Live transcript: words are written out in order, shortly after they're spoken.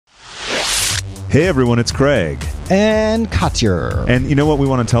Hey everyone, it's Craig. And Katya. And you know what we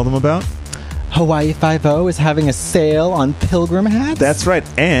want to tell them about? Hawaii Five-0 is having a sale on pilgrim hats. That's right,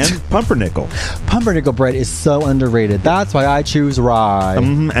 and pumpernickel. Pumpernickel bread is so underrated. That's why I choose rye.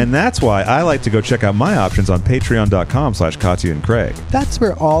 And that's why I like to go check out my options on patreon.com/Katya and Craig. That's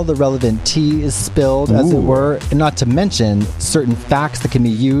where all the relevant tea is spilled, as it were, and not to mention certain facts that can be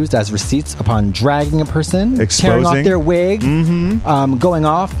used as receipts upon dragging a person, tearing off their wig, going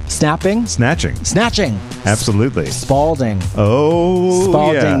off, snapping. Snatching. Absolutely. Spalding. Oh,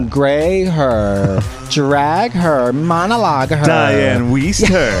 Spalding Gray her. Drag her. Monologue her. Diane Wiest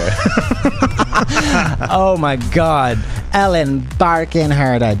her. Oh my God. Ellen Barkin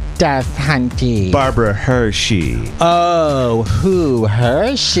her to death hunty. Barbara Hershey. Oh, who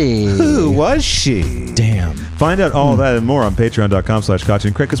Hershey? Who was she? Damn. Find out all that and more on patreon.com/Katya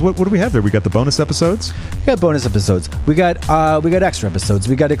and Craig. Because what do we have there? We got the bonus episodes? We got bonus episodes. We got extra episodes.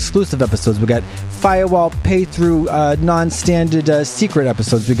 We got exclusive episodes. We got firewall pay through non-standard secret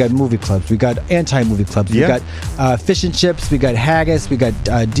episodes. We got movie clubs. We got anti-movie clubs. We got fish and chips. We got haggis. We got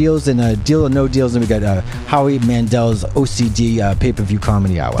deals and deal or no deals. And we got Howie Mandel's OCD pay-per-view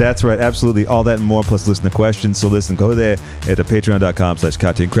comedy hour. That's right. Absolutely. All that and more, plus listen to questions. So listen, go there at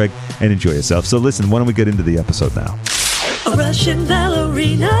patreon.com/Katya and Craig and enjoy yourself. So listen, why don't we get into the episode now? A Russian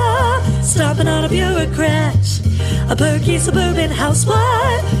ballerina, stomping on a bureaucrat, a perky suburban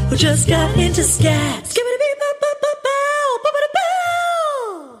housewife who just got into scat.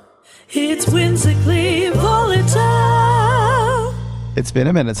 It's whimsically volatile. It's been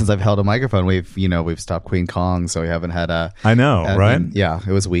a minute since I've held a microphone. We've stopped Queen Kong, so we haven't had a... I know, right? Yeah,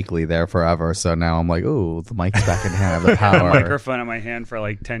 it was weekly there forever. So now I'm like, ooh, the mic's back in hand. I have the power. I had a microphone in my hand for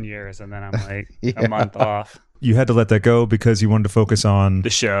like 10 years, and then I'm like a month off. You had to let that go because you wanted to focus on... The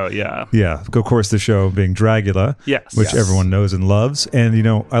show, yeah. Yeah, of course, the show being Dragula, which everyone knows and loves. And,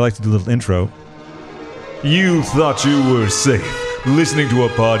 I like to do a little intro. You thought you were safe listening to a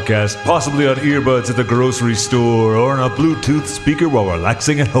podcast, possibly on earbuds at the grocery store or on a Bluetooth speaker while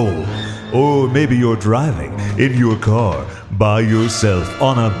relaxing at home. Or maybe you're driving in your car by yourself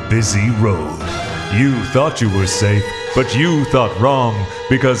on a busy road. You thought you were safe, but you thought wrong,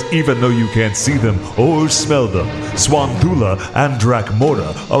 because even though you can't see them or smell them, Swandula and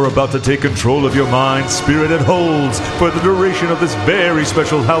Drakmorda are about to take control of your mind, spirit, and holds for the duration of this very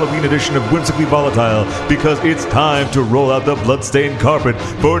special Halloween edition of Whimsically Volatile, because it's time to roll out the bloodstained carpet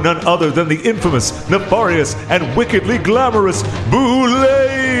for none other than the infamous, nefarious, and wickedly glamorous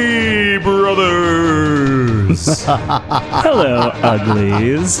Boulay Brothers. Hello,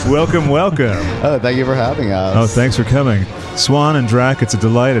 uglies. Welcome. Oh, thank you for having us. Oh, thanks for coming. Swan and Drac, it's a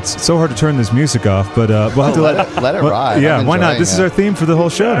delight. It's so hard to turn this music off, but we'll have to let it ride. Yeah, why not? This is our theme for the whole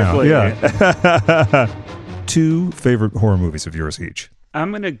show now. Exactly. Yeah. 2 favorite horror movies of yours each. I'm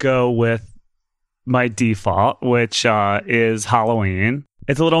going to go with my default, which is Halloween.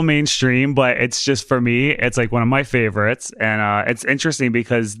 It's a little mainstream, but it's just, for me, it's like one of my favorites. And it's interesting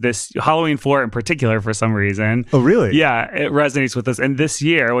because this Halloween 4 in particular, for some reason. Oh, really? Yeah, it resonates with us. And this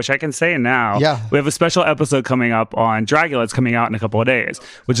year, which I can say now, we have a special episode coming up on Dragula. It's coming out in a couple of days,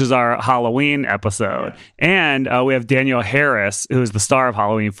 which is our Halloween episode. And we have Danielle Harris, who is the star of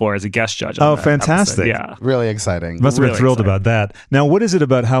Halloween 4, as a guest judge. Oh, fantastic. Yeah. Really exciting. Must have been thrilled about that. Now, what is it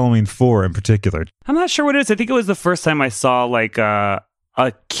about Halloween 4 in particular? I'm not sure what it is. I think it was the first time I saw like a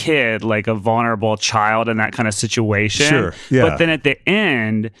kid, like a vulnerable child in that kind of situation. Sure, yeah. But then at the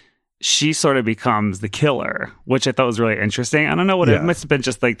end, she sort of becomes the killer, which I thought was really interesting. I don't know what it must have been,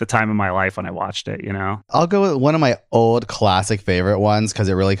 just like the time of my life when I watched it, I'll go with one of my old classic favorite ones because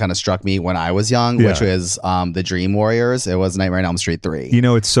it really kind of struck me when I was young, which was The Dream Warriors. It was Nightmare on Elm Street 3.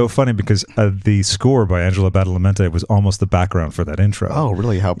 It's so funny because the score by Angela Badalamenti was almost the background for that intro. Oh,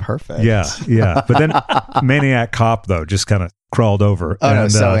 really? How perfect. Yeah. But then Maniac Cop, though, just kind of crawled over.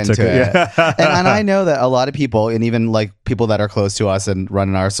 So into it. Yeah. and I know that a lot of people, and even like people that are close to us and run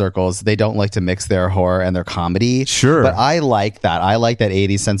in our circles, they don't like to mix their horror and their comedy. Sure. But I like that. I like that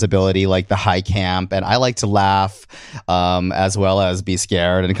 80s sensibility, like the high camp, and I like to laugh as well as be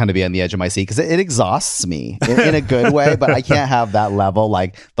scared and kind of be on the edge of my seat because it exhausts me in a good way, but I can't have that level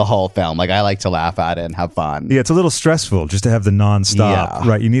like the whole film. Like I like to laugh at it and have fun. Yeah, it's a little stressful just to have the nonstop,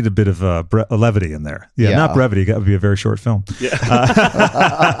 right? You need a bit of levity in there. Yeah, not brevity. That would be a very short film.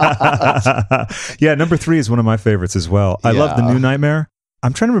 Yeah, number 3 is one of my favorites as well. I love The New Nightmare.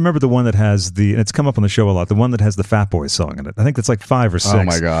 I'm trying to remember the one that has and it's come up on the show a lot, the one that has the Fat Boys song in it. I think that's like 5 or 6. Oh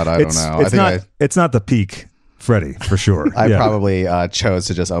my God, I don't know. It's not the peak Freddy, for sure. I probably chose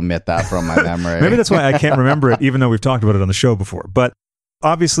to just omit that from my memory. Maybe that's why I can't remember it, even though we've talked about it on the show before. But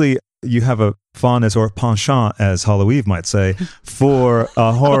obviously, you have a fondness or penchant, as Hollow Eve might say, for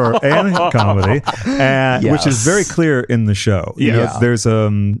horror and comedy, which is very clear in the show. You know,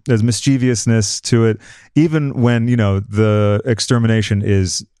 there's mischievousness to it, even when, you know, the extermination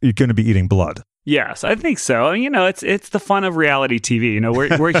is you're going to be eating blood. Yes, I think so. You know, it's the fun of reality TV. You know,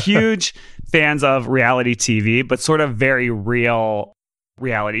 we're huge fans of reality TV, but sort of very real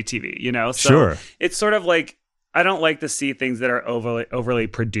reality TV, you know? So it's sort of like, I don't like to see things that are overly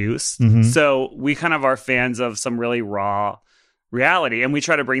produced. Mm-hmm. So we kind of are fans of some really raw reality, and we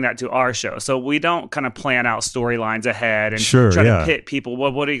try to bring that to our show. So we don't kind of plan out storylines ahead and try to pit people.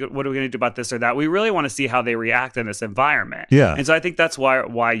 What are we going to do about this or that? We really want to see how they react in this environment. Yeah. And so I think that's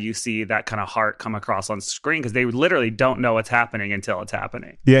why you see that kind of heart come across on screen, because they literally don't know what's happening until it's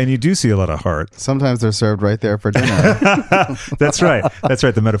happening. Yeah, and you do see a lot of heart. Sometimes they're served right there for dinner. That's right. That's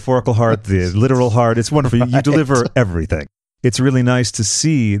right. The metaphorical heart, the literal heart. It's wonderful. You deliver everything. It's really nice to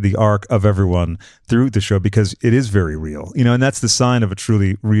see the arc of everyone through the show, because it is very real, you know, and that's the sign of a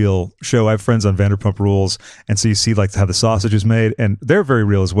truly real show. I have friends on Vanderpump Rules, and so you see like how the sausage is made, and they're very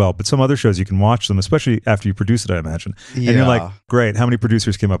real as well. But some other shows, you can watch them, especially after you produce it, I imagine. And you're like, great, how many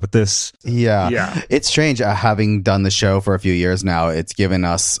producers came up with this? Yeah. It's strange having done the show for a few years now. It's given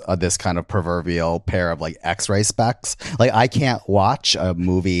us this kind of proverbial pair of like X-ray specs. Like I can't watch a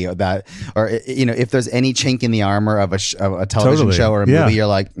movie that, or, you know, if there's any chink in the armor of a television show or a movie, you're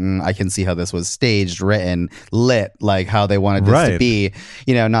like, I can see how this was staged, written, lit, like how they wanted this to be.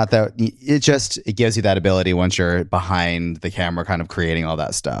 You know, not that it gives you that ability once you're behind the camera kind of creating all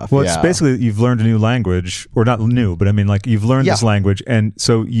that stuff. Well, it's basically you've learned a new language, or not new, but I mean like you've learned this language, and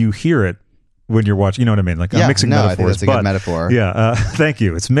so you hear it when you're watching, you know what I mean? Like I'm mixing metaphors. I think that's a good metaphor. Yeah, thank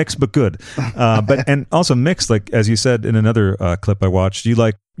you. It's mixed but good. But and also mixed, like as you said in another clip I watched, you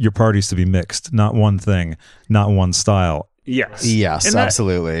like your parties to be mixed, not one thing, not one style. Yes,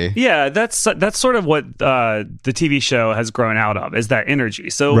 absolutely. Yeah, that's sort of what the TV show has grown out of, is that energy.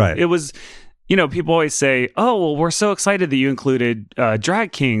 So it was, you know, people always say, oh, well, we're so excited that you included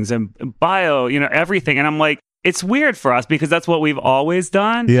drag kings and bio, you know, everything. And I'm like, it's weird for us because that's what we've always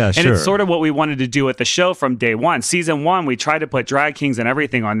done. Yeah, and it's sort of what we wanted to do with the show from day one. Season 1, we tried to put drag kings and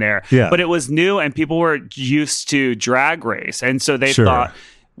everything on there, but it was new and people were used to Drag Race. And so they thought,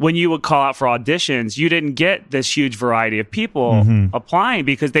 when you would call out for auditions, you didn't get this huge variety of people applying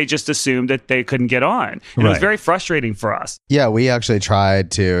because they just assumed that they couldn't get on. And it was very frustrating for us. Yeah, we actually tried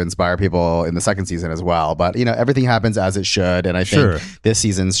to inspire people in the second season as well. But, you know, everything happens as it should. And I think this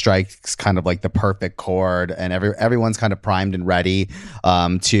season strikes kind of like the perfect chord, and everyone's kind of primed and ready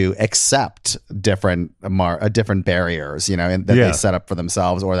to accept different barriers, you know, and that they set up for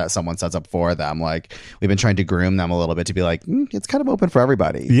themselves or that someone sets up for them. Like we've been trying to groom them a little bit to be like, it's kind of open for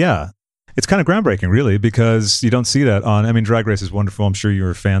everybody. Yeah. It's kind of groundbreaking, really, because you don't see that on, I mean, Drag Race is wonderful. I'm sure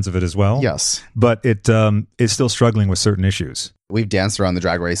you're fans of it as well. Yes. But it is still struggling with certain issues. We've danced around the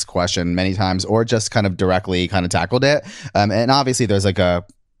Drag Race question many times, or just kind of directly kind of tackled it. And obviously there's like a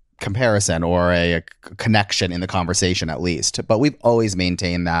comparison or a connection in the conversation, at least, but we've always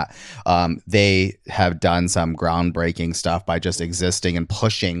maintained that they have done some groundbreaking stuff by just existing and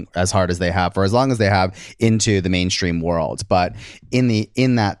pushing as hard as they have for as long as they have into the mainstream world. But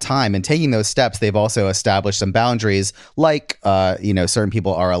in that time and taking those steps, they've also established some boundaries, like you know, certain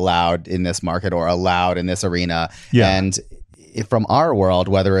people are allowed in this market or allowed in this arena. And from our world,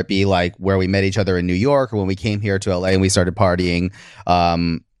 whether it be like where we met each other in New York or when we came here to LA and we started partying,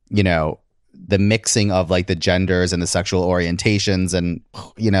 you know, the mixing of like the genders and the sexual orientations and,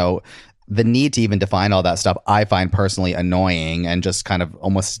 you know, the need to even define all that stuff, I find personally annoying and just kind of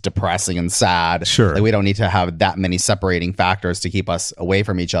almost depressing and sad. Sure. Like we don't need to have that many separating factors to keep us away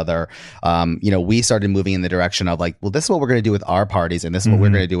from each other. You know, we started moving in the direction of like, well, this is what we're going to do with our parties and this is what we're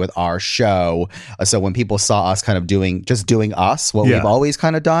going to do with our show. So when people saw us kind of doing us, what we've always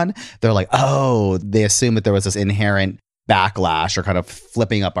kind of done, they're like, oh, they assume that there was this inherent backlash or kind of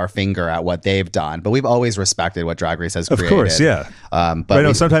flipping up our finger at what they've done. But we've always respected what Drag Race has created. Of course, yeah. But I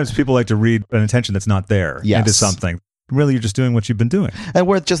know sometimes people like to read an intention that's not there into something. Really, you're just doing what you've been doing. And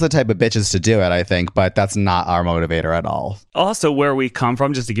we're just the type of bitches to do it, I think, but that's not our motivator at all. Also, where we come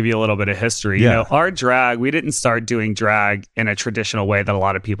from, just to give you a little bit of history, you know, our drag, we didn't start doing drag in a traditional way that a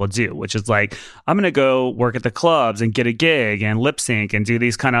lot of people do, which is like, I'm going to go work at the clubs and get a gig and lip sync and do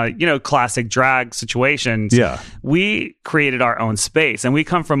these kind of, you know, classic drag situations. Yeah. We created our own space and we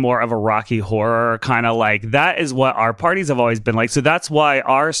come from more of a Rocky Horror kind of like, that is what our parties have always been like. So that's why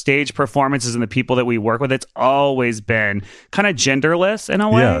our stage performances and the people that we work with, it's always been and kind of genderless in a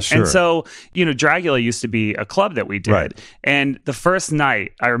way. Yeah, sure. And so, Dragula used to be a club that we did. Right. And the first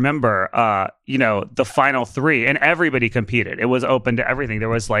night, I remember, the final 3, and everybody competed. It was open to everything. There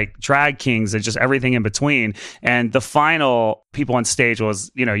was like drag kings and just everything in between. And the final people on stage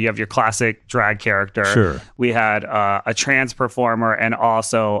was, you have your classic drag character. Sure. We had a trans performer and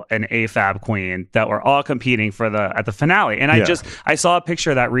also an AFAB queen that were all competing at the finale. And I saw a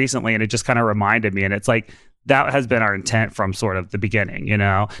picture of that recently, and it just kind of reminded me. And it's like, that has been our intent from sort of the beginning,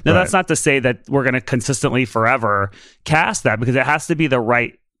 Now, that's not to say that we're going to consistently forever cast that, because it has to be the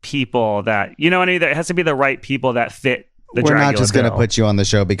right people that, it has to be the right people that fit the We're Dragula not just going to bill. put you on the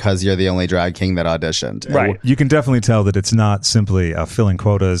show because you're the only drag king that auditioned. Right. You can definitely tell that it's not simply filling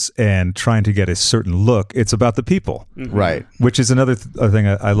quotas and trying to get a certain look. It's about the people. Mm-hmm. Right. Which is another thing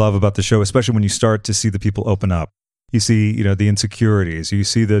I love about the show, especially when you start to see the people open up. You see, the insecurities, you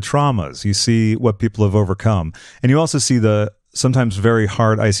see the traumas, you see what people have overcome. And you also see the sometimes very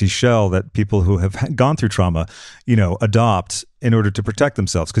hard, icy shell that people who have gone through trauma, adopt in order to protect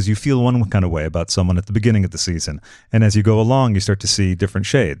themselves, because you feel one kind of way about someone at the beginning of the season. And as you go along, you start to see different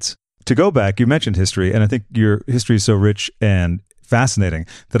shades. To go back, you mentioned history, and I think your history is so rich and fascinating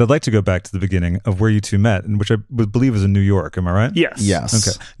that I'd like to go back to the beginning of where you two met, and which I believe is in New York. Am I right? Yes. Yes.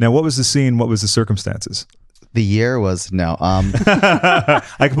 Okay. Now, what was the scene? What was the circumstances? The year was I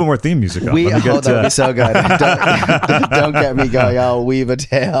could put more theme music on. That would be so good. Don't get me going. I'll weave a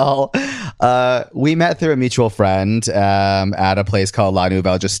tale. We met through a mutual friend at a place called La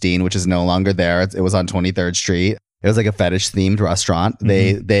Nouvelle Justine, which is no longer there. It was on 23rd Street. It was like a fetish themed restaurant.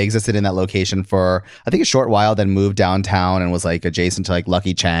 Mm-hmm. They existed in that location for, I think, a short while, then moved downtown and was like adjacent to like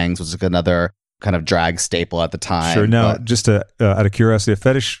Lucky Chang's, which is another kind of drag staple at the time. Sure. Now, just out of curiosity, a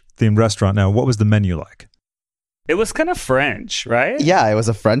fetish themed restaurant. Now, what was the menu like? It was kind of French, right? Yeah, it was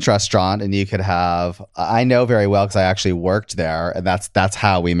a French restaurant, and you could have. I know very well because I actually worked there, and that's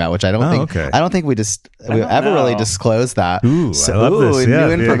how we met. Which I don't think we ever really disclosed that. Ooh, I love this. Yeah,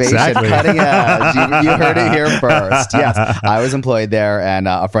 new information, exactly. Cutting edge. You heard it here first. Yes, I was employed there, and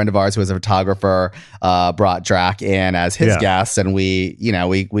a friend of ours who was a photographer brought Drac in as his guest, and we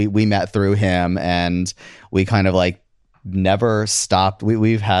met through him, and we kind of like never stopped.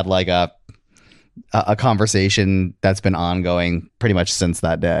 We've had like a conversation that's been ongoing pretty much since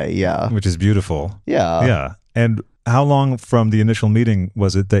that day. Yeah. Which is beautiful. Yeah. Yeah. And how long from the initial meeting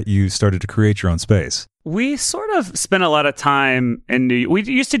was it that you started to create your own space? We sort of spent a lot of time in New York. We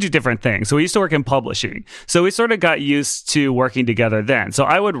used to do different things. So we used to work in publishing. So we sort of got used to working together then. So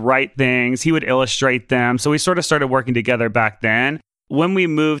I would write things, he would illustrate them. So we sort of started working together back then. When we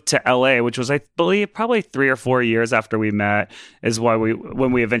moved to LA, which was, I believe, probably 3 or 4 years after we met, is when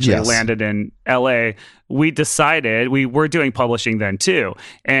we eventually landed in LA, we decided, we were doing publishing then too.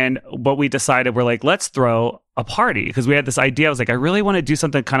 But we decided, we're like, let's throw a party, because we had this idea. I was like, I really want to do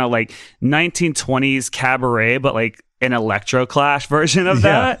something kind of like 1920s cabaret, but like an Electro Clash version of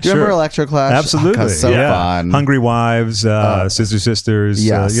that. Do you remember Electro Clash? Absolutely. So fun. Hungry Wives, Sister Sisters,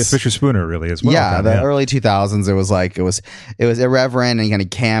 Fisher Spooner really as well. Yeah, early 2000s, it was irreverent and kind of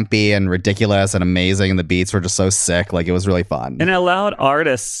campy and ridiculous and amazing, and the beats were just so sick. Like, it was really fun. And it allowed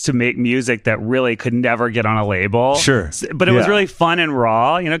artists to make music that really could never get on a label. Sure. But it was really fun and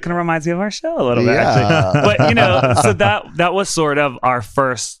raw. It kind of reminds me of our show a little bit, actually. But, so that was sort of our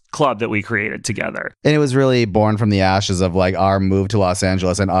first club that we created together. And it was really born from the ashes of like our move to Los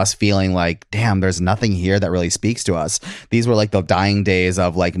Angeles and us feeling like, damn, there's nothing here that really speaks to us. These were like the dying days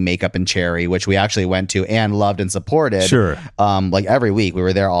of like Makeup and Cherry, which we actually went to and loved and supported. Sure. Like every week we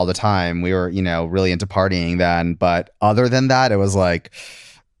were there all the time. We were, really into partying then. But other than that, it was like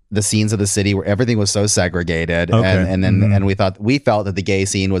the scenes of the city where everything was so segregated, and we felt that the gay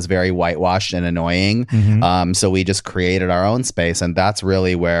scene was very whitewashed and annoying. So we just created our own space, and that's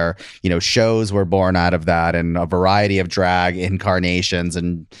really where shows were born out of that, and a variety of drag incarnations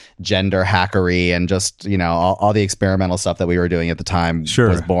and gender hackery, and just all the experimental stuff that we were doing at the time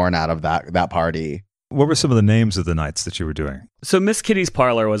was born out of that party. What were some of the names of the nights that you were doing? So Miss Kitty's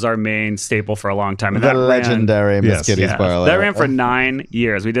Parlor was our main staple for a long time. And the legendary Miss Kitty's Parlor. That ran for 9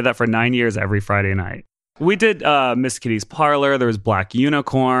 years. We did that for 9 years every Friday night. We did Miss Kitty's Parlor. There was Black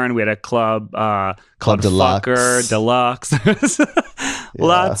Unicorn. We had a club called Deluxe. Fucker, Deluxe.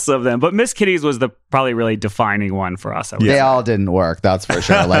 Lots of them. But Miss Kitty's was the probably really defining one for us. They all didn't work, that's for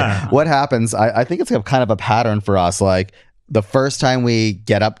sure. Like, what happens, I think it's kind of a pattern for us. Like, the first time we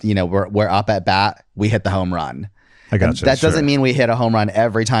get up, we're up at bat, we hit the home run. I gotcha. That doesn't mean we hit a home run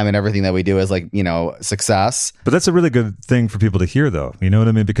every time and everything that we do is like, success. But that's a really good thing for people to hear, though. You know what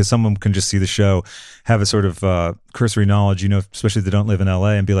I mean? Because someone can just see the show, have a sort of cursory knowledge, especially if they don't live in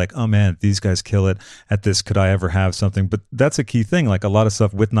LA, and be like, oh man, these guys kill it at this. Could I ever have something? But that's a key thing. Like a lot of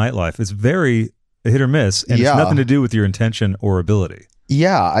stuff with nightlife is very hit or miss, and it's nothing to do with your intention or ability.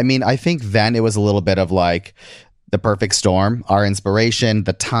 Yeah. I mean, I think then it was a little bit of like the perfect storm, our inspiration,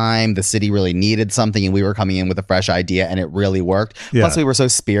 the time, the city really needed something, and we were coming in with a fresh idea, and it really worked. Yeah. Plus, we were so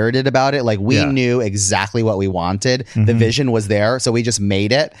spirited about it. Like, we knew exactly what we wanted. Mm-hmm. The vision was there, so we just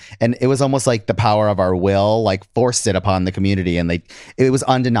made it. And it was almost like the power of our will, like, forced it upon the community, and it was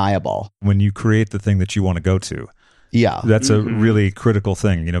undeniable. When you create the thing that you want to go to, that's a really critical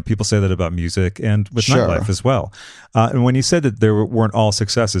thing. People say that about music and with nightlife as well. And when you said that there weren't all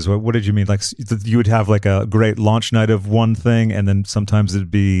successes, what did you mean? Like you would have like a great launch night of one thing, and then sometimes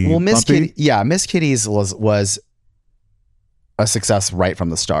it'd be Miss Kitty's was a success right from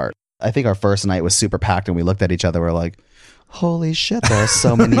the start. I think our first night was super packed, and we looked at each other. We're like, holy shit, there are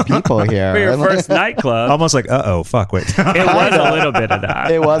so many people here. For your first nightclub. Almost like, fuck, wait. It was a little bit of that.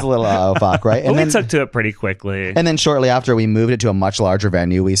 It was a little, fuck, right? And then we took to it pretty quickly. And then shortly after we moved it to a much larger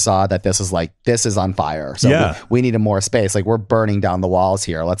venue, we saw that this is on fire. So we needed more space. Like, we're burning down the walls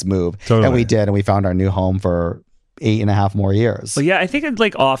here. Let's move. Totally. And we did, and we found our new home for 8.5 more years. Well, I think it's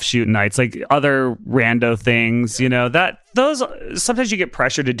like offshoot nights, like other rando things, those sometimes you get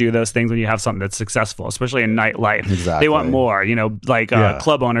pressure to do those things when you have something that's successful, especially in nightlife. Exactly. They want more,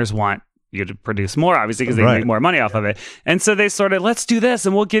 club owners want you to produce more, obviously, because they make more money off of it. And so they sort of, let's do this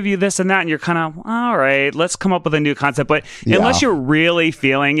and we'll give you this and that. And you're kind of, all right, let's come up with a new concept. But unless you're really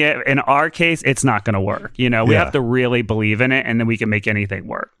feeling it, in our case, it's not going to work. We have to really believe in it, and then we can make anything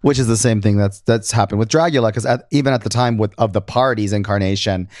work. Which is the same thing that's happened with Dragula, because even at the time of the party's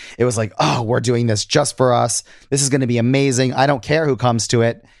incarnation, it was like, oh, we're doing this just for us. This is going to be amazing. I don't care who comes to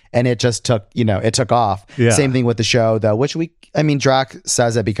it. And it just took, it took off. Yeah. Same thing with the show, though, Drac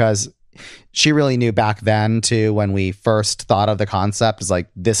says it because she really knew back then too, when we first thought of the concept, is like,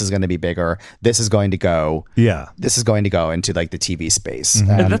 this is going to be bigger. This is going to go into like the TV space.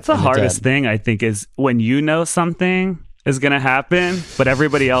 Mm-hmm. And that's the hardest thing, I think, is when you know something is going to happen, but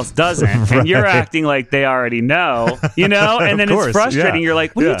everybody else doesn't. And you're acting like they already know, and then it's frustrating. You're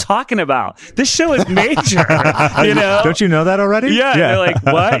like, what are you talking about? This show is major, Don't you know that already? Yeah. They're like,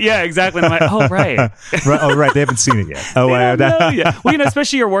 what? Yeah, exactly. And I'm like, oh, right. Oh, right. They haven't seen it yet. Oh, wow. Well,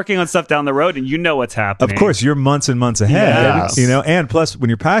 especially you're working on stuff down the road and you know what's happening. Of course, you're months and months ahead, and plus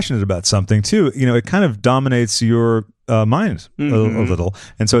when you're passionate about something too, it kind of dominates your mind a little,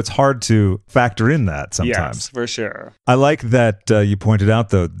 and so it's hard to factor in that sometimes. Yes, for sure. I like that you pointed out,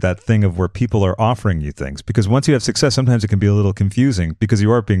 though, that thing of where people are offering you things, because once you have success, sometimes it can be a little confusing because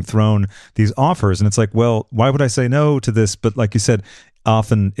you are being thrown these offers, and it's like, well, why would I say no to this? But like you said,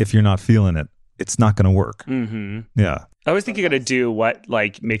 often if you're not feeling it, it's not going to work. Yeah. I always think you got to do what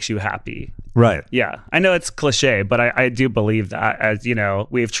makes you happy. Right. Yeah. I know it's cliche, but I do believe that, as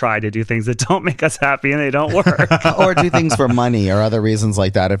we've tried to do things that don't make us happy and they don't work. Or do things for money or other reasons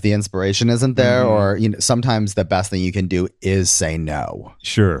like that if the inspiration isn't there. Or sometimes the best thing you can do is say no.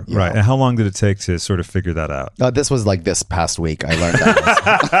 Sure. Right. And how long did it take to sort of figure that out? This was like this past week. I learned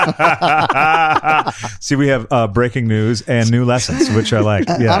that. See, we have breaking news and new lessons, which I like.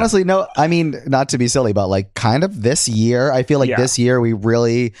 Yeah. Honestly, no, I mean, not to be silly, but like kind of this year, I feel like this year we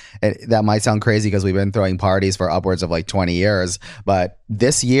really, that might sound crazy because we've been throwing parties for upwards of like 20 years, but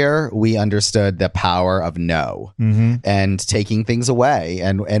this year we understood the power of no and taking things away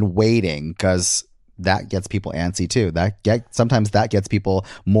and waiting, because that gets people antsy too. Sometimes that gets people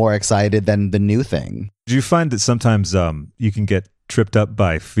more excited than the new thing. Do you find that sometimes you can get tripped up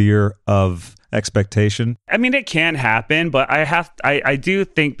by fear of expectation? I mean, it can happen, but I do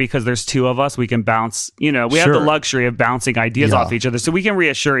think because there's two of us, we can bounce, we have the luxury of bouncing ideas off each other. So we can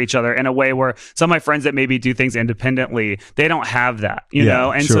reassure each other in a way where some of my friends that maybe do things independently, they don't have that,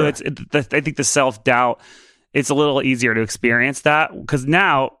 know? And so I think the self-doubt, it's a little easier to experience that, because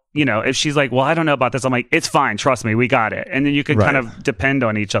now, if she's like, well, I don't know about this, I'm like, it's fine, trust me, we got it. And then you can kind of depend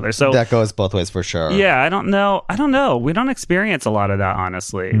on each other. So that goes both ways for sure. Yeah, I don't know. We don't experience a lot of that,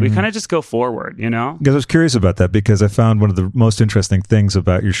 honestly. We kind of just go forward, Because I was curious about that, because I found one of the most interesting things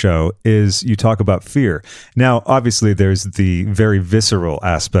about your show is you talk about fear. Now, obviously, there's the very visceral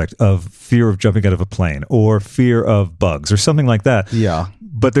aspect of fear of jumping out of a plane or fear of bugs or something like that. Yeah.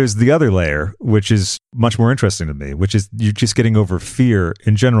 But there's the other layer, which is much more interesting to me, which is you're just getting over fear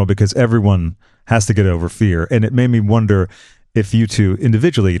in general, because everyone has to get over fear. And it made me wonder if you two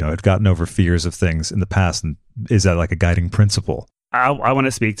individually, had gotten over fears of things in the past, and is that like a guiding principle? I want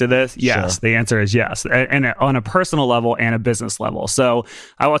to speak to this. Yes, the answer is yes, and on a personal level and a business level. So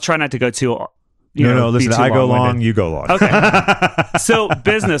I will try not to go too. Listen, I go long, you go long. Okay. So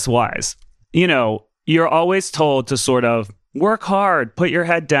business wise, you're always told to sort of work hard, put your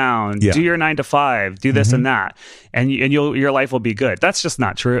head down, do your 9 to 5, do this and that, and your life will be good. That's just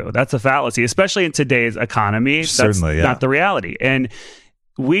not true. That's a fallacy, especially in today's economy. Certainly, that's not the reality. And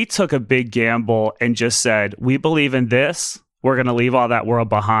we took a big gamble and just said, we believe in this. We're going to leave all that world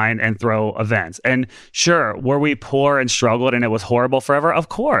behind and throw events. And sure, were we poor and struggled and it was horrible forever? Of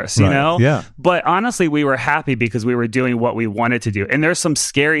course, you know? Yeah. But honestly, we were happy because we were doing what we wanted to do. And there's some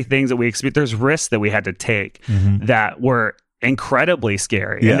scary things that we experienced. There's risks that we had to take that were incredibly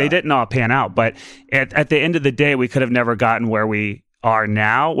scary. And they didn't all pan out. But at the end of the day, we could have never gotten where we are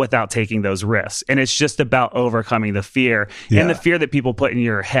now without taking those risks. And it's just about overcoming the fear and the fear that people put in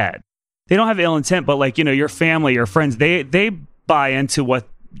your head. They don't have ill intent, but like, your family, your friends, they buy into what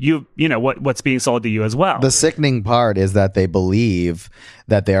what's being sold to you as well. The sickening part is that they believe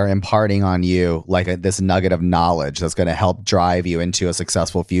that they're imparting on you like this nugget of knowledge that's going to help drive you into a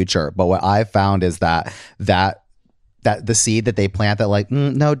successful future. But what I've found is that the seed that they plant that like,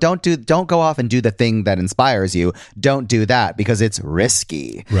 no, don't go off and do the thing that inspires you. Don't do that because it's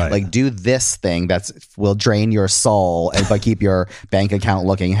risky. Right. Like do this thing will drain your soul but keep your bank account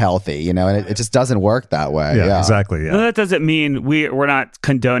looking healthy, and it just doesn't work that way. Yeah, exactly. Yeah. No, that doesn't mean we're not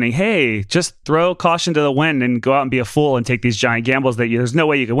condoning, hey, just throw caution to the wind and go out and be a fool and take these giant gambles that there's no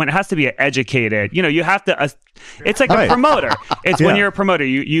way you can win. It has to be educated. You have to, it's like a promoter. It's when you're a promoter,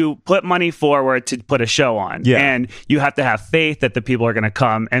 you put money forward to put a show on. Yeah. And you have to have faith that the people are going to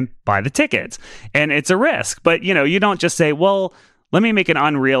come and buy the tickets. And it's a risk. But, you don't just say, well, let me make an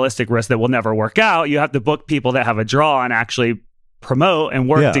unrealistic risk that will never work out. You have to book people that have a draw and actually promote and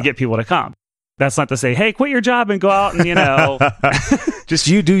work to get people to come. That's not to say, hey, quit your job and go out and, just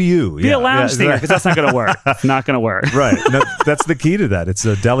you do you. Be a lounge singer, because that's not going to work. It's not going to work. Right. No, that's the key to that. It's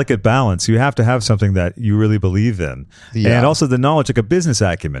a delicate balance. You have to have something that you really believe in. Yeah. And also the knowledge, like a business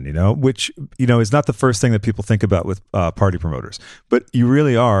acumen, which, is not the first thing that people think about with party promoters. But you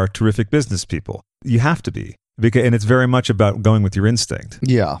really are terrific business people. You have to be. And it's very much about going with your instinct.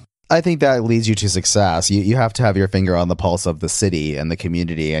 Yeah. I think that leads you to success. You have to have your finger on the pulse of the city and the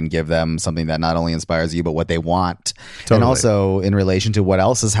community and give them something that not only inspires you, but what they want. Totally. And also in relation to what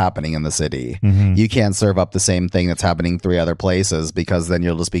else is happening in the city. You can't serve up the same thing that's happening 3 other places because then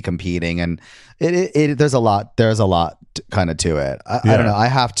you'll just be competing. And there's a lot kind of to it. I don't know. I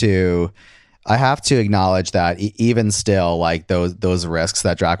have to acknowledge that even still, like those risks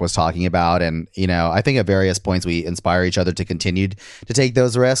that Drac was talking about, and I think at various points we inspire each other to continue to take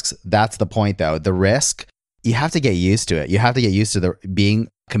those risks. That's the point, though. The risk, you have to get used to it. You have to get used to being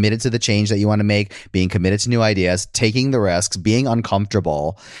committed to the change that you want to make, being committed to new ideas, taking the risks, being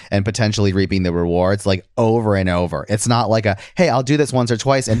uncomfortable, and potentially reaping the rewards like over and over. It's not like hey, I'll do this once or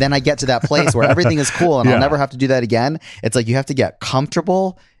twice, and then I get to that place where everything is cool and I'll never have to do that again. It's like you have to get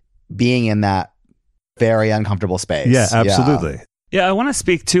comfortable being in that very uncomfortable space. Yeah, absolutely. Yeah, I want to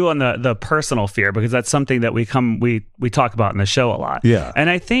speak too on the personal fear, because that's something that we talk about in the show a lot. Yeah. And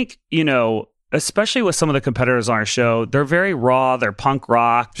I think, especially with some of the competitors on our show, they're very raw, they're punk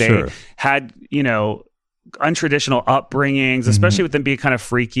rock. They had, untraditional upbringings, especially with them being kind of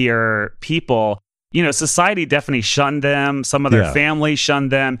freakier people. Society definitely shunned them. Some of their family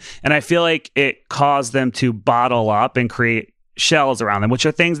shunned them. And I feel like it caused them to bottle up and create shells around them, which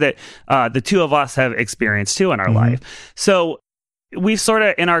are things that the two of us have experienced too in our life. So we sort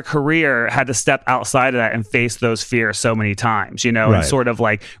of in our career had to step outside of that and face those fears so many times, and sort of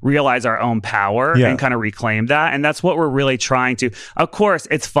like realize our own power and kind of reclaim that. And that's what we're really trying to. Of course,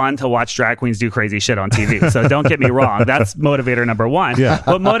 it's fun to watch drag queens do crazy shit on TV. So don't get me wrong. That's motivator number 1. Yeah.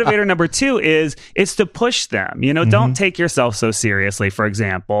 But motivator number 2 is to push them. Don't take yourself so seriously, for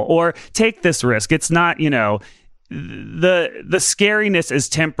example, or take this risk. It's not, the scariness is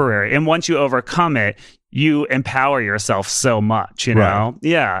temporary, and once you overcome it, you empower yourself so much, Right.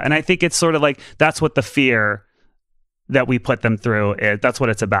 Yeah. And I think it's sort of like that's what the fear that we put them through is. That's what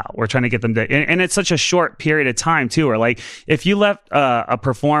it's about. We're trying to get them to, and it's such a short period of time too. Or like if you left a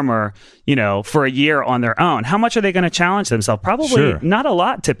performer, for a year on their own, how much are they going to challenge themselves? Probably not a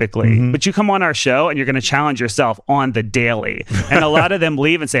lot typically, but you come on our show and you're going to challenge yourself on the daily. And a lot of them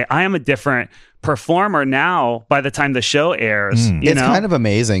leave and say, I am a different performer now by the time the show airs. It's kind of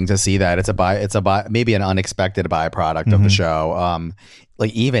amazing to see that. It's maybe an unexpected byproduct of the show.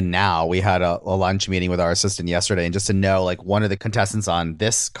 Like even now, we had a lunch meeting with our assistant yesterday, and just to know, like one of the contestants on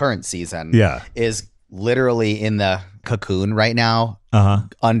this current season is literally in the cocoon right now,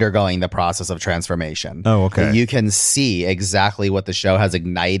 undergoing the process of transformation. Oh, okay. You can see exactly what the show has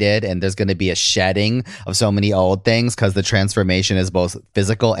ignited, and there's going to be a shedding of so many old things because the transformation is both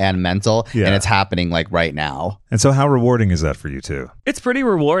physical and mental, and it's happening like right now. And so how rewarding is that for you too? It's pretty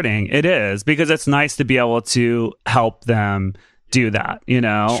rewarding. It is, because it's nice to be able to help them do that, you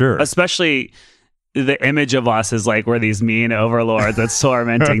know? Sure. Especially the image of us is like we're these mean overlords that's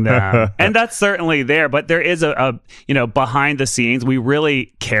tormenting them. And that's certainly there, but there is a behind the scenes, we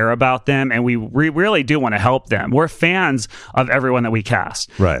really care about them, and we really do want to help them. We're fans of everyone that we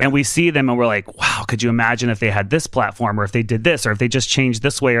cast. Right. And we see them and we're like, wow, could you imagine if they had this platform, or if they did this, or if they just changed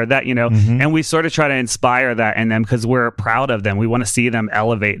this way or that, you know? And we sort of try to inspire that in them because we're proud of them. We want to see them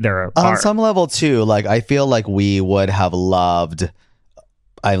elevate their art. On some level too, like I feel like we would have loved,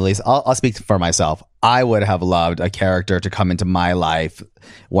 at least I'll speak for myself. I would have loved a character to come into my life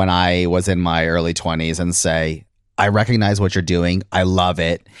when I was in my early 20s and say, I recognize what you're doing. I love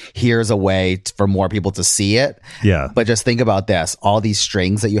it. Here's a way for more people to see it. Yeah. But just think about this. All these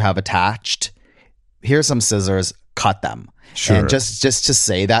strings that you have attached, here's some scissors, cut them. Sure. And just to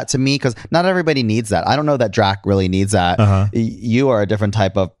say that to me, because not everybody needs that. I don't know that Drac really needs that. You are a different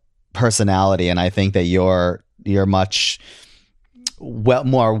type of personality, and I think that you're much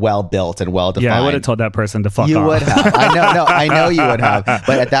more well built and well defined. Yeah, I would have told that person to fuck off. You would have. I know you would have.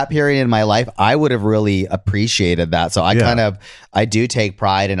 But at that period in my life, I would have really appreciated that. So I do take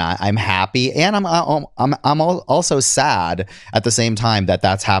pride, and I'm happy, and I'm also sad at the same time that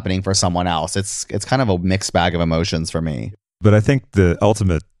that's happening for someone else. It's kind of a mixed bag of emotions for me. But I think the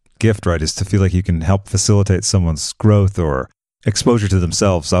ultimate gift, right, is to feel like you can help facilitate someone's growth or exposure to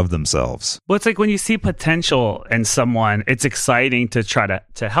themselves of themselves. Well, it's like when you see potential in someone, it's exciting to try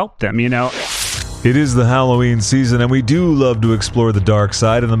to help them, you know? It is the Halloween season, and we do love to explore the dark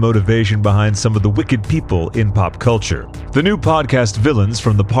side and the motivation behind some of the wicked people in pop culture. The new podcast Villains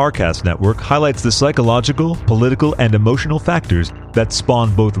from the Parcast Network highlights the psychological, political, and emotional factors that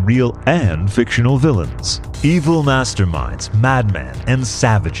spawn both real and fictional villains. Evil masterminds, madmen, and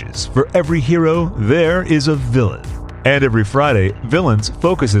savages. For every hero, there is a villain. And every Friday, Villains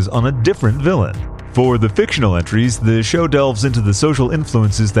focuses on a different villain. For the fictional entries, the show delves into the social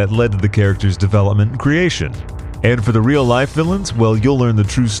influences that led to the character's development and creation. And for the real-life villains, well, you'll learn the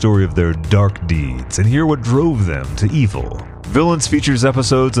true story of their dark deeds and hear what drove them to evil. Villains features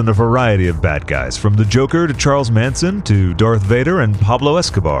episodes on a variety of bad guys, from the Joker to Charles Manson to Darth Vader and Pablo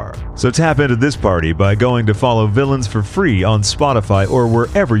Escobar. So tap into this party by going to follow Villains for free on Spotify or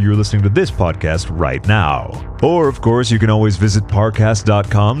wherever you're listening to this podcast right now. Or, of course, you can always visit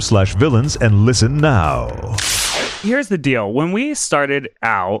parcast.com/villains and listen now. Here's the deal. When we started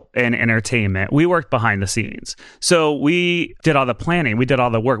out in entertainment, we worked behind the scenes. So we did all the planning. We did all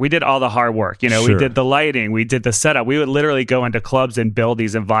the work. We did all the hard work. You know, Sure. We did the lighting. We did the setup. We would literally go into clubs and build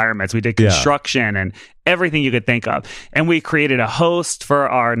these environments. We did construction and everything you could think of. And we created a host for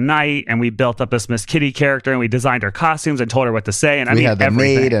our night, and we built up this Miss Kitty character, and we designed her costumes and told her what to say. And we had the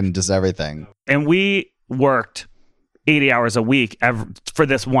maid and just everything. And we worked 80 hours a week for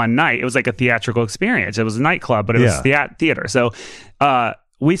this one night. It was like a theatrical experience. It was a nightclub, but it was theater. So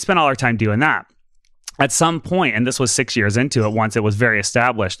we spent all our time doing that. At some point, and this was 6 years into it, once it was very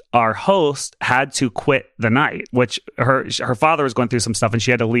established, our host had to quit the night, which her father was going through some stuff and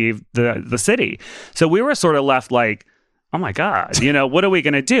she had to leave the city. So we were sort of left like, oh my God, you know, what are we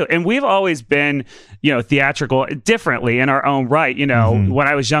going to do? And we've always been, you know, theatrical differently in our own right. You know, when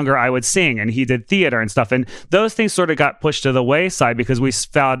I was younger, I would sing, and he did theater and stuff. And those things sort of got pushed to the wayside because we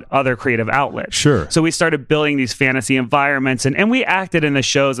found other creative outlets. Sure. So we started building these fantasy environments, and we acted in the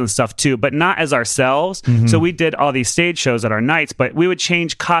shows and stuff too, but not as ourselves. So we did all these stage shows at our nights, but we would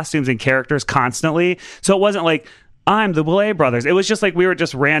change costumes and characters constantly. So it wasn't like, I'm the Boulet brothers. It was just like we were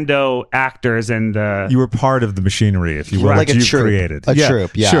just rando actors, and you were part of the machinery, if you will, like that a you troupe, created. A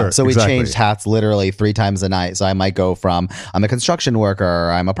troupe, yeah. Sure, so we exactly. changed hats literally 3 times a night. So I might go from I'm a construction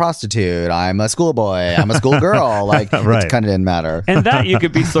worker, I'm a prostitute, I'm a schoolboy, I'm a schoolgirl. Like Right. It kind of didn't matter. and that you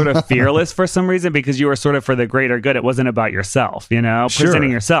could be sort of fearless for some reason because you were sort of for the greater good. It wasn't about yourself, you know,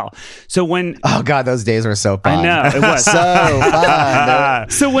 presenting yourself. So when Oh God, those days were so fun. I know it was so fun.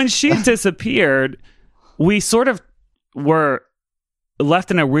 So when she disappeared, we sort of were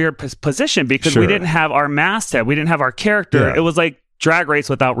left in a weird position because we didn't have our masthead. We didn't have our character. Yeah. It was like Drag Race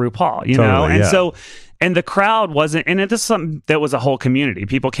without RuPaul, you Totally, know? And yeah. so And the crowd wasn't, and this is something that was a whole community.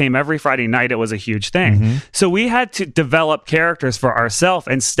 People came every Friday night. It was a huge thing. So we had to develop characters for ourselves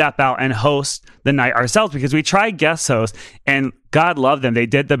and step out and host the night ourselves, because we tried guest hosts, and God love them. They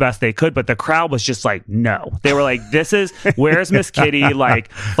did the best they could, but the crowd was just like, no. They were like, where's Miss Kitty?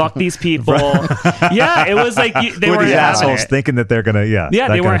 Like, fuck these people. Yeah, it was like, they weren't the having assholes it. thinking that they're going to, Yeah,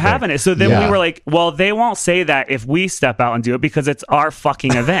 they weren't having it. So then we were like, well, they won't say that if we step out and do it, because it's our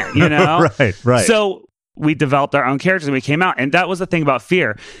fucking event, you know? Right. So we developed our own characters and we came out. And that was the thing about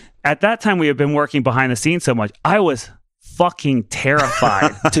fear. At that time, we had been working behind the scenes so much. I was fucking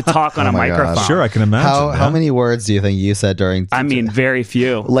terrified to talk on a microphone. God. Sure, I can imagine. How many words do you think you said during? I mean, very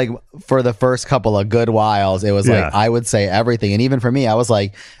few. Like for the first couple of good whiles, it was like I would say everything, and even for me, I was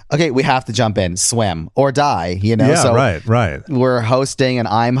like, okay, we have to jump in, swim or die. You know, Yeah, so right. We're hosting, and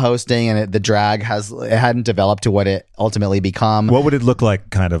I'm hosting, and the drag hadn't developed to what it ultimately become. What would it look like,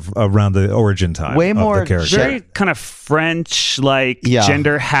 kind of around the origin time? Way of more the character? Very kind of French, like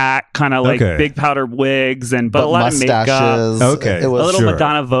gender hat, kind of like big powder wigs, but a lot mustaches. of makeup. Okay, It was A little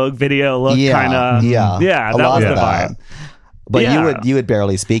Madonna Vogue video look, kind of. Yeah, that a lot was of the that. vibe. But you would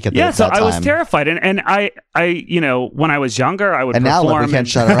barely speak at that so time. I was terrified, and I when I was younger, I would and perform. now look, we can't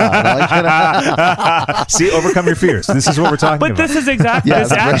shut her up. See, overcome your fears. This is what we're talking about. But this is exactly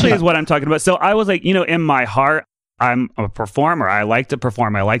this actually is what I'm talking about. So I was like, in my heart, I'm a performer. I like to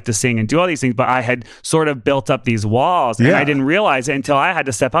perform. I like to sing and do all these things. But I had sort of built up these walls, and I didn't realize it until I had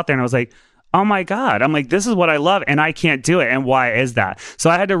to step out there, and I was like, oh my God. I'm like, this is what I love, and I can't do it. And why is that? So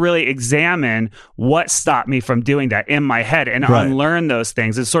I had to really examine what stopped me from doing that in my head and unlearn those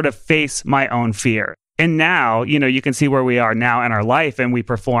things and sort of face my own fear. And now, you can see where we are now in our life, and we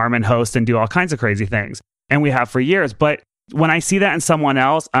perform and host and do all kinds of crazy things. And we have for years. But when I see that in someone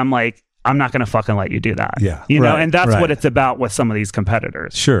else, I'm like, I'm not going to fucking let you do that. Yeah. And that's what it's about with some of these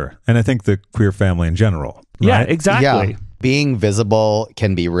competitors. Sure. And I think the queer family in general. Right? Yeah, exactly. Yeah. Being visible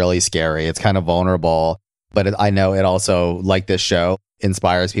can be really scary. It's kind of vulnerable, but I know it also, like this show,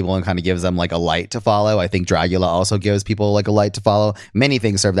 inspires people and kind of gives them like a light to follow. I think Dragula also gives people like a light to follow. Many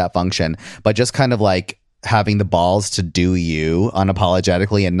things serve that function, but just kind of like having the balls to do you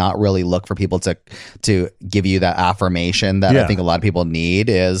unapologetically and not really look for people to give you that affirmation that I think a lot of people need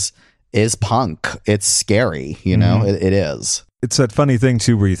is punk. It's scary, know, it is. It's that funny thing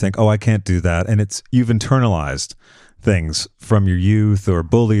too, where you think, oh, I can't do that. And you've internalized things from your youth or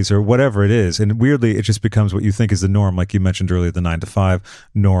bullies or whatever it is. And weirdly, it just becomes what you think is the norm. Like you mentioned earlier, the 9 to 5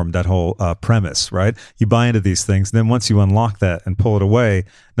 norm, that whole premise, right? You buy into these things. And then once you unlock that and pull it away,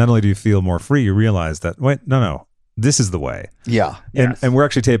 not only do you feel more free, you realize that, wait, no, this is the way. Yeah. And we're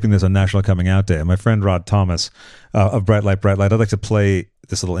actually taping this on National Coming Out Day. And my friend Rod Thomas of Bright Light, I'd like to play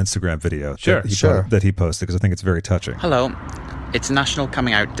this little Instagram video that he posted, because I think it's very touching. Hello. It's National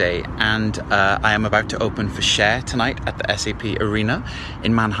Coming Out Day, and I am about to open for Cher tonight at the SAP Arena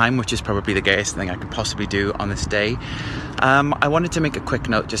in Mannheim, which is probably the gayest thing I could possibly do on this day. I wanted to make a quick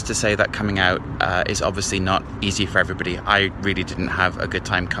note just to say that coming out is obviously not easy for everybody. I really didn't have a good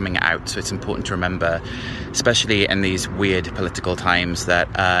time coming out, so it's important to remember, especially in these weird political times, that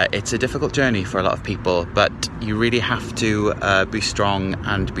it's a difficult journey for a lot of people, but you really have to be strong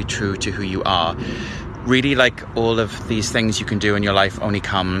and be true to who you are. Really, like, all of these things you can do in your life only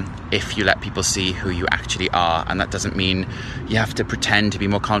come if you let people see who you actually are. And that doesn't mean you have to pretend to be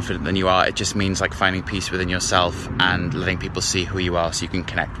more confident than you are. It just means like finding peace within yourself and letting people see who you are so you can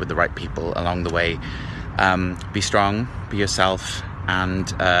connect with the right people along the way. Be strong, be yourself,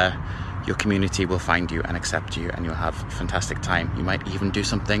 and your community will find you and accept you, and you'll have a fantastic time. You might even do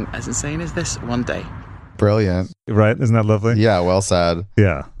something as insane as this one day. Brilliant. Right? Isn't that lovely? Yeah, well said.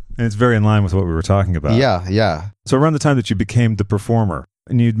 Yeah. And it's very in line with what we were talking about. Yeah. So around the time that you became the performer,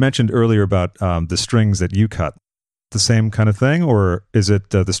 and you'd mentioned earlier about the strings that you cut, the same kind of thing, or is it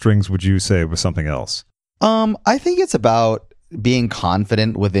the strings, would you say, was something else? I think it's about being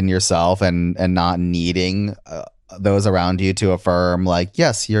confident within yourself and not needing those around you to affirm, like,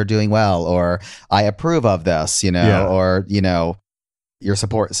 yes, you're doing well, or I approve of this, or, your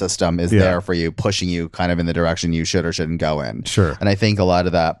support system is there for you, pushing you kind of in the direction you should or shouldn't go in. Sure. And I think a lot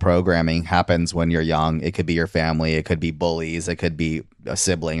of that programming happens when you're young. It could be your family, it could be bullies, it could be a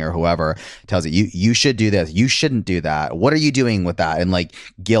sibling or whoever tells you should do this, you shouldn't do that. What are you doing with that? And like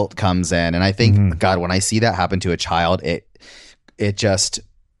guilt comes in. And I think, God, when I see that happen to a child, it's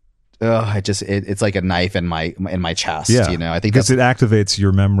like a knife in my chest. I think because it activates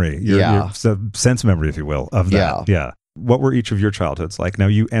your memory, your sense memory, if you will, of that. Yeah. What were each of your childhoods like? Now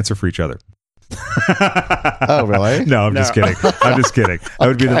you answer for each other. Oh, really? No, I'm just kidding. I'm just kidding. I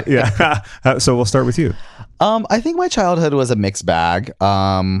would be so we'll start with you. I think my childhood was a mixed bag.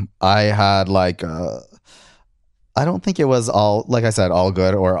 I had like I don't think it was all, like I said, all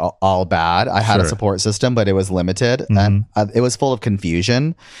good or all bad. I had a support system, but it was limited, and it was full of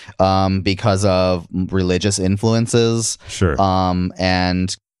confusion because of religious influences. Sure.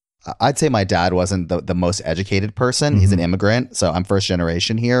 And I'd say my dad wasn't the most educated person. He's an immigrant, so I'm first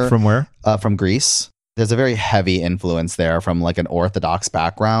generation here. From where? From Greece. There's a very heavy influence there from like an Orthodox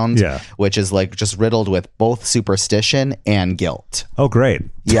background, which is like just riddled with both superstition and guilt. Oh, great.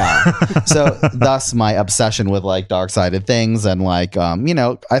 Yeah. So thus my obsession with like dark-sided things and like,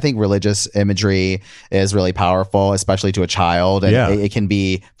 I think religious imagery is really powerful, especially to a child. And it can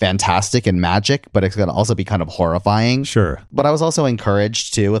be fantastic and magic, but it's going to also be kind of horrifying. Sure. But I was also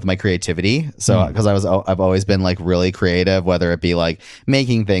encouraged too with my creativity. So because I've always been like really creative, whether it be like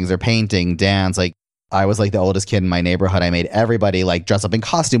making things or painting, dance, like I was like the oldest kid in my neighborhood. I made everybody like dress up in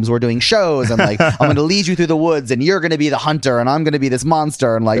costumes. We're doing shows and like, I'm going to lead you through the woods and you're going to be the hunter and I'm going to be this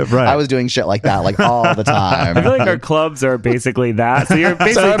monster. And like, I was doing shit like that, like all the time. I feel like our clubs are basically that. So you're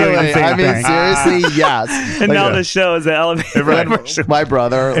basically doing the same thing. Seriously, yes. And like, now the show is the elevator. Right. My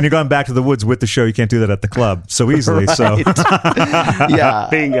brother. And you're going back to the woods with the show. You can't do that at the club so easily. So yeah.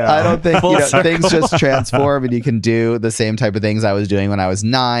 Bingo. I don't think things just transform and you can do the same type of things I was doing when I was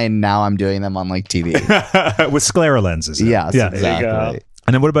 9. Now I'm doing them on like TV. With sclera lenses. Yes, exactly.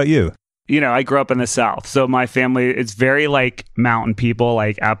 And then what about you? I grew up in the South. So my family, it's very like mountain people,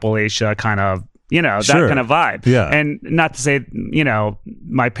 like Appalachia kind of, that kind of vibe. Yeah. And not to say,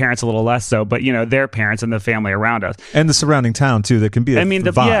 my parents a little less so, but, their parents and the family around us. And the surrounding town, too. That can be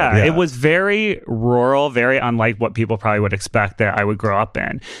vibe. It was very rural, very unlike what people probably would expect that I would grow up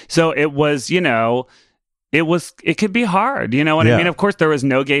in. So it was, it could be hard, you know what I mean? Of course, there was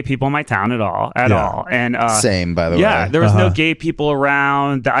no gay people in my town at all. And same, by the way. Yeah, there was no gay people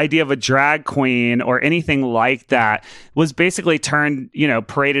around. The idea of a drag queen or anything like that was basically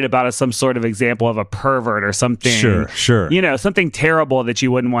paraded about as some sort of example of a pervert or something. Sure. Something terrible that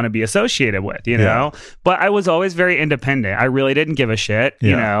you wouldn't want to be associated with, know? But I was always very independent. I really didn't give a shit,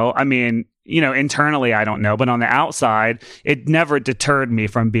 you know? I mean, internally, I don't know. But on the outside, it never deterred me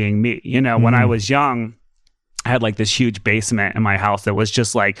from being me. When I was young, I had like this huge basement in my house that was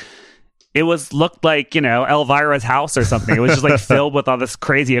just like, looked like, Elvira's house or something. It was just like filled with all this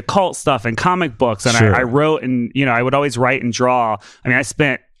crazy occult stuff and comic books. And I wrote and, I would always write and draw. I mean, I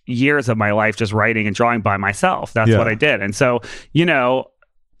spent years of my life just writing and drawing by myself. That's what I did. And so,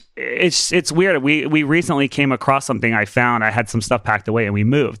 it's weird. We recently came across something I found. I had some stuff packed away and we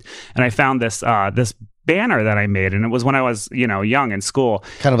moved. And I found this banner that I made, and it was when I was young in school,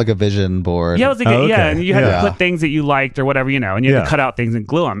 kind of like a vision board. It was like and you had to put things that you liked or whatever, and you had to cut out things and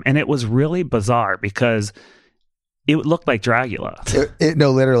glue them, and it was really bizarre because it looked like Dragula.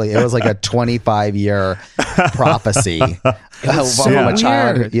 No, literally, it was like a 25-year prophecy from a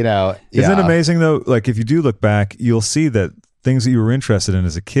child. Isn't it amazing though? Like if you do look back, you'll see that things that you were interested in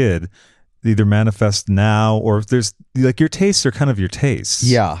as a kid either manifest now, or if there's like your tastes are kind of your tastes.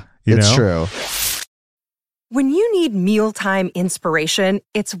 Yeah, it's true. When you need mealtime inspiration,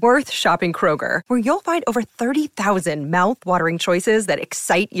 it's worth shopping Kroger, where you'll find over 30,000 mouth-watering choices that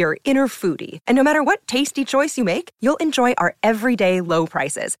excite your inner foodie. And no matter what tasty choice you make, you'll enjoy our everyday low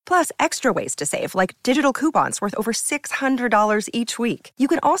prices, plus extra ways to save, like digital coupons worth over $600 each week. You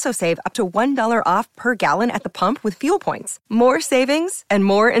can also save up to $1 off per gallon at the pump with fuel points. More savings and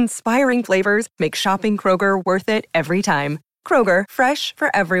more inspiring flavors make shopping Kroger worth it every time. Kroger, fresh for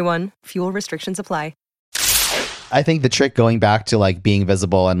everyone. Fuel restrictions apply. I think the trick, going back to like being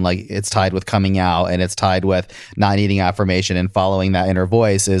visible, and like it's tied with coming out and it's tied with not needing affirmation and following that inner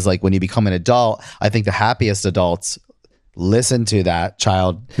voice, is like when you become an adult, I think the happiest adults listen to that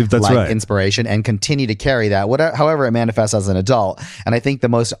child-like inspiration and continue to carry that, however it manifests as an adult. And I think the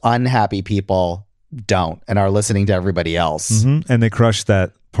most unhappy people don't and are listening to everybody else. And they crush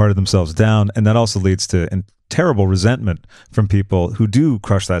that part of themselves down. And that also leads to terrible resentment from people who do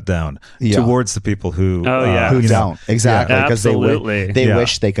crush that down towards the people who don't. Exactly. Because they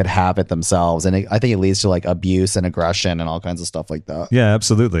wish they could have it themselves. And I think it leads to like abuse and aggression and all kinds of stuff like that. Yeah,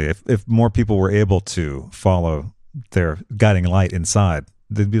 absolutely. If more people were able to follow their guiding light inside,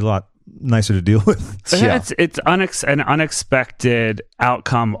 they'd be a lot nicer to deal with. It's an unexpected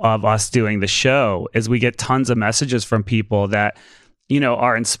outcome of us doing the show is we get tons of messages from people that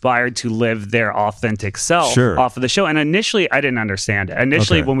are inspired to live their authentic self off of the show. And initially, I didn't understand it.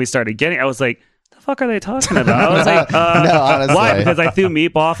 Initially, when we started getting it, I was like, the fuck are they talking about? I was like, no, honestly. Why? Because I threw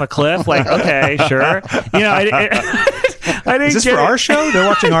Meep off a cliff? Like, okay, sure. I didn't Is this get for it. Our show? They're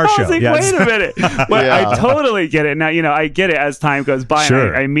watching our show. I was like, wait a minute. But I totally get it. Now, I get it as time goes by.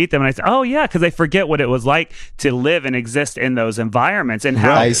 And I meet them and I say, oh, yeah, because I forget what it was like to live and exist in those environments and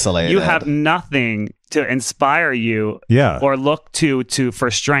how isolated. You have nothing to inspire you or look to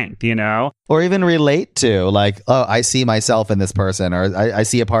for strength, you know? Or even relate to, like, oh, I see myself in this person, or I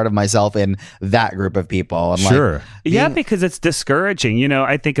see a part of myself in that group of people. And sure. Because it's discouraging. You know,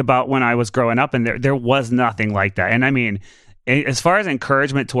 I think about when I was growing up and there was nothing like that. And I mean, as far as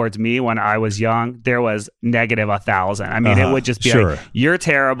encouragement towards me when I was young, there was negative 1,000. I mean, it would just be like, you're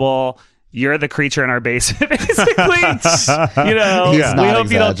terrible. You're the creature in our basement, basically. You know, we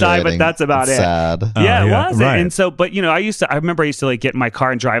hope you don't die, but that's about it. Sad. Yeah, it was. Right. And so, but you know, I remember I used to like get in my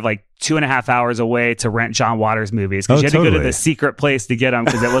car and drive like 2.5 hours away to rent John Waters movies because you had to go to the secret place to get them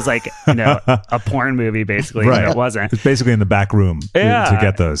because it was like, you know, a porn movie basically. Right. It wasn't. It's basically in the back room to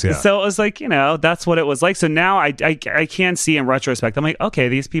get those. Yeah. So it was like, you know, that's what it was like. So now I can see in retrospect, I'm like, okay,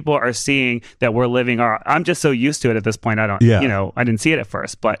 these people are seeing that we're living I'm just so used to it at this point. I don't, you know, I didn't see it at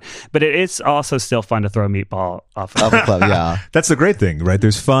first, but it's also still fun to throw a meatball off of a club. Yeah. That's the great thing, right?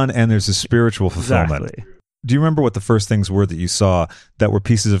 There's fun and there's a spiritual fulfillment. Exactly. Do you remember what the first things were that you saw that were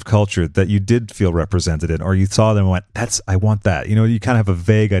pieces of culture that you did feel represented in, or you saw them and went, I want that? You know, you kind of have a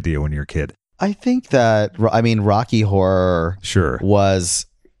vague idea when you're a kid. I think that, Rocky Horror was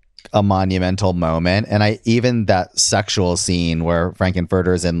a monumental moment. And even that sexual scene where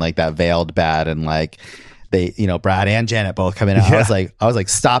Frankenfurter's in like that veiled bed and like, they, you know, Brad and Janet both come in. I was like,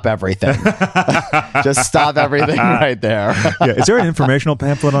 stop everything. Just stop everything right there. Is there an informational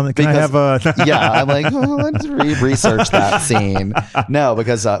pamphlet on it? Can I have a... I'm like, let's research that scene. No,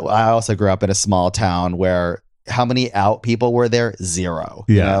 because I also grew up in a small town where how many out people were there? 0.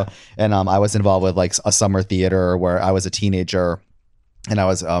 You know? And I was involved with like a summer theater where I was a teenager. And I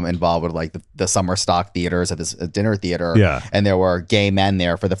was involved with like the summer stock theaters at this dinner theater. Yeah. And there were gay men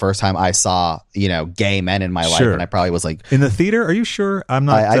there for the first time I saw, you know, gay men in my life. And I probably was like... In the theater? Are you sure? I'm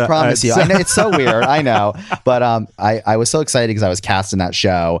not... I promise you. I know it's so weird. I know. But I was so excited because I was cast in that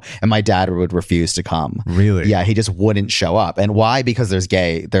show and my dad would refuse to come. Really? Yeah. He just wouldn't show up. And why? Because there's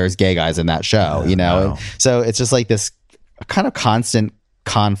gay guys in that show, you know? Wow. So it's just like this kind of constant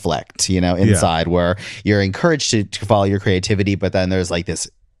conflict, you know, inside where you're encouraged to follow your creativity, but then there's like this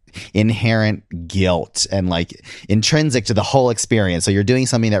inherent guilt and like intrinsic to the whole experience. So you're doing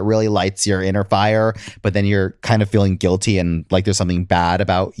something that really lights your inner fire, but then you're kind of feeling guilty and like there's something bad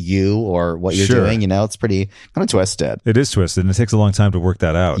about you or what you're doing. You know, it's pretty kind of twisted. It is twisted, and it takes a long time to work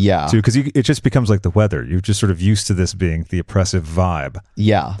that out. Yeah, too, because it just becomes like the weather. You're just sort of used to this being the oppressive vibe.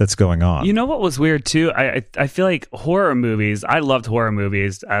 Yeah, that's going on. You know what was weird too? I feel like horror movies. I loved horror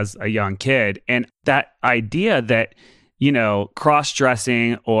movies as a young kid, and that idea that, you know,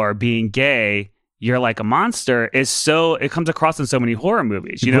 cross-dressing or being gay, you're like a monster it comes across in so many horror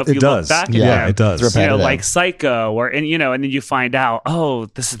movies. You know, if you look back at them, it does. You know, like Psycho and then you find out, oh,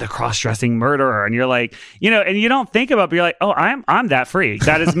 this is the cross-dressing murderer. And you're like, you know, and you don't think about it, but you're like, oh, I'm that freak.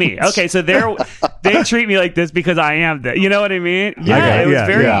 That is me. Okay, so they treat me like this because I am that. You know what I mean?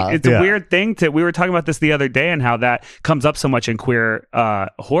 Yeah, it's a weird thing we were talking about this the other day and how that comes up so much in queer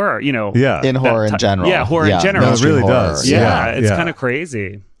horror, you know. Yeah. In horror in general. Yeah, horror in general. No, it really does. Yeah, it's kind of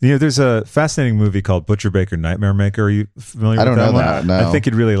crazy. You know, there's a fascinating movie called Butcher Baker Nightmare Maker. Are you familiar with that one? I don't know that, no. I think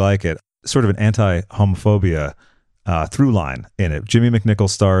you'd really like it. Sort of an anti-homophobia through line in it. Jimmy McNichol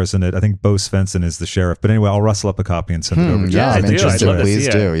stars in it. I think Bo Svensson is the sheriff. But anyway, I'll rustle up a copy and send it over to you. Yeah, I'm interested. Please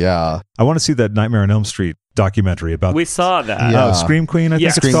do. Yeah. I want to see that Nightmare on Elm Street documentary about... We saw that. Oh, Scream Queen, I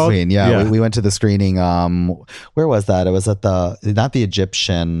think Scream it's called? Queen, yeah. We went to the screening. Where was that? It was at not the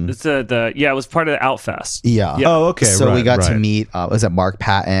Egyptian. It's it was part of the Outfest. Yeah. Oh, okay. So we got to meet, was it Mark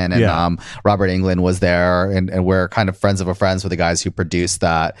Patton and Robert Englund was there, and we're kind of friends of a friends with the guys who produced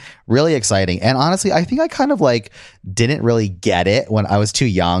that. Really exciting. And honestly, I think I kind of like didn't really get it when I was too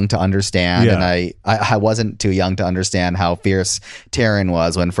young to understand. And I wasn't too young to understand how fierce Taryn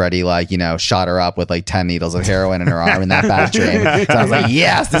was when Freddie, like, you know, shot her up with like 10 needles of heroin in her arm in that bad dream. So I was like,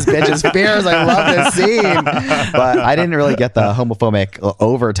 yes, this bitch is fierce. I love this scene. But I didn't really get the homophobic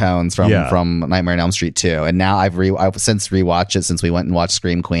overtones from Nightmare on Elm Street 2. And now I've since rewatched it since we went and watched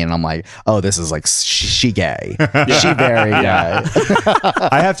Scream Queen, and I'm like, oh, this is like she gay. She very gay.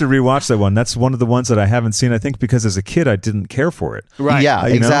 I have to rewatch that one. That's one of the ones that I haven't seen, I think, because as a kid I didn't care for it. Right. Yeah,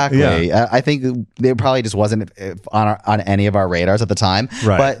 exactly. Yeah. I think it probably just wasn't on any of our radars at the time.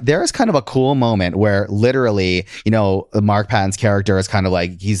 Right. But there is kind of a cool moment where literally, you know, Mark Patton's character is kind of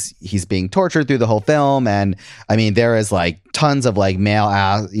like he's being tortured through the whole film, and I mean there is like tons of like male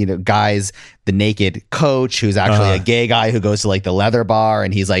guys, the naked coach who's actually a gay guy who goes to like the leather bar,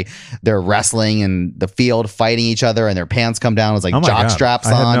 and he's like they're wrestling in the field fighting each other and their pants come down with like jock straps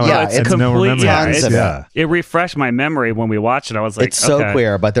on. It's complete. It refreshed my memory when we watched it. I was like, it's so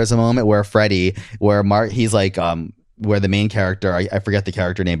queer. But there's a moment where Freddie, where Mark, he's like where the main character, I forget the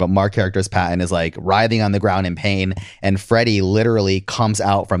character name, but Mark character's Patton is like writhing on the ground in pain, and Freddy literally comes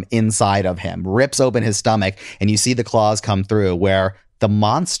out from inside of him, rips open his stomach, and you see the claws come through where the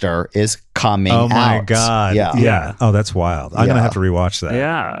monster is coming out. Oh my God. Yeah. Oh, that's wild. I'm going to have to rewatch that.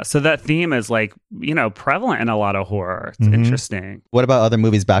 Yeah. So that theme is like, prevalent in a lot of horror. It's interesting. What about other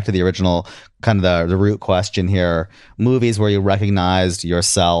movies? Back to the original, kind of the root question here. Movies where you recognized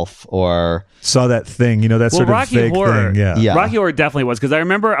yourself or saw that thing, that sort of Rocky vague Horror, thing. Yeah. Rocky Horror definitely was, because I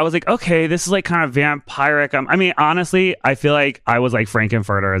remember I was like, okay, this is like kind of vampiric. I mean, honestly, I feel like I was like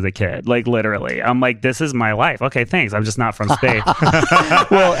Frankenfurter as a kid, like literally. I'm like, this is my life. Okay, thanks. I'm just not from space.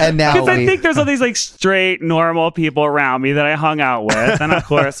 Well, and now because I think there's all these like straight, normal people around me that I hung out with, and of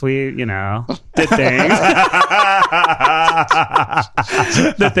course we, did things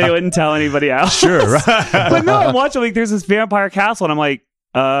that they wouldn't tell anybody else. Sure, right. But no, I'm watching like there's this vampire castle, and I'm like,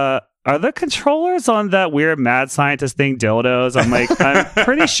 are the controllers on that weird mad scientist thing dildos? I'm like, I'm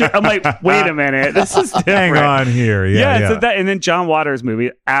pretty sure. I'm like, wait a minute, this is different. Hang on here. Yeah. So that, and then John Waters movie,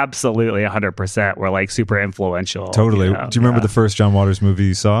 absolutely 100% were like super influential. Totally. Do you remember the first John Waters movie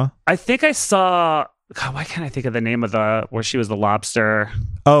you saw? I think I saw. God, why can't I think of the name of where she was the lobster?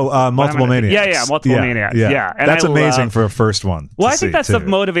 Oh, Multiple Maniacs. Yeah, Multiple Maniacs. Yeah. And that's amazing for a first one. Well, I think that stuff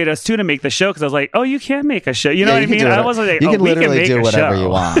motivated us too to make the show, because I was like, oh, you can make a show. You know what I mean? I wasn't like, you can we literally can make do a whatever show. you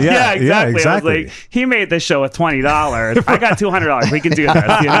want. Yeah, exactly. I was exactly. like, he made this show with $20. I got $200. We can do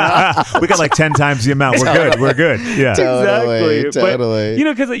this. We got like 10 times the amount. We're good. Yeah. Totally.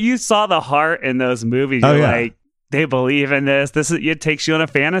 But, because you saw the heart in those movies. You're like, they believe in this. It takes you on a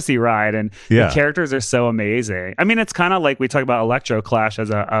fantasy ride, and the characters are so amazing. I mean, it's kind of like we talk about Electroclash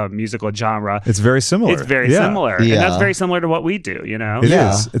as a musical genre. It's very similar. It's very similar, and that's very similar to what we do. It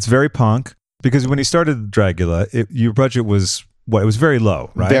is. It's very punk, because when you started Dragula, your budget was what? It was very low,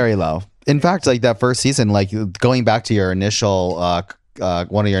 right? Very low. In fact, like that first season, like going back to your initial,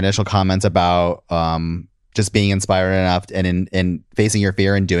 one of your initial comments about just being inspired enough and in facing your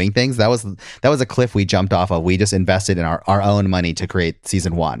fear and doing things, that was a cliff we jumped off of. We just invested in our own money to create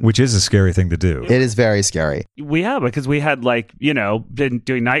season 1, which is a scary thing to do. It is very scary. Because we had been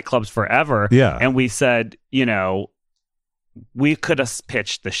doing nightclubs forever. Yeah. And we said, we could have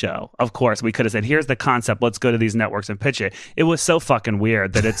pitched the show. Of course, we could have said, here's the concept. Let's go to these networks and pitch it. It was so fucking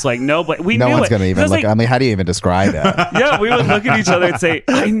weird that it's like, no one's going to even look. I mean, how do you even describe it? Yeah, we would look at each other and say,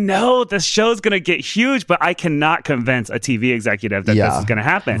 I know this show's going to get huge, but I cannot convince a TV executive that this is going to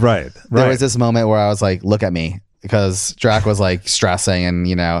happen. Right. There was this moment where I was like, look at me, because Drac was like stressing,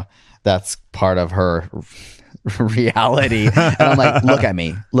 and that's part of her reality. And I'm like, look at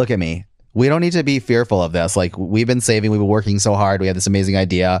me. We don't need to be fearful of this. Like, we've been saving, we've been working so hard. We have this amazing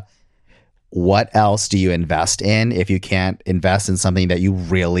idea. What else do you invest in if you can't invest in something that you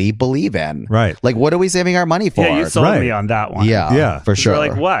really believe in? Right. Like, what are we saving our money for? Yeah, you sold me on that one. Yeah, for sure. We're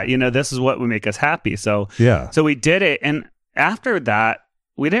like, what? This is what would make us happy. So, so we did it. And after that,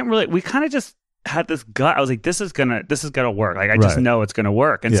 we kind of just had this gut. I was like, this is gonna work. Like, I just know it's gonna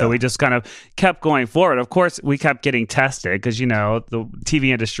work. And so we just kind of kept going forward. Of course, we kept getting tested, because the TV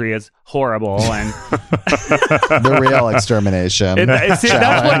industry is horrible, and the real extermination. That's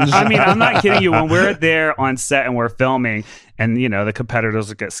what I mean. I'm not kidding you. When we're there on set and we're filming, and the competitors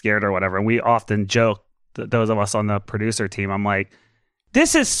will get scared or whatever, and we often joke, those of us on the producer team, I'm like,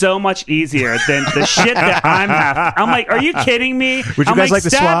 this is so much easier than the shit that I'm having. I'm like, are you kidding me? Would you guys like to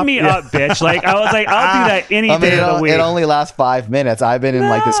stab swap? me up, bitch. Like, I was like, I'll do that any day of the week. It only lasts 5 minutes. I've been in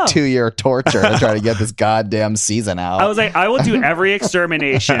like this 2-year torture to try to get this goddamn season out. I was like, I will do every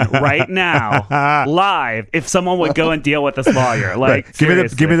extermination right now, live, if someone would go and deal with this lawyer. Like, give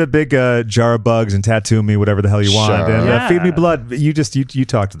me the big jar of bugs and tattoo me whatever the hell you want, and feed me blood. You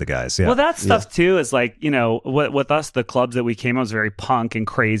talk to the guys. Yeah. Well, that stuff too is like, with us, the clubs that we came on was very punk and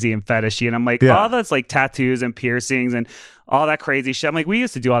crazy and fetishy, and I'm like, all that's like tattoos and piercings and all that crazy shit. I'm like, we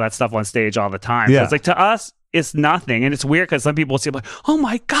used to do all that stuff on stage all the time. So it's like, to us, it's nothing. And it's weird, because some people say, like, oh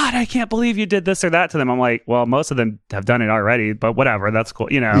my God, I can't believe you did this or that to them. I'm like, well, most of them have done it already, but whatever, that's cool.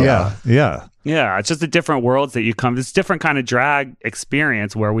 Yeah, it's just the different worlds that you come. It's different kind of drag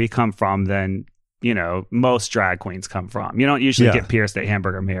experience where we come from than most drag queens come from. You don't usually get pierced at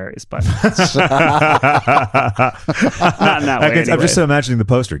Hamburger Mary's, but not in that way. I'm just imagining the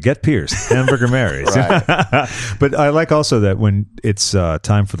poster: "Get pierced, Hamburger Mary's." But I like also that when it's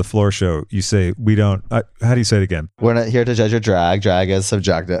time for the floor show, you say, "We don't." How do you say it again? We're not here to judge your drag. Drag is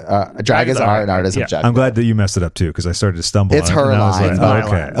subjective. Drag is art, and art is subjective. I'm glad that you messed it up too, because I started to stumble. It's on her it, line. Like,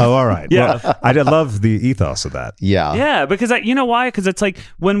 okay. Oh, all right. Yeah. Well, I did love the ethos of that. Yeah. Yeah, because you know why? Because it's like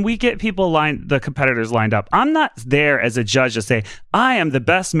when we get people the competitors lined up. I'm not there as a judge to say, I am the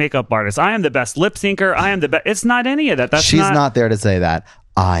best makeup artist. I am the best lip syncer. I am the best. It's not any of that. She's not there to say that.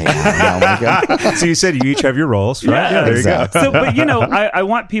 I am. Oh my God. So you said you each have your roles, right? Yeah, there exactly. you go. So, but I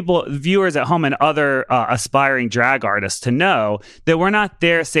want people, viewers at home and other aspiring drag artists to know that we're not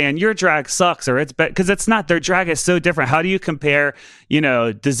there saying your drag sucks or it's bad, because it's not. Their drag is so different. How do you compare,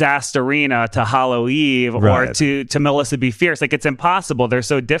 Disasterina to Hollow Eve or to Melissa Be Fierce? Like, it's impossible. They're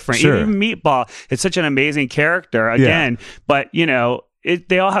so different. Sure. Even Meatball is such an amazing character again, but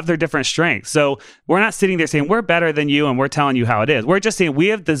they all have their different strengths. So we're not sitting there saying we're better than you and we're telling you how it is. We're just saying we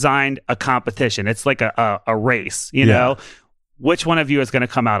have designed a competition. It's like a race, know? Which one of you is going to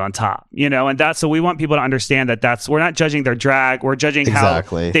come out on top, and that's, so we want people to understand that we're not judging their drag. We're judging how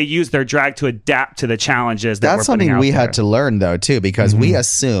they use their drag to adapt to the challenges that that's something we had to learn though, too, because we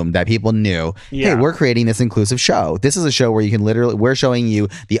assumed that people knew, hey, we're creating this inclusive show. This is a show where you can we're showing you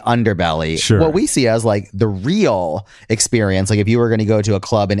the underbelly. Sure. What we see as like the real experience. Like if you were going to go to a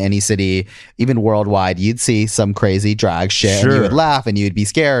club in any city, even worldwide, you'd see some crazy drag shit and you would laugh and you'd be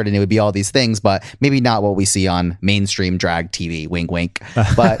scared and it would be all these things, but maybe not what we see on mainstream drag TV. Wink, wink.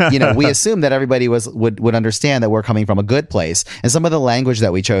 But we assume that everybody would understand that we're coming from a good place. And some of the language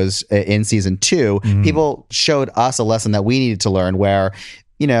that we chose in season 2, people showed us a lesson that we needed to learn where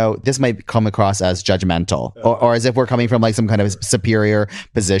this might come across as judgmental or as if we're coming from like some kind of superior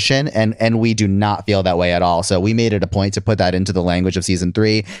position. And we do not feel that way at all. So we made it a point to put that into the language of season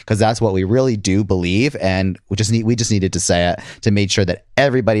 3, because that's what we really do believe. And we just needed to say it to make sure that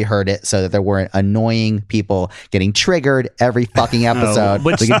everybody heard it so that there weren't annoying people getting triggered every fucking episode.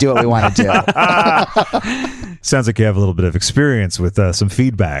 We can do what we want to do. Sounds like you have a little bit of experience with some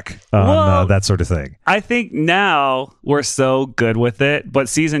feedback on that sort of thing. I think now we're so good with it, but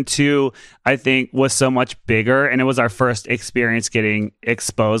season 2, I think, was so much bigger, and it was our first experience getting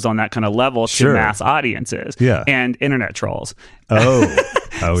exposed on that kind of level to mass audiences and internet trolls. Oh,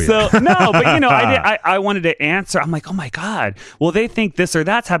 yeah. So no, but I wanted to answer. I'm like, oh my God, well, they think this or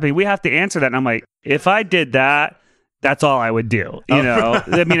that's happening. We have to answer that. And I'm like, if I did that, that's all I would do.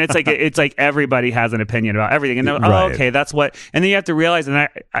 I mean, it's like everybody has an opinion about everything, and okay, that's what. And then you have to realize, and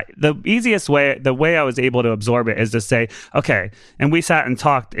the easiest way, the way I was able to absorb it is to say, okay. And we sat and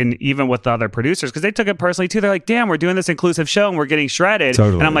talked, and even with the other producers, because they took it personally too. They're like, damn, we're doing this inclusive show and we're getting shredded.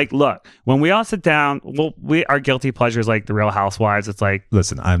 Totally. And I'm like, look, when we all sit down, our guilty pleasures like the Real Housewives. It's like,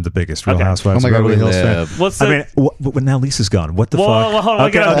 listen, I'm the biggest Real Housewives. Oh my God, we live. Well, now Lisa's gone. What the fuck? Well, hold on,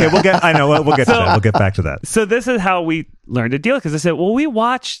 okay, we'll get to that. We'll get back to that. So this is how we learned to deal, because I said, well, we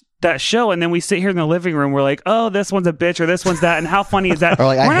watched that show and then we sit here in the living room, we're like, oh, this one's a bitch or this one's that, and how funny is that? Or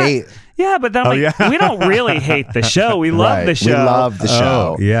like, I hate. Yeah, but then we don't really hate the show. We love the show. We love the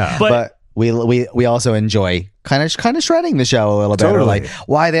show. Yeah. But we also enjoy kind of shredding the show a little bit. Or like,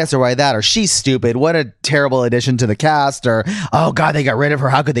 why this or why that, or she's stupid, what a terrible addition to the cast, or oh God, they got rid of her,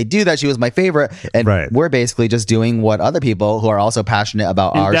 how could they do that, she was my favorite. And we're basically just doing what other people who are also passionate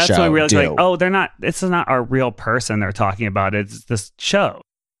about our show do. That's when we realized, like, oh, this is not our real person they're talking about, it's this show.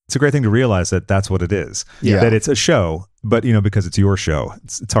 It's a great thing to realize that that's what it is. That it's a show, but because it's your show,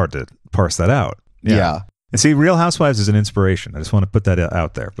 it's hard to parse that out. Yeah. And see, Real Housewives is an inspiration. I just want to put that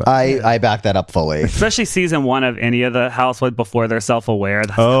out there. But I back that up fully. Especially season 1 of any of the Housewives before they're self-aware.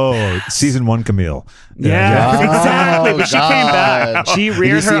 Season 1, Camille. Exactly. But she came back. She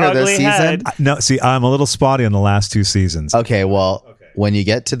reared her ugly head. No, see, I'm a little spotty on the last 2 seasons. Okay, well, when you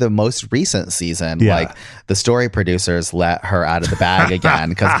get to the most recent season, like the story producers let her out of the bag again,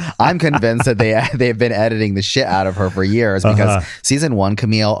 because I'm convinced that they've been editing the shit out of her for years, because season 1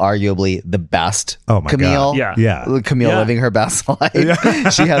 Camille, arguably the best Camille. Camille living her best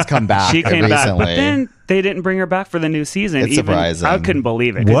life. She has come back. She came recently. back, but then they didn't bring her back for the new season. It's surprising. I couldn't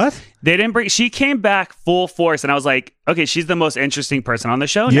believe it. What? They didn't bring. She came back full force, and I was like, okay, she's the most interesting person on the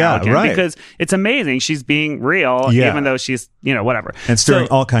show now again, because it's amazing. She's being real, even though she's whatever, and stirring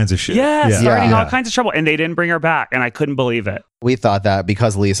all kinds of shit. Starting all kinds of trouble, and they didn't bring her back, and I couldn't believe it. We thought that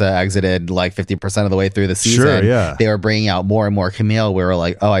because Lisa exited like 50% of the way through the season, they were bringing out more and more Camille. We were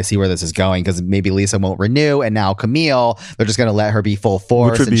like, oh, I see where this is going, because maybe Lisa won't renew, and now Camille, they're just going to let her be full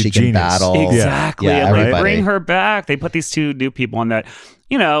force, and she can battle. Exactly. Bring her back. They put these 2 new people on that.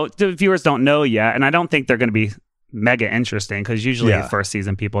 The viewers don't know yet, and I don't think they're going to be mega interesting, because usually the first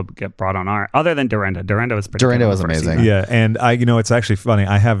season people get brought on other than Dorinda. Dorinda was pretty good. Dorinda was amazing. Season. Yeah, and it's actually funny.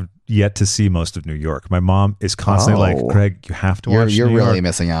 I have yet to see most of New York. My mom is constantly like, Greg, you have to watch You're New really York.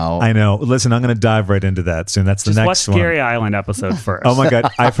 missing out. I know. Listen, I'm going to dive right into that soon. That's the next next one. Just watch Scary one. Island episode first. Oh my God.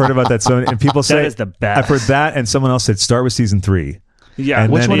 I've heard about that. And people say that is the best. I've heard that, and someone else said start with season 3. Yeah.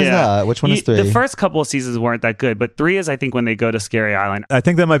 And Which then- one is that? Which one is 3? The first couple of seasons weren't that good, but 3 is, I think, when they go to Scary Island. I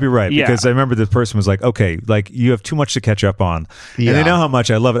think that might be right Yeah. because I remember the person was like, okay, like you have too much to catch up on. And Yeah. they know how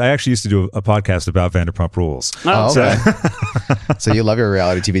much I love it. I actually used to do a podcast about Vanderpump Rules. Oh, So- okay. So you love your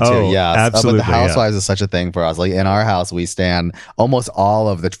reality TV too, Oh, yes. absolutely, But the Housewives is such a thing for us. Like in our house, we stand almost all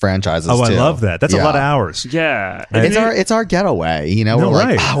of the franchises. Oh, I too. love that. That's a Yeah. lot of hours. Yeah. It's our getaway, you know. No, We're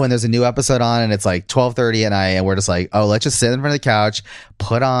like, right. when there's a new episode on and it's like 12:30 at night, and we're just like, oh, let's just sit in front of the couch,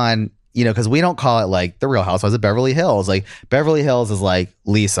 put on, you know, because we don't call it like the Real Housewives of Beverly Hills. Like Beverly Hills is like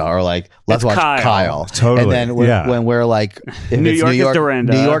Lisa, or like let's It's watch Kyle. Kyle. Totally, And then when we're like, if New it's York is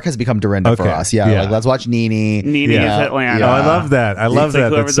Dorinda. New York has become Dorinda for Okay, us. Yeah, yeah. like let's watch Nene. Nene Yeah. is Atlanta. Yeah. Oh, I love that. I love It's like that.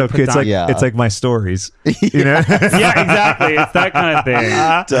 whoever's That's so the cute. It's like, Yeah. it's like my stories. You know? Yeah, exactly. It's that kind of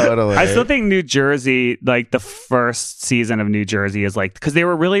thing. Totally. I still think New Jersey, like the first season of New Jersey, is like, because they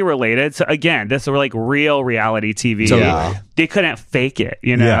were really related. So again, this were like real reality TV. Totally. They couldn't fake it,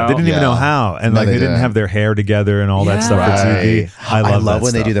 you know? Yeah, they didn't even Yeah. know how, and No, like they they didn't didn't. have their hair together and all that Yeah. stuff for TV. Right. I love that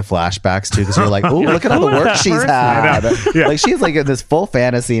when they stuff. do the flashbacks too, because you're like, oh, look at all the Who is work that she's person? had. Yeah. Like she's like in this full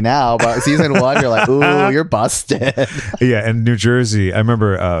fantasy now, but season 1, you're like, ooh, you're busted. Yeah, and New Jersey, I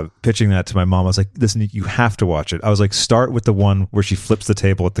remember pitching that to my mom. I was like, listen, you have to watch it. I was like, start with the one where she flips the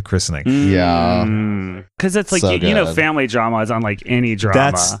table at the christening. Yeah. Because it's like, So you know, good. family drama is unlike any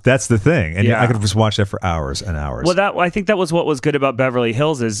drama. That's the thing. And Yeah. I could just watch that for hours and hours. Well, I think that was what was good about Beverly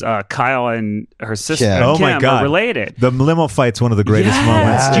Hills is Kyle and her sister Kim. Oh Kim my God. are related. The limo fight's one of the greatest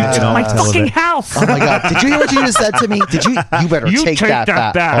moments You in took all my television. fucking house. Oh my God. Did you hear what you just said to me? You better You take take that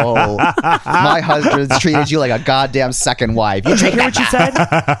that back. back. Oh, my husband's treated you like a goddamn second wife. You Did you take hear what you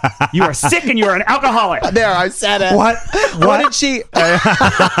said? You are sick and you are an alcoholic. There, I said it. What? What did she?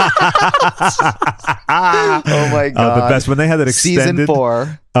 Oh my God. The best when they had that extended Season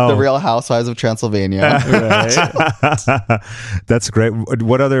 4, Oh. The Real Housewives of Transylvania. That's great.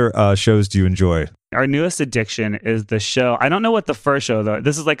 What other shows do you enjoy? Our newest addiction is the show. I don't know what the first show though.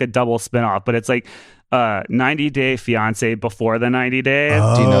 This is like a double spinoff, but it's like 90 Day Fiance before the 90 days.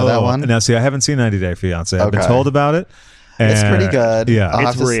 Do you know that Oh, one? Now, see, I haven't seen 90 Day Fiance. I've been Okay. told about it. It's and- pretty good. Yeah. I'll It's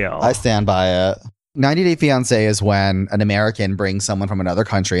have to real. I stand by it. 90 Day Fiance is when an American brings someone from another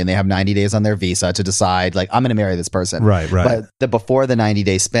country and they have 90 days on their visa to decide, like, I'm going to marry this person. Right. But the before the 90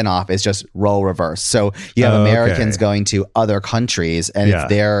 day spinoff is just role reverse. So you have Oh, okay. Americans going to other countries and Yeah. it's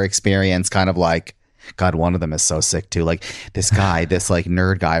their experience kind of like, God, one of them is so sick too. Like this guy, this like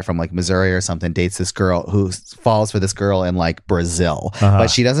nerd guy from like Missouri or something dates this girl who falls for this girl in like Brazil, but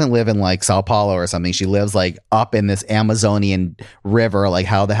she doesn't live in like Sao Paulo or something. She lives like up in this Amazonian river. Like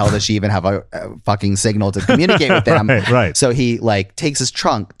how the hell does she even have a fucking signal to communicate with them? Right. So he like takes his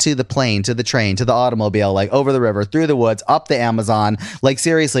trunk to the plane, to the train, to the automobile, like over the river, through the woods, up the Amazon. Like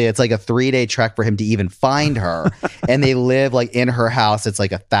seriously, it's like a 3-day trek for him to even find her. And they live like in her house. It's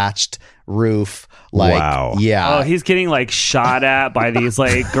like a thatched roof. Like, Wow. yeah. Oh, he's getting like shot at by these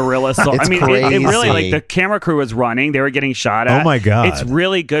like guerrilla soldiers. It's I mean, it really crazy. like the camera crew was running. They were getting shot at. Oh my God. It's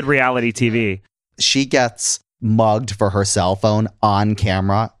really good reality TV. She gets mugged for her cell phone on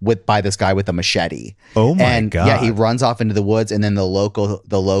camera by this guy with a machete. Oh my and God. yeah, he runs off into the woods, and then the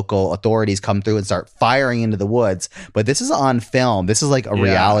local authorities come through and start firing into the woods. But this is on film. This is like a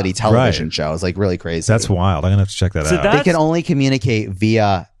reality television Right. show. It's like really crazy. That's wild. I'm going to have to check that So out. that- They can only communicate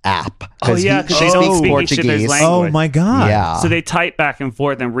via app. Oh yeah, because they don't speak each other's language. Oh my God. Yeah. So they type back and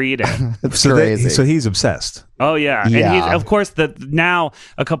forth and read it. It's So, crazy. so he's obsessed. Oh yeah, and Yeah. he's of course now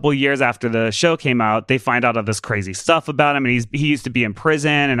a couple of years after the show came out, they find out all this crazy stuff about him, and he used to be in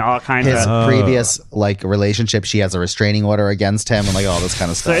prison and all kinds his of. previous like relationship, she has a restraining order against him and like all this kind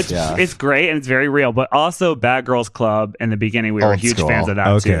of So stuff. it's great and it's very real, but also Bad Girls Club in the beginning we were Old huge school. fans of that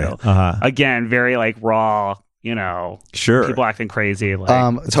Okay. too. Uh-huh. Again, very like raw, you know, Sure. people acting crazy. Like,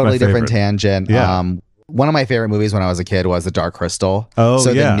 Totally different favorite. tangent. Yeah. One of my favorite movies when I was a kid was The Dark Crystal. Oh,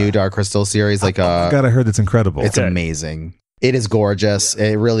 so yeah. the new Dark Crystal series, like God, I heard it's incredible. it's amazing. It is gorgeous.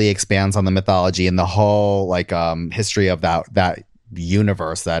 It really expands on the mythology and the whole like history of that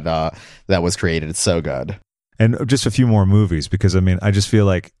universe that was created. It's so good. And just a few more movies because I mean, I just feel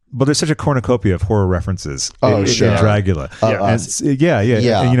like, well, there's such a cornucopia of horror references in sure. Dragula. Yeah. Yeah.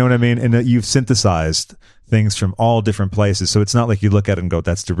 Yeah. And you know what I mean? And you've synthesized things from all different places. So it's not like you look at it and go,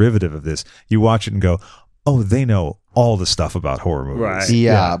 that's derivative of this. You watch it and go, oh, they know all the stuff about horror movies. Right.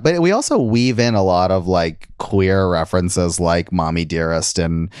 Yeah, but we also weave in a lot of like queer references like Mommy Dearest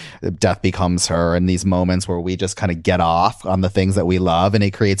and Death Becomes Her and these moments where we just kind of get off on the things that we love, and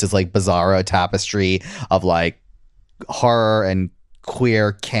it creates this like bizarro tapestry of like horror and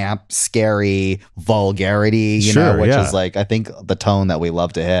queer, camp, scary vulgarity, you know, Sure, which yeah. is like I think the tone that we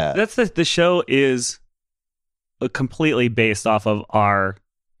love to hit. that's the show is completely based off of our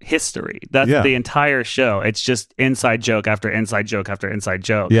history. That's the entire show. It's just inside joke after inside joke after inside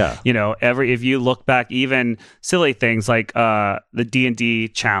joke. Yeah. You know, if you look back, even silly things like the D&D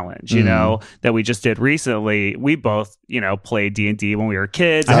challenge, you know, that we just did recently, we both, you know, played D&D when we were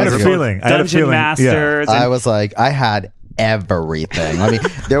kids. I had a feeling. Dungeon Masters. I was like, I had everything. I mean,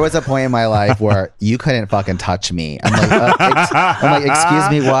 there was a point in my life where you couldn't fucking touch me. I'm like, excuse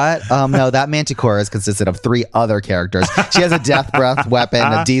me, what? No, that Manticore is consisted of 3 other characters. She has a death breath weapon,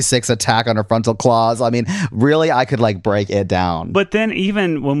 a D6 attack on her frontal claws. I mean, really, I could like break it down. But then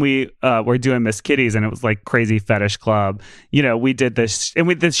even when we were doing Miss Kitty's and it was like Crazy Fetish Club, you know, we did this, and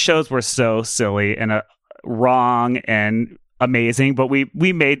the shows were so silly and wrong and amazing, but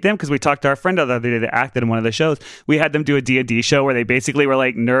we made them because we talked to our friend the other day that acted in one of the shows. We had them do a D&D show where they basically were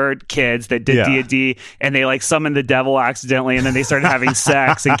like nerd kids that did D&D, and they like summoned the devil accidentally, and then they started having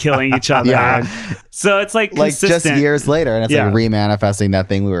sex and killing each other. So it's like consistent. Just years later, and it's like remanifesting that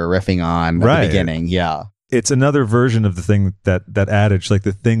thing we were riffing on at the beginning. Yeah. It's another version of the thing that adage, like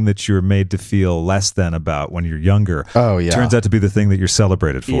the thing that you're made to feel less than about when you're younger. Oh yeah, turns out to be the thing that you're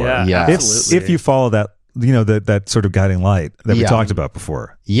celebrated for. Yeah. If you follow that, you know, that sort of guiding light that we talked about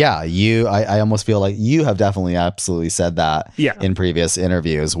before. Yeah, I almost feel like you have definitely absolutely said that in previous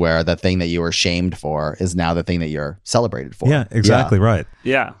interviews, where the thing that you were shamed for is now the thing that you're celebrated for. Yeah, exactly right.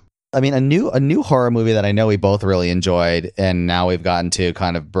 Yeah. I mean, a new horror movie that I know we both really enjoyed, and now we've gotten to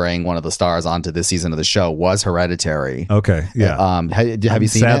kind of bring one of the stars onto this season of the show, was Hereditary. Okay, yeah. Have you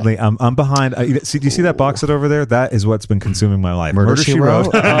seen sadly, it? I'm behind. Do you see that box set over there? That is what's been consuming my life. Murder, She Wrote.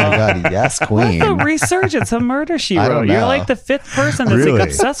 Oh my god, yes, queen. What's the resurgence of Murder, She Wrote? You're like the 5th person that's like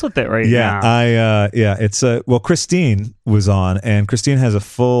obsessed with it right now. It's well, Christine was on, and Christine has a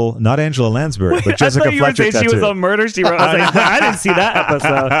full, not Angela Lansbury, but Jessica Fletcher tattoo. She was on Murder, She Wrote. I was like, I didn't see that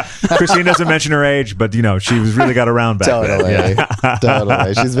episode. Christine doesn't mention her age, but you know, she was really got around back then.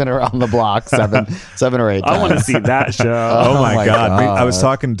 Totally. She's been around the block 7 or 8 times. I want to see that show. Oh my god. I was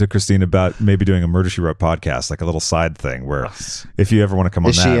talking to Christine about maybe doing a Murder, She Wrote podcast, like a little side thing where if you ever want to come on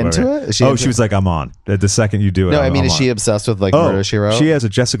is she into it? She was like, I'm on. The second you do it. No, I mean, is she obsessed with like Murder, She Wrote? She has a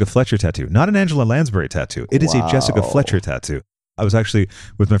Jessica Fletcher tattoo, not an Angela Lansbury tattoo. It is a Jessica Fletcher tattoo. I was actually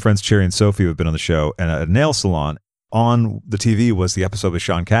with my friends Cherry and Sophie, who have been on the show, and a nail salon. On the TV was the episode with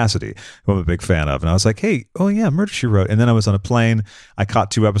Sean Cassidy, who I'm a big fan of. And I was like, hey, oh yeah, Murder, She Wrote. And then I was on a plane. I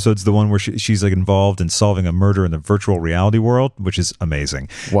caught 2 episodes, the one where she's like involved in solving a murder in the virtual reality world, which is amazing.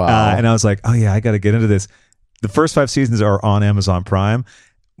 Wow. And I was like, oh yeah, I got to get into this. The first 5 seasons are on Amazon Prime.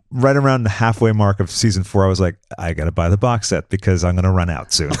 Right around the halfway mark of season 4, I was like, I got to buy the box set because I'm going to run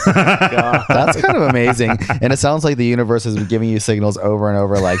out soon. That's kind of amazing. And it sounds like the universe has been giving you signals over and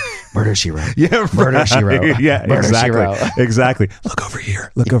over, like, Murder, She Wrote. Yeah, Murder, She Wrote. Yeah, Murder, exactly. She Wrote. Exactly. Look over here.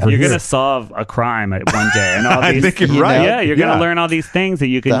 Look over here. You're going to solve a crime at one day. And all these, I think you're right. Yeah, you're going to learn all these things that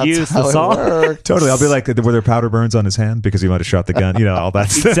you can use to solve. Totally. I'll be like, were there powder burns on his hand because he might have shot the gun? You know, all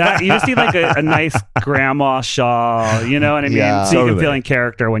that stuff. Exactly. You just need like a nice grandma shawl, you know what I mean? Yeah. So you can feel in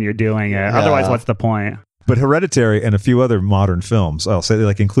character when you're doing it. Otherwise, what's the point? But Hereditary and a few other modern films, I'll say,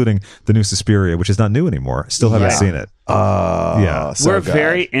 like including the new Suspiria, which is not new anymore. Still haven't seen it. We're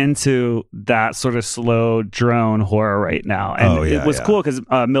very into that sort of slow drone horror right now. And it was cool because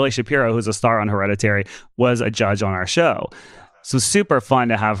Millie Shapiro, who's a star on Hereditary, was a judge on our show. So super fun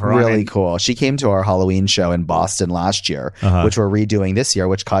to have her on. Really cool. She came to our Halloween show in Boston last year, which we're redoing this year,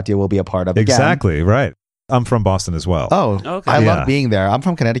 which Katya will be a part of again. Exactly, right. I'm from Boston as well. Oh, okay. I love being there. I'm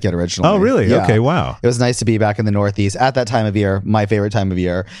from Connecticut originally. Oh, really? Yeah. Okay, wow. It was nice to be back in the Northeast at that time of year, my favorite time of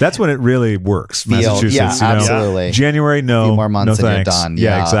year. That's when it really works. Massachusetts, yeah, absolutely. January, no. A few more months no and thanks. you're done.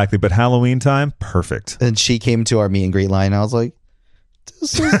 Yeah, exactly. But Halloween time, perfect. And she came to our meet and greet line, and I was like,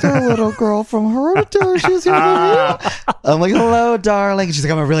 this is the little girl from Hereditary. She's here with me. I'm like, hello, darling. And she's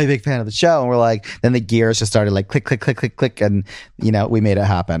like, I'm a really big fan of the show. And we're like, then the gears just started like click, click, click, click, click. And, you know, we made it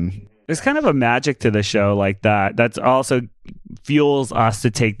happen. There's kind of a magic to the show like that. That's also fuels us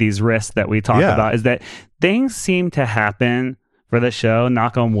to take these risks that we talk about, is that things seem to happen for the show,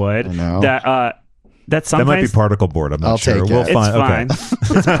 knock on wood, that sometimes... That might be particle board. I'm not sure. We'll find. It's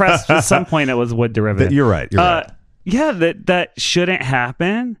fine. It's pressed. At some point, it was wood derivative. You're right. You're right. Yeah, that shouldn't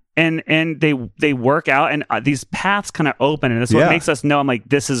happen. And they work out, and these paths kind of open, and that's what makes us know. I'm like,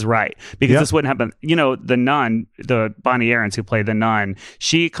 this is right, because this wouldn't happen. You know, the nun, the Bonnie Aarons who played the nun,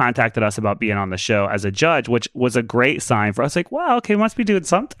 she contacted us about being on the show as a judge, which was a great sign for us. Like, wow, okay, must be doing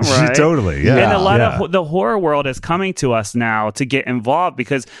something right. Totally, yeah. And a lot of the horror world is coming to us now to get involved,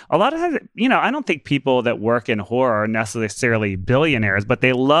 because a lot of times, you know, I don't think people that work in horror are necessarily billionaires, but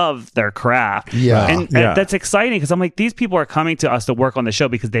they love their craft. Yeah, and that's exciting, because I'm like, these people are coming to us to work on the show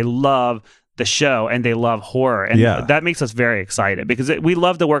because they love the show and they love horror, and that makes us very excited because we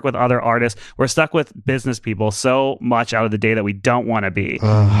love to work with other artists. We're stuck with business people so much out of the day that we don't want to be,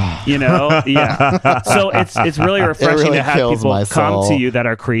 you know. So it's really refreshing to have people come to you that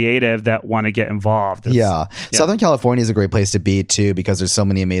are creative, that want to get involved. Southern California is a great place to be too, because there's so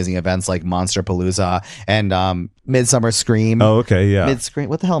many amazing events like Monsterpalooza and Midsummer Scream. Oh, okay, yeah. Midscream.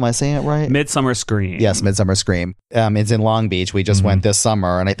 What the hell, am I saying it right? Midsummer Scream. Yes, Midsummer Scream. It's in Long Beach. We just went this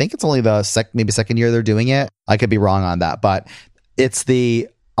summer, and I think it's only the second year they're doing it. I could be wrong on that, but it's the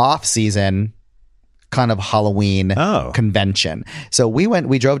off-season kind of Halloween convention. So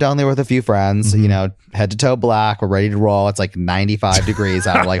we drove down there with a few friends, you know, head to toe black. We're ready to roll. It's like 95 degrees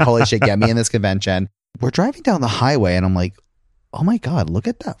out. Like, holy shit, get me in this convention. We're driving down the highway and I'm like, oh my God, look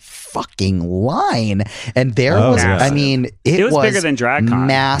at that fucking line. And there I mean, it was bigger than DragCon.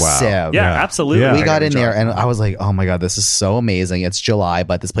 Massive. Wow. Yeah, absolutely. We got in there and I was like, oh my God, this is so amazing. It's July,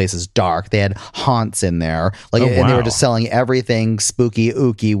 but this place is dark. They had haunts in there. Like, and they were just selling everything spooky,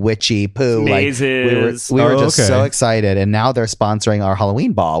 ooky, witchy, poo. Mazes. Like, we were just so excited. And now they're sponsoring our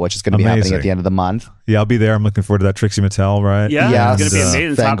Halloween ball, which is going to be happening at the end of the month. Yeah, I'll be there. I'm looking forward to that. Trixie Mattel, right? Yeah, it's going to be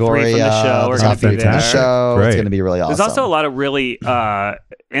amazing. Top 3 from the show. We're going to be there. It's going to be really awesome. There's also a lot of really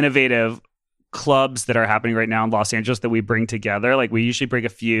innovative clubs that are happening right now in Los Angeles that we bring together. Like, we usually bring a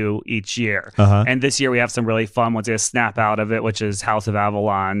few each year. And this year we have some really fun ones. We have Snap Out of It, which is House of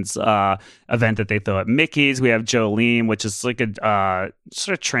Avalon's event that they throw at Mickey's. We have Jolene, which is like a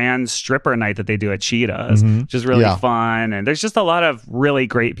sort of trans stripper night that they do at Cheetah's, which is really fun. And there's just a lot of really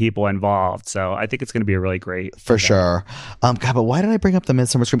great people involved. So I think it's going to be a really great event. Sure. God, but why did I bring up the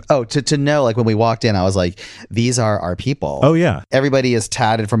Midsummer Scream? Oh, to know, like, when we walked in, I was like, these are our people. Oh, yeah. Everybody is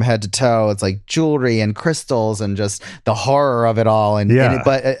tatted from head to toe. It's like jewelry and crystals and just the horror of it all.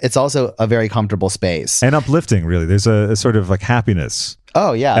 But it's also a very comfortable space. And uplifting, really. There's a sort of like happiness.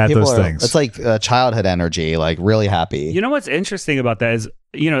 Oh, yeah. At those things. It's like childhood energy, like really happy. You know what's interesting about that is,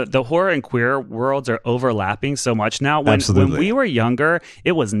 you know, the horror and queer worlds are overlapping so much now. When we were younger,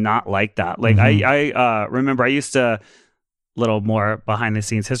 it was not like that. Like, I remember I used to... little more behind the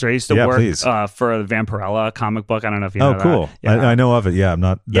scenes history. I used to work for the Vampirella comic book. I don't know if you know that. Cool. Yeah. I know of it. Yeah, I'm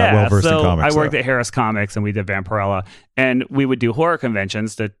not that well versed in comics. I worked at Harris Comics and we did Vampirella, and we would do horror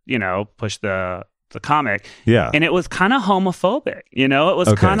conventions to, you know, push the comic. Yeah. And it was kind of homophobic, you know? It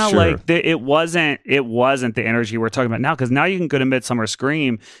was kind of like it wasn't the energy we're talking about now, because now you can go to Midsummer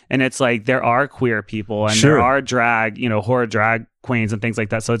Scream and it's like there are queer people and there are drag, you know, horror drag queens and things like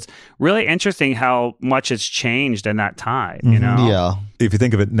that. So it's really interesting how much it's changed in that time, you know? Yeah. If you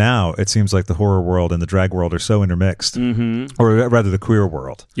think of it now, it seems like the horror world and the drag world are so intermixed. Or rather, the queer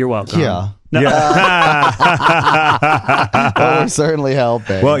world. You're welcome. Yeah. Well, we're certainly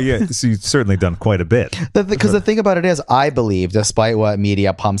helping. Well, yeah, so you've certainly done quite a bit. Because the thing about it is, I believe, despite what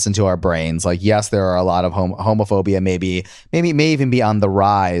media pumps into our brains, like, yes, there are a lot of homophobia, maybe may even be on the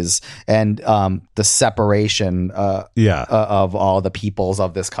rise, and the separation of all the peoples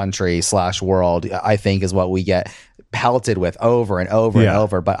of this country / world, I think, is what we get pelted with over and over and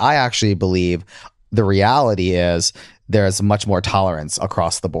over. But I actually believe the reality is there's much more tolerance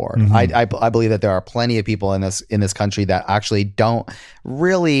across the board. I believe that there are plenty of people in this country that actually don't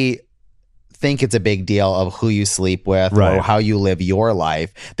really think it's a big deal of who you sleep with or how you live your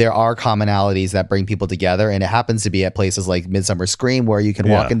life. There are commonalities that bring people together, and it happens to be at places like Midsummer Scream, where you can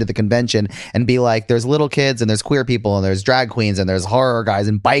walk into the convention and be like, there's little kids and there's queer people and there's drag queens and there's horror guys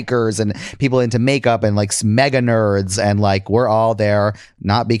and bikers and people into makeup and like mega nerds, and like we're all there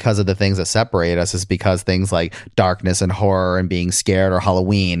not because of the things that separate us, it's because things like darkness and horror and being scared or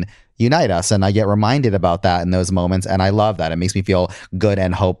Halloween unite us. And I get reminded about that in those moments, and I love that. It makes me feel good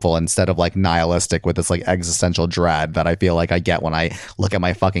and hopeful instead of like nihilistic with this like existential dread that I feel like I get when I look at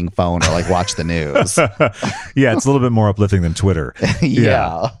my fucking phone or like watch the news. Yeah, it's a little bit more uplifting than Twitter.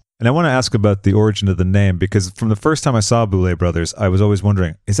 Yeah. And I want to ask about the origin of the name, because from the first time I saw Boulet Brothers, I was always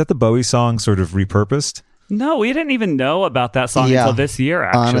wondering, is that the Bowie song sort of repurposed? No, we didn't even know about that song until this year,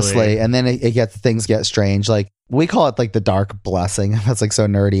 actually. Honestly. And then things get strange. Like, we call it like the Dark Blessing. That's like so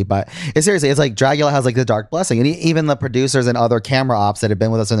nerdy, but seriously, it's like Dragula has like the Dark Blessing. And even the producers and other camera ops that have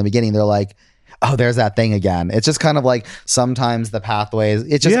been with us in the beginning, they're like, oh, there's that thing again. It's just kind of like sometimes the pathways,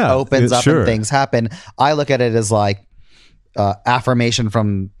 it just opens up and things happen. I look at it as like affirmation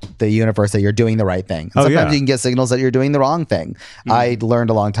from the universe that you're doing the right thing. Sometimes you can get signals that you're doing the wrong thing. I learned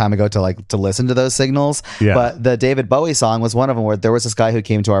a long time ago to listen to those signals. But the David Bowie song was one of them, where there was this guy who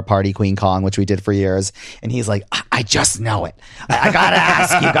came to our party, Queen Kong, which we did for years, and he's like, I just know it. I gotta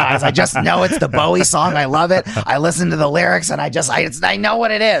ask you guys. I just know it's the Bowie song. I love it. I listen to the lyrics and I know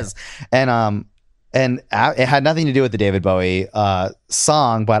what it is. And And it had nothing to do with the David Bowie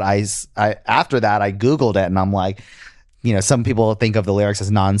song, but I after that I Googled it and I'm like, some people think of the lyrics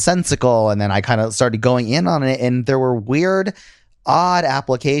as nonsensical, and then I kind of started going in on it, and there were weird, odd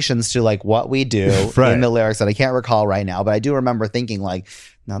applications to like what we do right. in the lyrics that I can't recall right now, but I do remember thinking like,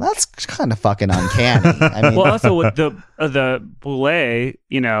 no, that's kind of fucking uncanny. I mean, well, also with the boulet,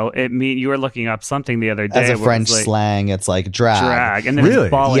 you were looking up something the other day as a French slang, it's like drag, and then really?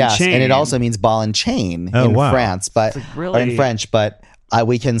 it's ball and chain, and it also means ball and chain in France, but or in French. But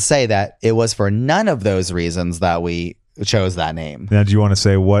we can say that it was for none of those reasons that we chose that name. Now, do you want to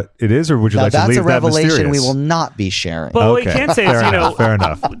say what it is, or would you like to leave that mysterious? That's a revelation we will not be sharing. But what we can say is, fair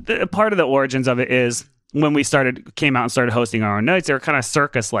enough. Part of the origins of it is when we came out and started hosting our own nights, they were kind of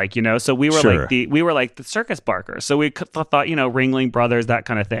circus-like, so we were like the circus barkers. So we thought, Ringling Brothers, that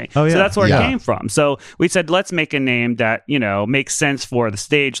kind of thing. Oh, yeah. So that's where it came from. So we said, let's make a name that, makes sense for the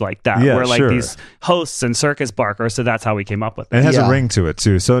stage like that. Yeah, we're like these hosts and circus barkers. So that's how we came up with it. And it has a ring to it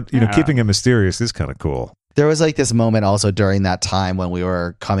too. So, keeping it mysterious is kind of cool. There was like this moment also during that time when we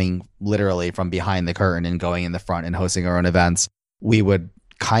were coming literally from behind the curtain and going in the front and hosting our own events. We would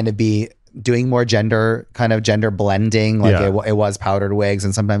kind of be doing more gender blending, like it was powdered wigs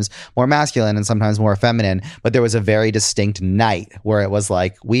and sometimes more masculine and sometimes more feminine, but there was a very distinct night where it was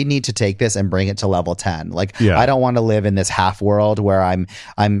like, we need to take this and bring it to level 10. Like, I don't want to live in this half world where I'm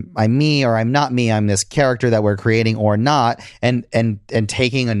me or I'm not me. I'm this character that we're creating or not, and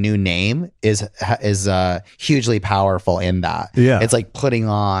taking a new name is hugely powerful in that. It's like putting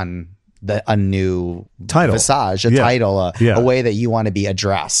on a new title, visage, title, a way that you want to be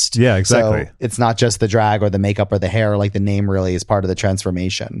addressed. Yeah, exactly. So it's not just the drag or the makeup or the hair. Like, the name really is part of the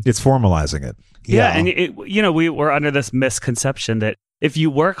transformation. It's formalizing it. Yeah, and we were under this misconception that if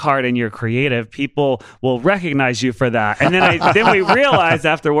you work hard and you're creative, people will recognize you for that. And then we realized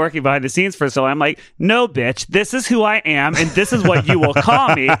after working behind the scenes for so long, I'm like, no, bitch, this is who I am, and this is what you will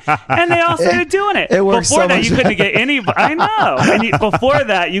call me. And they all started doing it. It works before so that, much. you couldn't get any. I know. And before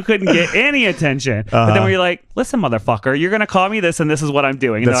that, you couldn't get any attention. But then we're like, listen, motherfucker, you're gonna call me this, and this is what I'm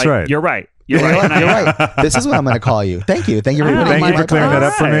doing. And that's they're like, right. You're right. You're right. This is what I'm going to call you. Thank you. Thank you for clearing that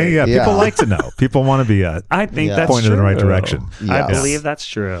up for me. Yeah, people like to know. People want to be I think that's pointed true. in the right direction. I believe that's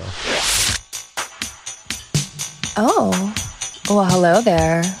true. Oh, well, hello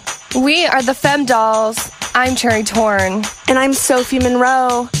there. We are the Femdolls. I'm Cherry Torn. And I'm Sophie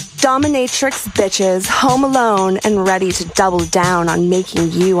Monroe. Dominatrix bitches, home alone and ready to double down on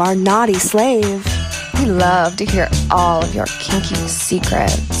making you our naughty slave. We love to hear all of your kinky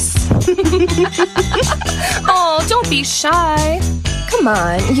secrets. Oh, don't be shy. Come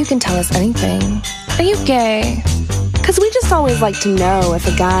on, you can tell us anything. Are you gay? Because we just always like to know if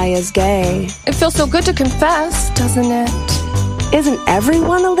a guy is gay. It feels so good to confess, doesn't it? Isn't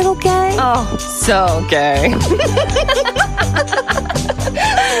everyone a little gay? Oh, so gay.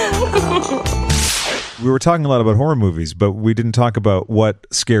 We were talking a lot about horror movies, but we didn't talk about what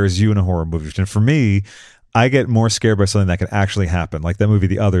scares you in a horror movie. And for me, I get more scared by something that can actually happen, like that movie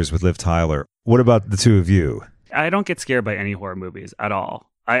The Others with Liv Tyler. What about the two of you? I don't get scared by any horror movies at all.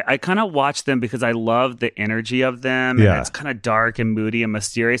 I kind of watch them because I love the energy of them. And it's kind of dark and moody and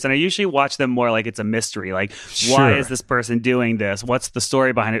mysterious. And I usually watch them more like it's a mystery. Like, why is this person doing this? What's the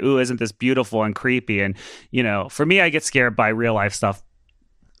story behind it? Ooh, isn't this beautiful and creepy? And, for me, I get scared by real life stuff.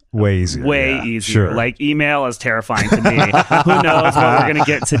 Way easier. Sure. Like, email is terrifying to me. Who knows what we're going to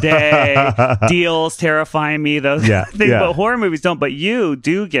get today? Deals terrifying me. Those things. But horror movies don't. But you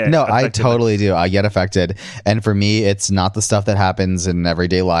do get affected. I totally do. I get affected. And for me, it's not the stuff that happens in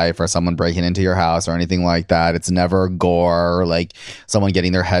everyday life or someone breaking into your house or anything like that. It's never gore or like someone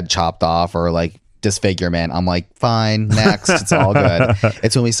getting their head chopped off or like disfigurement. I'm like, fine, next. It's all good.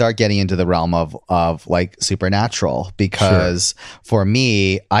 It's when we start getting into the realm of like supernatural, because for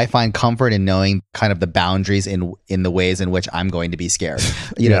me, I find comfort in knowing kind of the boundaries in the ways in which I'm going to be scared.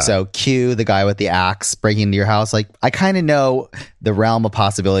 You know, so Q, the guy with the axe breaking into your house, like I kind of know the realm of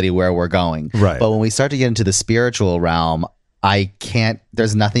possibility where we're going. Right. But when we start to get into the spiritual realm,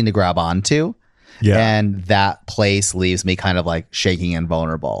 there's nothing to grab onto. Yeah. And that place leaves me kind of like shaking and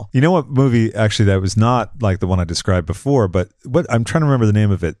vulnerable. You know what movie actually that was not like the one I described before, but what I'm trying to remember the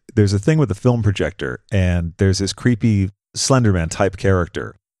name of it. There's a thing with a film projector and there's this creepy Slenderman type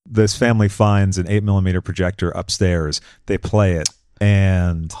character. This family finds an 8mm projector upstairs. They play it.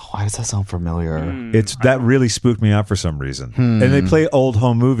 And why does that sound familiar? It's that really spooked me out for some reason. And they play old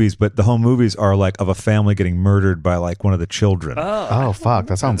home movies, but the home movies are like of a family getting murdered by like one of the children. Oh fuck,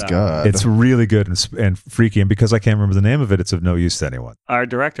 that sounds good. It's really good and freaky. And because I can't remember the name of it, it's of no use to anyone. Our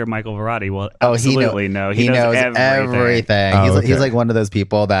director Michael Varrati will absolutely know. He knows everything. He's like one of those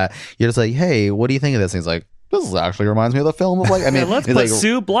people that you're just like, hey, what do you think of this? And he's like, this actually reminds me of the film of like, I mean, let's put like,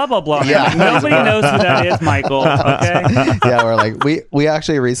 Sue blah blah blah. Yeah. Nobody knows who that is, Michael. Okay. Yeah, we're like we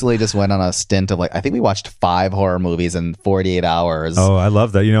actually recently just went on a stint of like, I think we watched 5 horror movies in 48 hours. Oh, I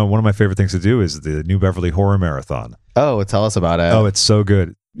love that. You know, one of my favorite things to do is the New Beverly Horror Marathon. Oh, tell us about it. Oh, it's so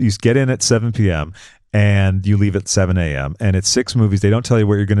good. You get in at 7 p.m. and you leave at 7 a.m. and it's 6 movies. They don't tell you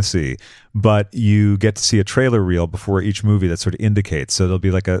what you're going to see, but you get to see a trailer reel before each movie that sort of indicates. So there'll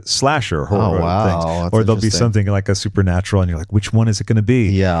be like a slasher horror thing, or there'll be something like a supernatural, and you're like, which one is it going to be?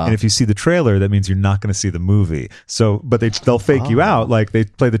 Yeah. And if you see the trailer, that means you're not going to see the movie. So, but they'll fake you out. Like they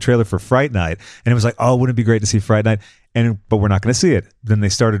play the trailer for Fright Night, and it was like, oh, wouldn't it be great to see Fright Night? But we're not going to see it. Then they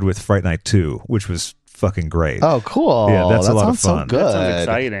started with Fright Night 2, which was fucking great. Oh, cool. Yeah, that's a lot of fun. So good. That sounds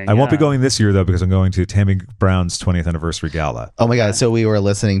exciting. I won't be going this year though, because I'm going to Tammy Brown's 20th anniversary gala. Oh my god! So we were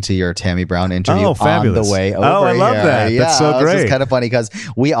listening to your Tammy Brown interview on the way over. Oh, I love that. Yeah, that's so great. It's kind of funny because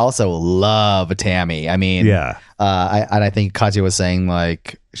we also love Tammy. I mean, yeah. I think Katya was saying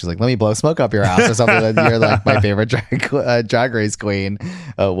like, she's like, let me blow smoke up your ass or something. You're like my favorite drag race queen.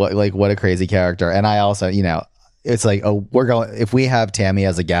 What a crazy character. And I also, you know, it's like, oh, we're going, if we have Tammy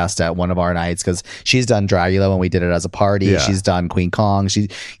as a guest at one of our nights, because she's done Dragula when we did it as a party. Yeah. She's done Queen Kong. She,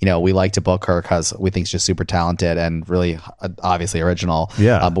 you know, we like to book her because we think she's super talented and really obviously original.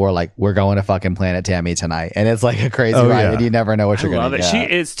 Yeah. But we're like, we're going to fucking Planet Tammy tonight. And it's like a crazy ride, and you never know what you're going to get. She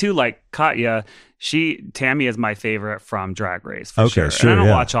is too, like Katya. Tammy is my favorite from Drag Race. For sure. And I don't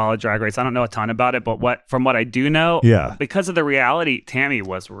watch all of Drag Race. I don't know a ton about it, but from what I do know, because of the reality, Tammy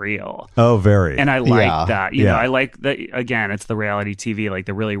was real. Oh, very. And I like that. You know, I like that. Again, it's the reality TV, like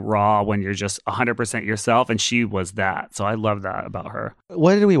the really raw when you're just 100% yourself. And she was that. So I love that about her.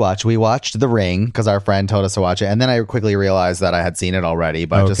 What did we watch? We watched The Ring because our friend told us to watch it. And then I quickly realized that I had seen it already,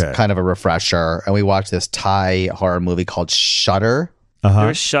 but just kind of a refresher. And we watched this Thai horror movie called Shudder. There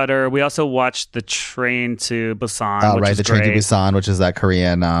was Shudder. We also watched The Train to Busan. Oh, right. The Train to Busan, which is that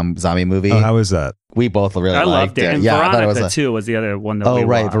Korean zombie movie. Oh, how is that? We both really liked it. And Veronica, too, was the other one that we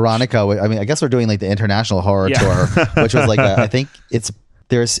watched. Veronica. I mean, I guess we're doing like the international horror tour, which was like, I think it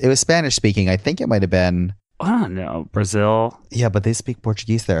was Spanish speaking. I think it might have been. I don't know. Brazil. Yeah, but they speak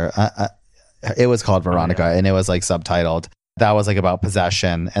Portuguese there. It was called Veronica, and it was like subtitled. That was like about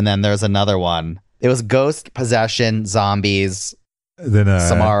possession. And then there's another one. It was ghost, possession, zombies. Then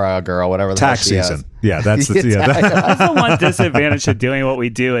Samara girl, whatever the tax season. Yeah, that's the that's the one disadvantage of doing what we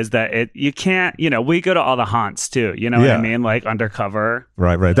do is that you can't, you know, we go to all the haunts too, you know what I mean, like undercover.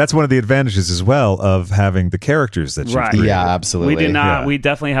 Right. That's one of the advantages as well of having the characters that you created. Yeah, absolutely. We do not. We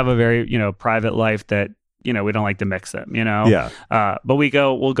definitely have a very, you know, private life that, you know, we don't like to mix it, you know. Yeah. But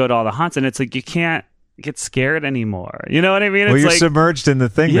we'll go to all the haunts, and it's like you can't get scared anymore. You know what I mean? Well, you're submerged in the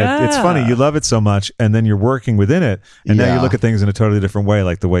thing that it's funny. You love it so much, and then you're working within it, and now you look at things in a totally different way,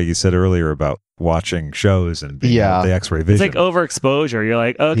 like the way you said earlier about watching shows and being the X-ray vision. It's like overexposure. You're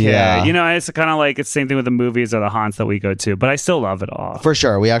like, okay, you know, it's kind of like it's the same thing with the movies or the haunts that we go to, but I still love it all. For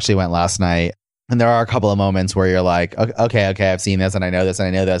sure. We actually went last night. And there are a couple of moments where you're like, okay, I've seen this and I know this and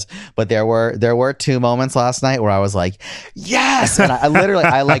I know this. But there were 2 moments last night where I was like, yes. And I literally,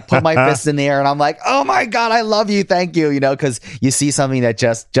 I like put my fist in the air and I'm like, oh my God, I love you. Thank you. You know, because you see something that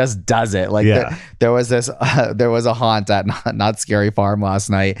just does it. Like there was a haunt at Not Scary Farm last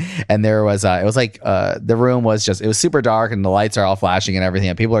night. And there was, it was like, the room was it was super dark and the lights are all flashing and everything.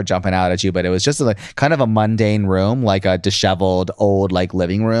 And people are jumping out at you. But it was just kind of a mundane room, like a disheveled old like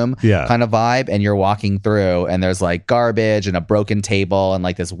living room kind of vibe. And you're walking through and there's like garbage and a broken table and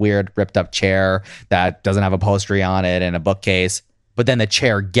like this weird ripped up chair that doesn't have upholstery on it and a bookcase. But then the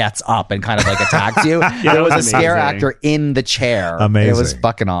chair gets up and kind of like attacks you. There was a scare actor in the chair. Amazing. It was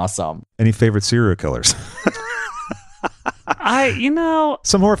fucking awesome. Any favorite serial killers?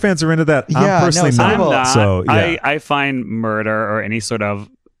 Some horror fans are into that. I'm personally not. So I find murder or any sort of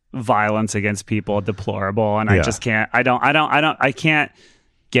violence against people deplorable, and I just can't. I can't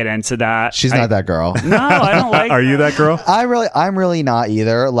get into that. She's not that girl. No, I don't like. Are you that girl? I'm really not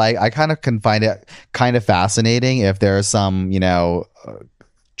either. Like, I kind of can find it kind of fascinating if there's some, you know,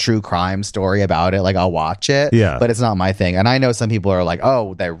 true crime story about it. Like, I'll watch it. Yeah. But it's not my thing. And I know some people are like,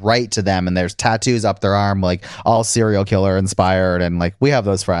 oh, they write to them and there's tattoos up their arm, like all serial killer inspired. And like, we have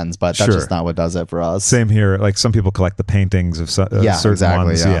those friends, but that's just not what does it for us. Same here. Like, some people collect the paintings of certain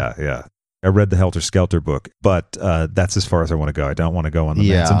ones. Yeah. I read the Helter Skelter book, but that's as far as I want to go. I don't want to go on the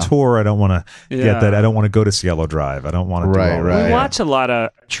Manson tour. I don't want to get that. I don't want to go to Cielo Drive. I don't want to do all that. We watch a lot of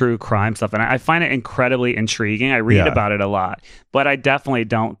true crime stuff, and I find it incredibly intriguing. I read about it a lot, but I definitely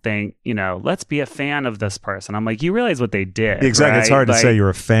don't think, let's be a fan of this person. I'm like, you realize what they did. Exactly. Right? It's hard to say you're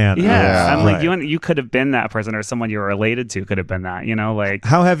a fan. Yeah. I'm like, you could have been that person, or someone you were related to could have been that, like.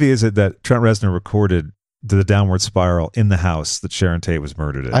 How heavy is it that Trent Reznor recorded The Downward Spiral in the house that Sharon Tate was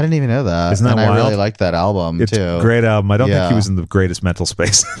murdered in? I didn't even know that. Isn't that wild? I really liked that album, it's too. A great album. I don't think he was in the greatest mental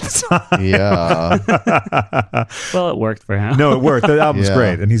space at the time. Yeah. Well, it worked for him. No, it worked. The album's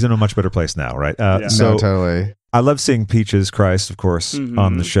great, and he's in a much better place now, right? So totally. I love seeing Peaches Christ, of course,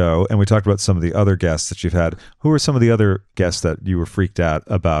 on the show, and we talked about some of the other guests that you've had. Who are some of the other guests that you were freaked out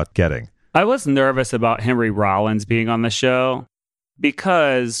about getting? I was nervous about Henry Rollins being on the show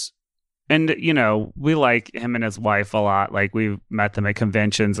because, and we like him and his wife a lot. Like, we've met them at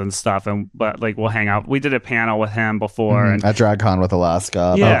conventions and stuff, but we'll hang out. We did a panel with him before and at DragCon with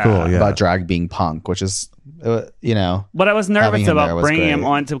Alaska. Yeah. Oh, cool. Yeah. About drag being punk, which is But I was nervous about bringing him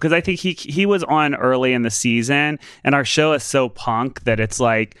on because I think he was on early in the season, and our show is so punk that it's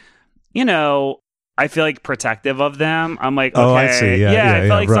like, I feel like protective of them. I'm like, okay, I see. I feel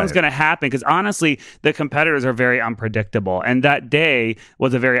like something's going to happen because honestly, the competitors are very unpredictable, and that day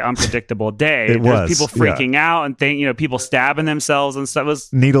was a very unpredictable day. It There's was people freaking out and people stabbing themselves and stuff. It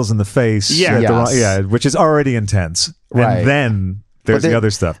was needles in the face. Which is already intense. Right. And then there's the other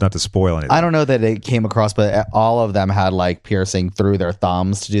stuff, not to spoil anything. I don't know that it came across, but all of them had piercing through their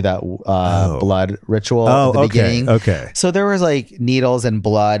thumbs to do that blood ritual at the beginning. Okay. So there was needles and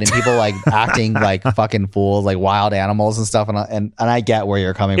blood and people acting like fucking fools, like wild animals and stuff. And I get where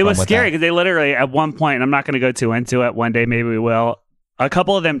you're coming from. It was scary because they literally, at one point, and I'm not going to go too into it, one day maybe we will, a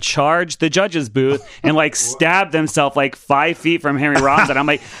couple of them charged the judge's booth and stabbed themselves 5 feet from Henry Rollins. And I'm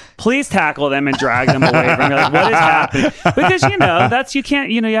like, please tackle them and drag them away from me. What is happening? Because, that's, you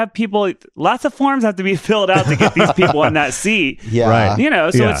can't, you have people, lots of forms have to be filled out to get these people in that seat. Yeah.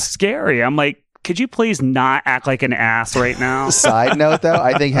 Right. So it's scary. I'm like, could you please not act like an ass right now? Side note, though,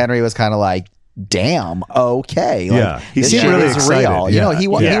 I think Henry was kind of damn, okay. He seemed really excited. Real. Yeah. He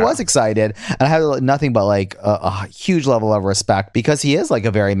was excited, and I had nothing but a huge level of respect because he is a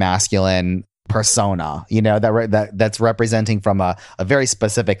very masculine persona, that's representing from a very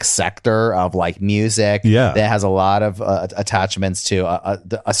specific sector of music that has a lot of attachments to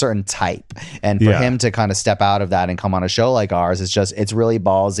a certain type, and for him to kind of step out of that and come on a show like ours, it's really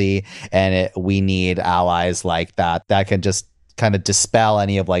ballsy, and we need allies like that can just kind of dispel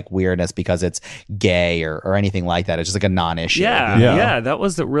any of weirdness because it's gay or anything like that. It's just a non-issue. Yeah, that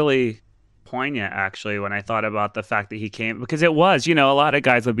was really poignant actually when I thought about the fact that he came, because it was, a lot of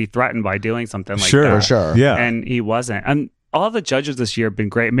guys would be threatened by doing something like that. For sure. Yeah. And he wasn't. And all the judges this year have been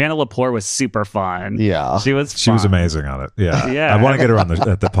great. Amanda Lepore was super fun. Yeah. She was amazing on it. Yeah. Yeah. I want to get her on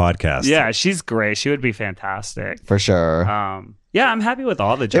at the podcast. Yeah, she's great. She would be fantastic. For sure. Yeah, I'm happy with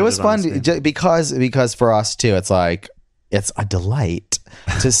all the judges. It was fun because for us too, it's a delight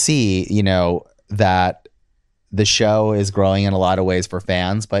to see, that the show is growing in a lot of ways for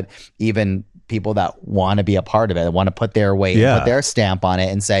fans, but even people that want to be a part of it, want to put their weight, put their stamp on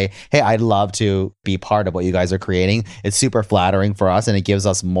it and say, hey, I'd love to be part of what you guys are creating. It's super flattering for us, and it gives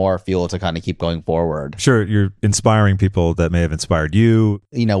us more fuel to kind of keep going forward. Sure, you're inspiring people that may have inspired you.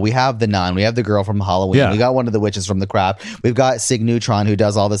 We have the nun, we have the girl from Halloween, we got one of the witches from The Craft, we've got Sig Neutron who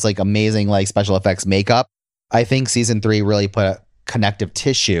does all this amazing special effects makeup. I think season 3 really put a connective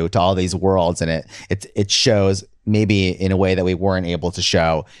tissue to all these worlds, and it shows maybe in a way that we weren't able to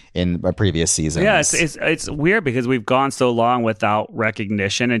show in previous seasons. Yeah, it's weird because we've gone so long without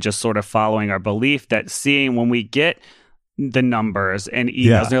recognition and just sort of following our belief that seeing when we get the numbers and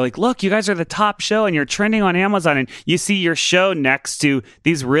emails, they're like, look, you guys are the top show and you're trending on Amazon, and you see your show next to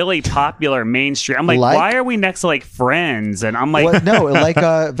these really popular mainstream. I'm like, why are we next to Friends? And I'm like,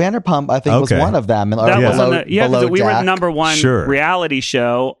 Vanderpump I think was one of them. That was because we were the number one reality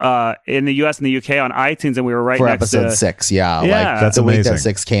show in the US and the UK on iTunes, and we were for next episode to 6. That's the amazing. week that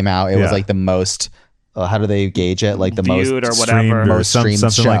 6 came out, it was the most how do they gauge it? The viewed most or whatever, most streamed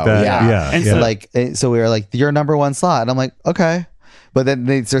something show. like that. And so we were your number one slot, and I'm like, okay. But then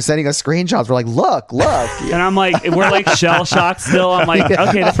they're sending us screenshots. We're like, look. And I'm like, we're shell shocked still. I'm like,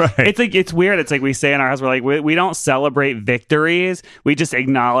 okay. It's weird. It's we say in our house, we're like, we don't celebrate victories. We just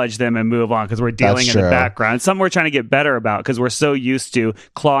acknowledge them and move on because we're dealing in the background. It's something we're trying to get better about because we're so used to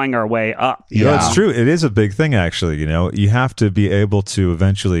clawing our way up. It's true. It is a big thing, actually. You have to be able to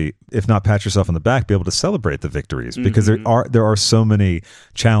eventually if not pat yourself on the back, be able to celebrate the victories, because there are so many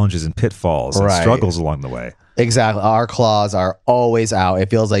challenges and pitfalls and struggles along the way. Exactly. Our claws are always out. It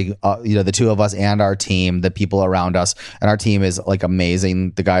feels like, the two of us and our team, the people around us, and our team is like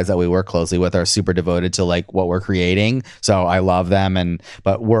amazing. The guys that we work closely with are super devoted to like what we're creating. So I love them.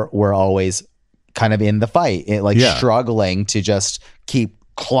 But we're always kind of in the fight, struggling to just keep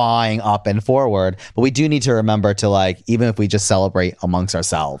clawing up and forward. But we do need to remember to, like, even if we just celebrate amongst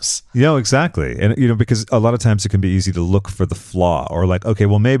ourselves. Exactly. And because a lot of times it can be easy to look for the flaw, or like, okay,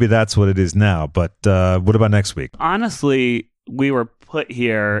 well, maybe that's what it is now, but what about next week? Honestly, we were put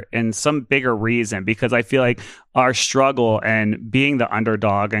here in some bigger reason, because I feel like our struggle and being the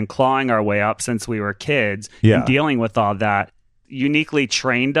underdog and clawing our way up since we were kids and dealing with all that uniquely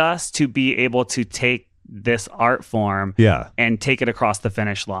trained us to be able to take this art form and take it across the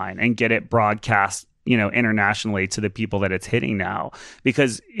finish line and get it broadcast, internationally to the people that it's hitting now,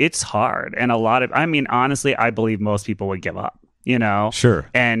 because it's hard. And honestly, I believe most people would give up, Sure.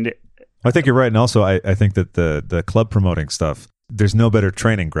 And I think you're right. And also I think that the club promoting stuff, there's no better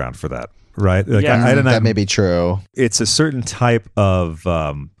training ground for that. Right. Like, that may be true. It's a certain type of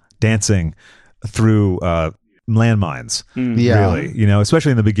dancing through landmines, really,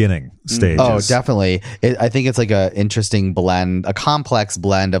 especially in the beginning stages. Oh, definitely. I think it's like a interesting blend, a complex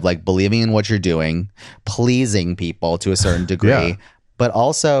blend of like believing in what you're doing, pleasing people to a certain degree, but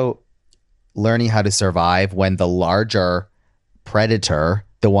also learning how to survive when the larger predator,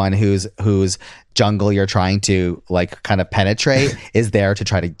 the one whose jungle you're trying to like kind of penetrate, is there to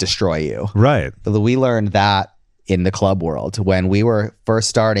try to destroy you. Right. We learned that in the club world when we were first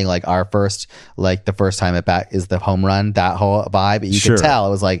starting, like the first time at bat is the home run, that whole vibe. You could tell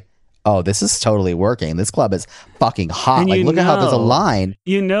it was like, oh, this is totally working. This club is fucking hot. Like, look at how there's a line.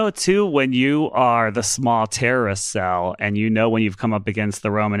 Too, when you are the small terrorist cell, and when you've come up against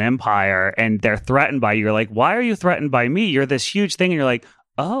the Roman Empire and they're threatened by you, you're like, why are you threatened by me? You're this huge thing. And you're like,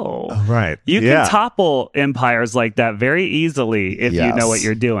 oh, right. You can topple empires like that very easily if you know what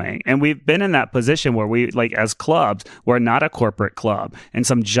you're doing. And we've been in that position where we, like, as clubs, we're not a corporate club, and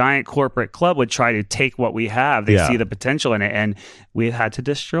some giant corporate club would try to take what we have. They see the potential in it, and we've had to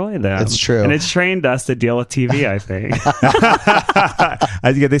destroy them. It's true. And it's trained us to deal with TV, I think.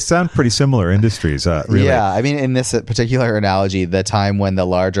 They sound pretty similar industries, really. Yeah, I mean, in this particular analogy, the time when the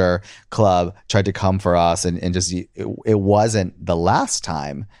larger club tried to come for us and just, it wasn't the last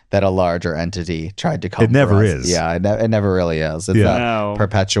time that a larger entity tried to come for us. It never is. Yeah, it never really is. It's that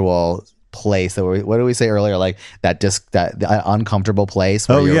perpetual place that what did we say earlier, like that uncomfortable place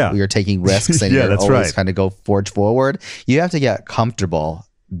where you're taking risks and you're always kind of go forge forward. You have to get comfortable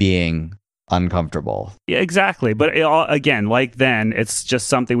being uncomfortable. Yeah, exactly. But again, like then, it's just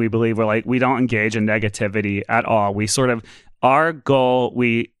something we believe. We're like, we don't engage in negativity at all. We sort of, our goal,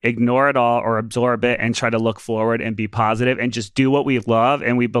 we ignore it all or absorb it and try to look forward and be positive and just do what we love.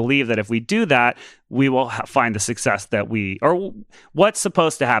 And we believe that if we do that, we will find the success that or what's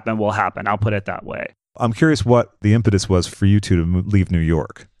supposed to happen will happen. I'll put it that way. I'm curious what the impetus was for you two to leave New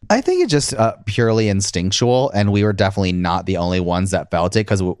York. I think it's just purely instinctual, and we were definitely not the only ones that felt it,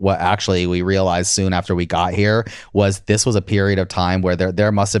 because what actually we realized soon after we got here was this was a period of time where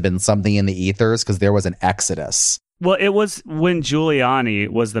there must have been something in the ethers, because there was an exodus. Well, it was when Giuliani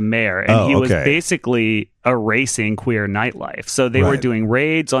was the mayor, and he was basically erasing queer nightlife. So they were doing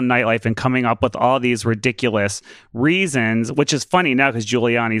raids on nightlife and coming up with all these ridiculous reasons, which is funny now because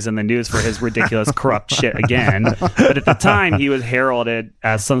Giuliani's in the news for his ridiculous corrupt shit again. But at the time, he was heralded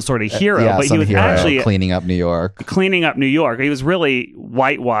as some sort of hero. But he was actually cleaning up New York. He was really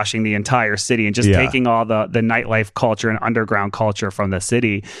whitewashing the entire city and just taking all the nightlife culture and underground culture from the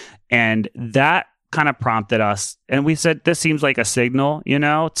city. And that kind of prompted us, and we said, this seems like a signal,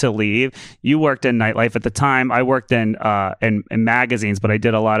 to leave. You worked in nightlife at the time. I worked in magazines, but I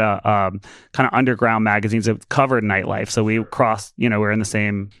did a lot of kind of underground magazines that covered nightlife. So we crossed, we're in the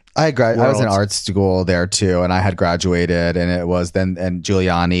same I was in art school there too, and I had graduated, and it was then, and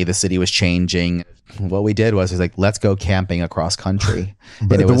Giuliani, the city was changing. What we did was like, let's go camping across country.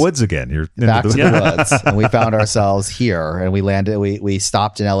 But in the woods again. You're back to the woods. And we found ourselves here, and we landed, we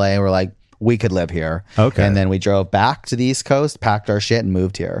stopped in LA, and we're like, we could live here. Okay. And then we drove back to the East Coast, packed our shit, and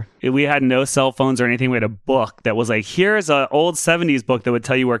moved here. We had no cell phones or anything. We had a book that was like, here's an old 70s book that would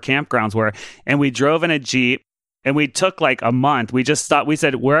tell you where campgrounds were. And we drove in a Jeep, and we took like a month. We just stopped. We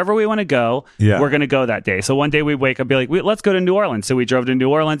said, wherever we want to go, we're going to go that day. So one day we wake up, be like, let's go to New Orleans. So we drove to New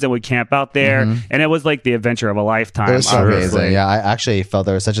Orleans and we camp out there. Mm-hmm. And it was like the adventure of a lifetime. It was so amazing. Yeah, I actually felt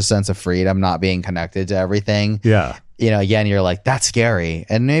there was such a sense of freedom, not being connected to everything. Yeah. again, you're like, that's scary.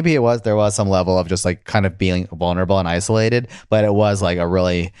 And maybe there was some level of just like kind of being vulnerable and isolated, but it was like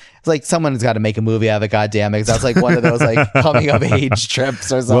it's like someone's got to make a movie out of it, goddammit. Because that's like one of those like coming of age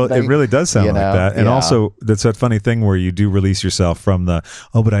trips or something. Well, it really does sound like that. And also, that's that funny thing where you do release yourself from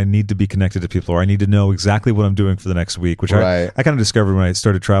but I need to be connected to people, or I need to know exactly what I'm doing for the next week, which I kind of discovered when I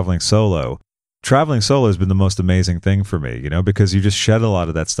started traveling solo. Traveling solo has been the most amazing thing for me, because you just shed a lot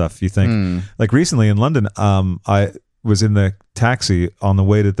of that stuff. You think, like recently in London, I was in the taxi on the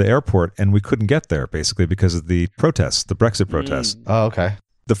way to the airport and we couldn't get there basically because of the protests, the Brexit protests. Oh, okay.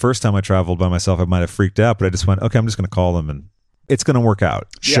 The first time I traveled by myself, I might have freaked out, but I just went, okay, I'm just going to call them and it's going to work out.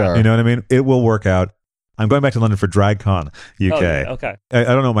 Sure. You know what I mean? It will work out. I'm going back to London for DragCon UK. Oh, yeah, okay. I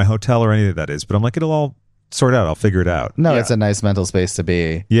don't know what my hotel or any of that is, but I'm like, it'll all sort out. I'll figure it out. No, it's a nice mental space to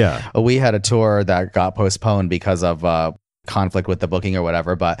be. Yeah. We had a tour that got postponed because of conflict with the booking or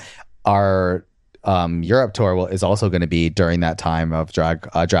whatever, but our Europe tour is also going to be during that time of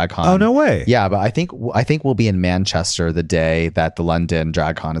DragCon. Oh, no way. Yeah, but I think we'll be in Manchester the day that the London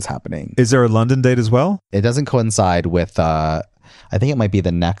DragCon is happening. Is there a London date as well? It doesn't coincide with I think it might be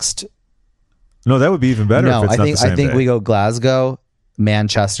the next. No, that would be even better. No, if it's not the same I think day. we go Glasgow,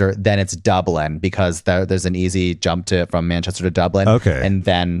 Manchester, then it's Dublin, because there's an easy jump from Manchester to Dublin. Okay. And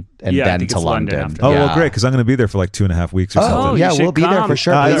then to London. Oh, well, great, because I'm going to be there for like 2.5 weeks or something. Yeah, we'll be there for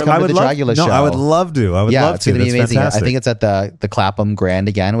sure. Please come to the Dragula show. No, I would love to. I would love it's to. going to be That's amazing. fantastic. I think it's at the Clapham Grand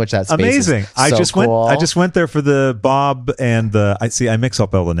again, which that space amazing. Is cool. I just went there for the Bob and I mix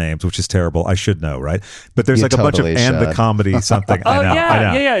up all the names, which is terrible. I should know, right? But there's like a bunch of and the comedy something. I know.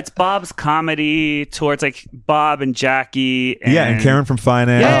 Yeah. It's Bob's comedy tour. It's like Bob and Jackie. And Karen from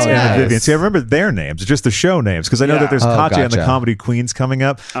Finance and Vivian. See, I remember their names, just the show names, because I know that there's Katya and the Comedy Queens coming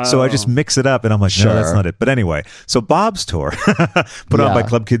up. So I just mix it up, and I'm like, no, that's not it. But anyway, so Bob's tour, put on by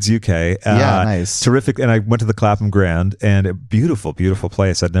Club Kids UK. Nice. Terrific. And I went to the Clapham Grand, and a beautiful, beautiful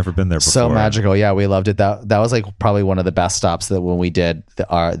place. I'd never been there before. So magical. Yeah, we loved it. That was like probably one of the best stops that when we did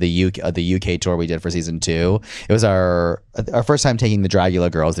the UK tour we did for season 2. It was our first time taking the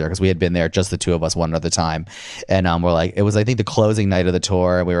Dragula girls there, because we had been there just the two of us one other time. And we're like, it was I think the closing night of the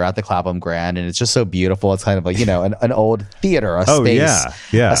tour, and we were at the Clapham Grand, and it's just so beautiful. It's kind of like, an old theater,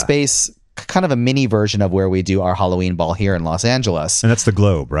 a space, kind of a mini version of where we do our Halloween ball here in Los Angeles. And that's the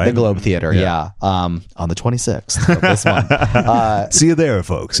Globe, right? The Globe Theater, on the 26th of this month. See you there,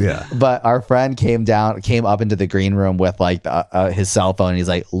 folks. Yeah. But our friend came up into the green room with like his cell phone. And he's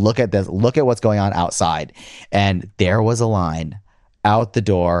like, look at this, look at what's going on outside. And there was a line out the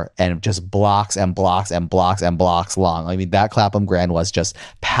door, and just blocks and blocks and blocks and blocks long. I mean, that Clapham Grand was just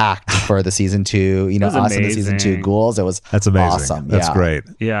packed for the season 2, us in the season 2 ghouls. That's amazing. Awesome. That's great.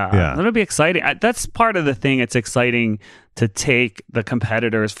 Yeah. That'll be exciting. That's part of the thing. It's exciting to take the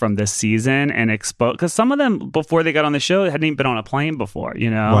competitors from this season and expose, because some of them before they got on the show hadn't even been on a plane before,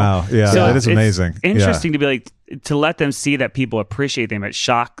 Wow. Yeah. So that is amazing. Interesting to be like, to let them see that people appreciate them.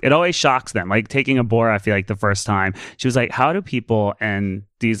 It always shocks them. Like taking Abora, I feel like the first time she was like, how do people in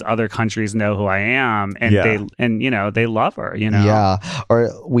these other countries know who I am? And they love her, Yeah. Or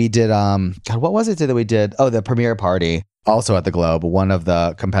we did, God, what was it that we did? Oh, the premiere party. Also at the Globe, one of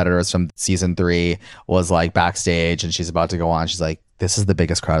the competitors from season 3 was like backstage, and she's about to go on. She's like, this is the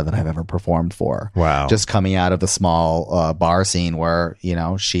biggest crowd that I've ever performed for. Wow. Just coming out of the small bar scene where,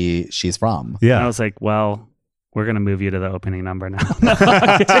 she's from. Yeah. And I was like, well, we're going to move you to the opening number now. In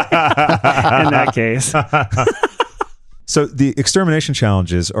that case. So the extermination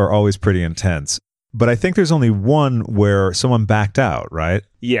challenges are always pretty intense. But I think there's only one where someone backed out, right?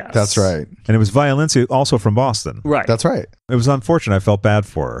 Yes. That's right. And it was Violencia, also from Boston. Right. That's right. It was unfortunate. I felt bad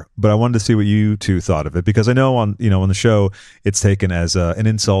for her, but I wanted to see what you two thought of it, because I know on the show it's taken as an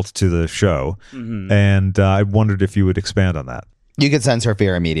insult to the show, and I wondered if you would expand on that. You could sense her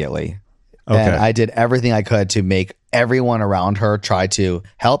fear immediately. Okay. And I did everything I could to make everyone around her try to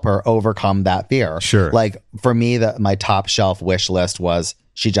help her overcome that fear. Sure. Like for me, my top shelf wish list was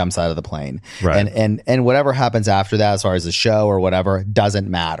she jumps out of the plane. Right. And whatever happens after that, as far as the show or whatever, doesn't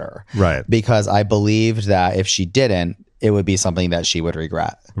matter. Right. Because I believed that if she didn't, it would be something that she would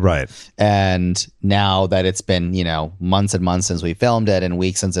regret. Right. And now that it's been, months and months since we filmed it and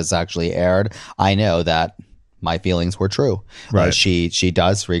weeks since it's actually aired, I know that my feelings were true. Right. She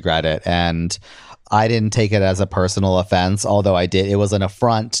does regret it. And I didn't take it as a personal offense, although I did. It was an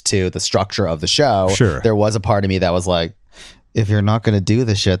affront to the structure of the show. Sure. There was a part of me that was like, if you're not going to do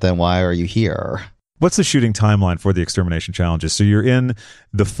the shit, then why are you here? What's the shooting timeline for the extermination challenges? So you're in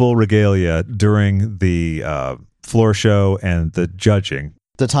the full regalia during the floor show and the judging.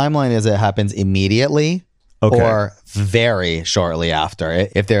 The timeline is it happens immediately or very shortly after,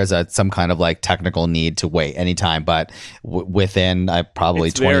 if there's some kind of like technical need to wait anytime, but within probably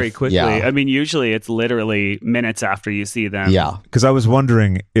it's 20 very quickly. I mean, usually it's literally minutes after you see them. Yeah, because I was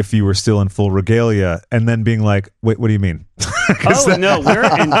wondering if you were still in full regalia and then being like, wait, what do you mean? No,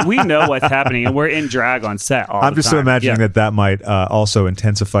 we know what's happening, and we're in drag on set all I'm the just time. so imagining that might also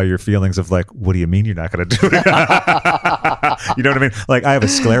intensify your feelings of like, what do you mean you're not going to do it? You know what I mean? Like, I have a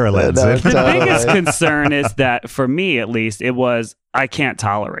sclera lens. The biggest concern is that, for me at least, it was, I can't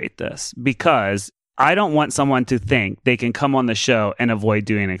tolerate this, because I don't want someone to think they can come on the show and avoid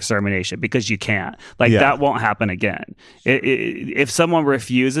doing extermination, because you can't. Like, that won't happen again. If someone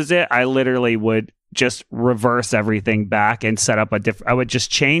refuses it, I literally would just reverse everything back and set up I would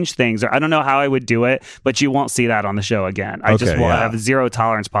just change things, or I don't know how I would do it, but you won't see that on the show again. I just will have a zero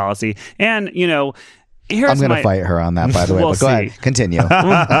tolerance policy. And, I'm going to fight her on that, by the way. But go ahead, continue.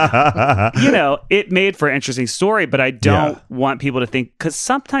 It made for an interesting story, but I don't want people to think, because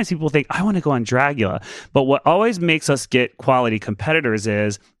sometimes people think, I want to go on Dragula. But what always makes us get quality competitors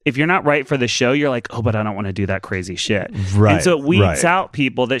is, if you're not right for the show, you're like, oh, but I don't want to do that crazy shit. Right. And so it weeds out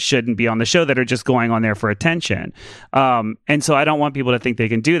people that shouldn't be on the show, that are just going on there for attention. And so I don't want people to think they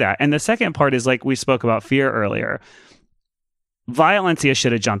can do that. And the second part is, like we spoke about fear earlier. Violencia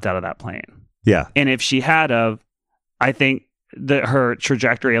should have jumped out of that plane. Yeah. And if she had I think that her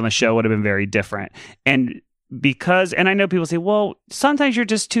trajectory on the show would have been very different. And I know people say, well, sometimes you're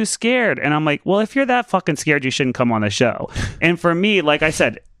just too scared. And I'm like, well, if you're that fucking scared, you shouldn't come on the show. And for me, like I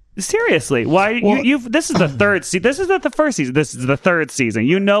said, seriously, why this is the third season. This is not the first season. This is the third season.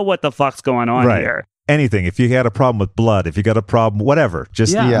 You know what the fuck's going on here. Anything. If you had a problem with blood, if you got a problem, whatever,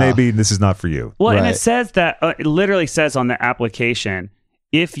 just maybe this is not for you. Well, and it says that, it literally says on the application,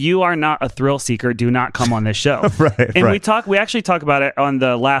 if you are not a thrill seeker, do not come on this show. We actually talk about it on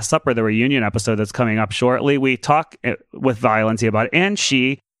the Last Supper, the reunion episode that's coming up shortly. We talk with Violencia about it, and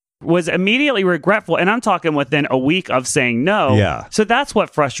she was immediately regretful. And I'm talking within a week of saying no. Yeah. So that's what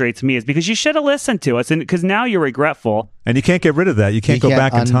frustrates me, is because you should have listened to us, and because now you're regretful. And you can't get rid of that. You can't go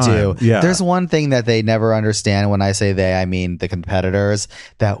back in time. Yeah. There's one thing that they never understand. When I say they, I mean the competitors,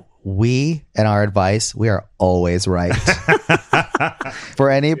 that we and our advice, we are always right. For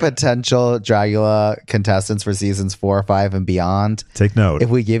any potential Dragula contestants for seasons 4, 5, and beyond, take note. If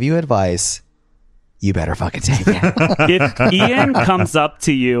we give you advice, you better fucking take it. If Ian comes up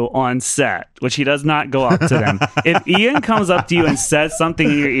to you on set, which he does not go up to them, if Ian comes up to you and says something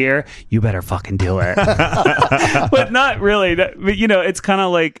in your ear, you better fucking do it. But not really. But, it's kind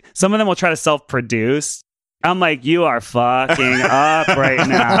of like, some of them will try to self-produce. I'm like, you are fucking up right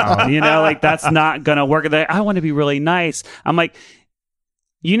now. Like, that's not going to work. I want to be really nice. I'm like,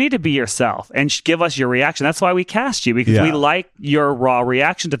 you need to be yourself and give us your reaction. That's why we cast you, because we like your raw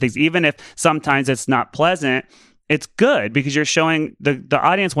reaction to things. Even if sometimes it's not pleasant, it's good, because you're showing the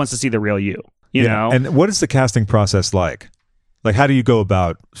audience wants to see the real you, you know? And what is the casting process like? Like, how do you go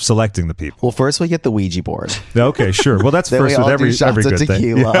about selecting the people? Well, first we get the Ouija board. Okay, sure. Well, that's first with every good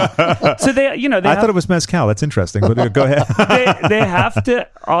thing. Yeah. So they I thought it was mezcal. That's interesting. But go ahead. they have to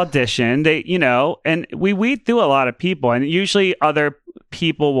audition. And we weed through a lot of people, and usually other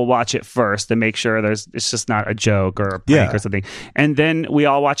people will watch it first to make sure it's just not a joke or a prank or something. And then we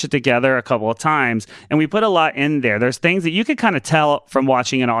all watch it together a couple of times, and we put a lot in there. There's things that you can kind of tell from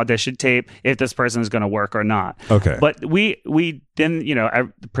watching an audition tape if this person is going to work or not. Okay. But we then,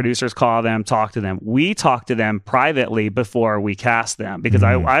 the producers call them, talk to them. We talk to them privately before we cast them, because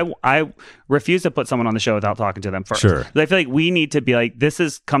I refuse to put someone on the show without talking to them first. Sure. I feel like we need to be like,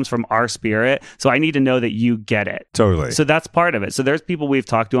 comes from our spirit, so I need to know that you get it. Totally. So that's part of it. So there's people we've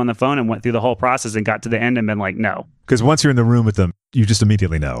talked to on the phone and went through the whole process and got to the end and been like, no. Because once you're in the room with them, you just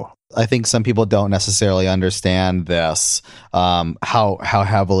immediately know. I think some people don't necessarily understand this, how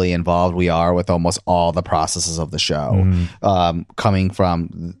heavily involved we are with almost all the processes of the show, coming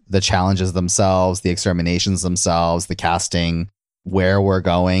from the challenges themselves, the exterminations themselves, the casting, where we're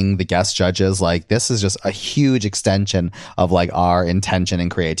going, the guest judges. Like, this is just a huge extension of like our intention and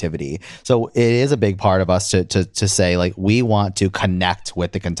creativity. So it is a big part of us to say, like, we want to connect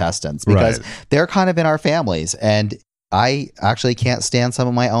with the contestants, because they're kind of in our families. And I actually can't stand some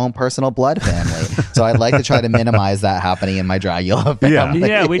of my own personal blood family. So I'd like to try to minimize that happening in my Dragula family.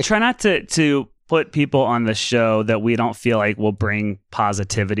 Yeah, we try not to put people on the show that we don't feel like will bring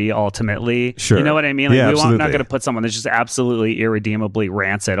positivity ultimately. Sure. You know what I mean? Like Yeah, we're not absolutely. going to put someone that's just absolutely irredeemably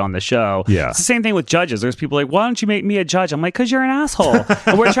rancid on the show. Yeah. It's the same thing with judges. There's people like, why don't you make me a judge? I'm like, because you're an asshole.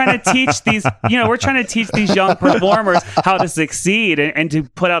 And we're trying to teach these, we're trying to teach these young performers how to succeed and to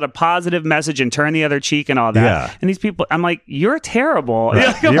put out a positive message and turn the other cheek and all that. Yeah. And these people, I'm like, you're terrible.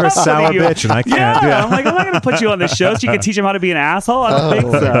 Right. You're a sour bitch and I can't. Yeah. I'm like, I'm not going to put you on the show so you can teach them how to be an asshole. I don't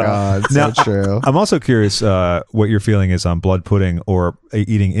think so. God, so true. I'm also curious what your feeling is on blood pudding or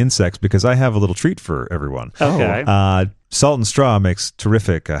eating insects, because I have a little treat for everyone. Okay. Salt and Straw makes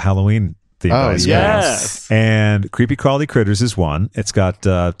terrific Halloween themed ice cream. Yes. And Creepy Crawly Critters is one. It's got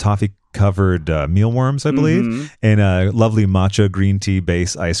toffee covered mealworms, I believe, and a lovely matcha green tea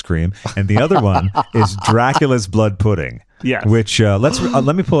base ice cream. And the other one is Dracula's blood pudding. Yes. Which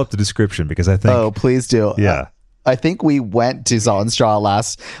let me pull up the description, because I think. Oh, please do. Yeah. I think we went to Salt and Straw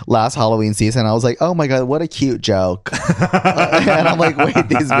last Halloween season. I was like, oh my God, what a cute joke. And I'm like, wait,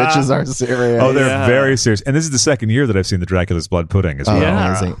 these bitches are serious. Oh, they're very serious. And this is the second year that I've seen the Dracula's blood pudding as well.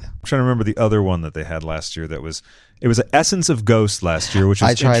 Amazing. I'm trying to remember the other one that they had last year that was... It was an Essence of Ghost last year, which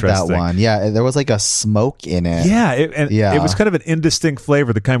was I tried interesting. that one. Yeah, there was like a smoke in it. Yeah, it was kind of an indistinct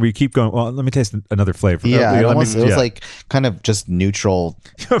flavor, the kind where you keep going, well, let me taste another flavor. Yeah, it was like kind of just neutral,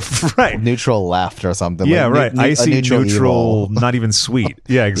 right? Neutral left or something. Yeah, like, right. Icy, neutral, evil. not even sweet.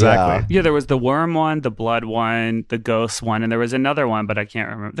 Yeah, exactly. Yeah, there was the worm one, the blood one, the ghost one, and there was another one, but I can't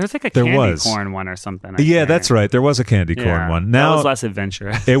remember. There's like a candy corn one or something. Yeah, that's right. There was a candy corn one. Now that was less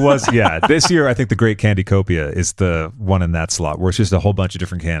adventurous. It was, yeah. This year, I think the Great Candy Copia is the one in that slot, where it's just a whole bunch of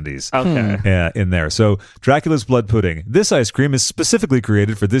different candies in there. So Dracula's blood pudding. This ice cream is specifically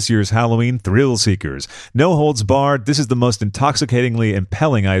created for this year's Halloween thrill seekers. No holds barred. This is the most intoxicatingly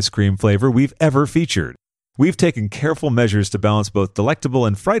impelling ice cream flavor we've ever featured. We've taken careful measures to balance both delectable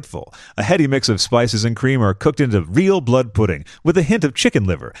and frightful. A heady mix of spices and cream are cooked into real blood pudding with a hint of chicken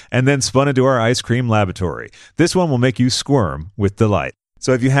liver and then spun into our ice cream laboratory. This one will make you squirm with delight.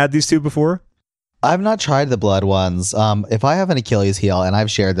 So have you had these two before? I've not tried the blood ones. If I have an Achilles heel, and I've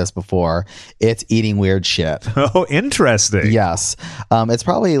shared this before, it's eating weird shit. Oh, interesting. Yes. It's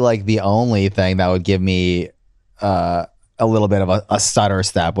probably like the only thing that would give me a little bit of a stutter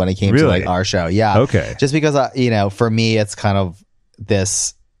step when it came to like our show. Yeah. Okay. Just because, for me, it's kind of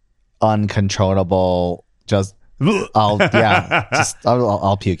this uncontrollable, I'll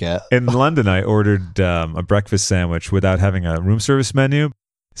puke it. In London, I ordered a breakfast sandwich without having a room service menu.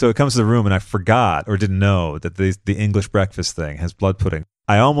 So it comes to the room and I forgot or didn't know that the English breakfast thing has blood pudding.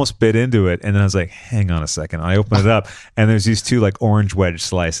 I almost bit into it, and then I was like, hang on a second. I open it up, and there's these two like orange wedge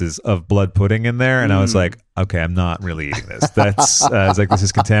slices of blood pudding in there, and I was like, okay, I'm not really eating this. That's I was like, this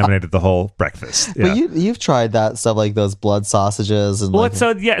has contaminated the whole breakfast. Yeah. But you've tried that stuff, like those blood sausages and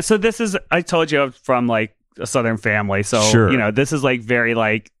so this is, I told you I'm from like a Southern family, so this is like very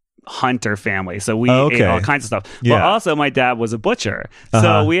like hunter family, so we ate all kinds of stuff. But also my dad was a butcher,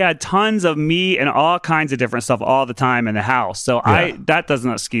 so we had tons of meat and all kinds of different stuff all the time in the house. So that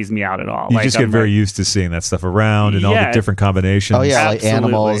doesn't excuse me out at all. You just get very used to seeing that stuff around and all the different combinations. Oh yeah, like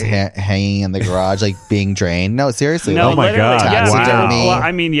animals hanging in the garage, like being drained. No, seriously. Oh my God. Taxidermy. Well,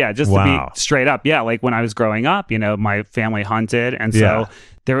 I mean, just to be straight up, like when I was growing up, my family hunted, and so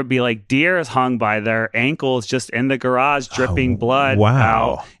there would be like deers hung by their ankles just in the garage, dripping blood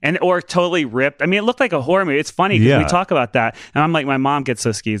out, or totally ripped. I mean, it looked like a horror movie. It's funny because we talk about that, and I'm like, my mom gets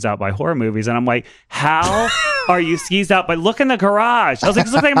so skeezed out by horror movies, and I'm like, how are you skeezed out? But look in the garage. I was like,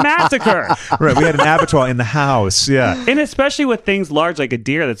 this looks like a massacre. Right, we had an abattoir in the house, and especially with things large like a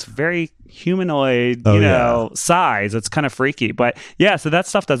deer that's very humanoid, size. It's kind of freaky, but so that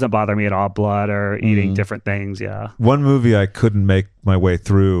stuff doesn't bother me at all. Blood or eating different things. One movie I couldn't make my way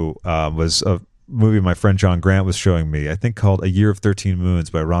through was a movie my friend John Grant was showing me, I think called A Year of 13 Moons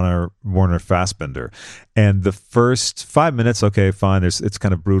by Warner Fassbender. And the first 5 minutes, okay, fine, it's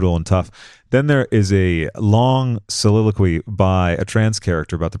kind of brutal and tough. Then there is a long soliloquy by a trans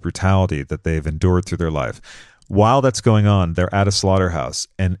character about the brutality that they've endured through their life. While that's going on, they're at a slaughterhouse,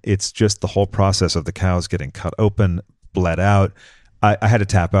 and it's just the whole process of the cows getting cut open, bled out. I had to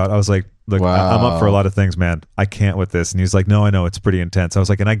tap out. I was like, look, I'm up for a lot of things, man. I can't with this. And he's like, no, I know, it's pretty intense. I was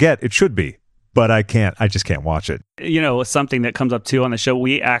like, and I get it should be, but I just can't watch it. Something that comes up too on the show,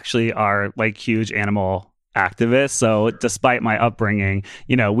 we actually are like huge animal activists. So despite my upbringing,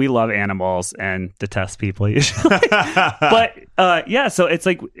 we love animals and detest people usually. But so it's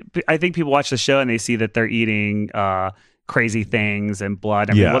like, I think people watch the show and they see that they're eating crazy things and blood.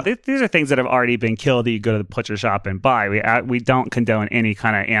 I mean, these are things that have already been killed that you go to the butcher shop and buy. We don't condone any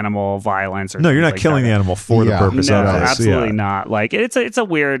kind of animal violence. No, you're not killing the animal for the purpose of this. Absolutely not. Like it's a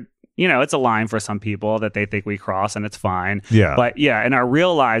weird, it's a line for some people that they think we cross, and it's fine. Yeah. But yeah, in our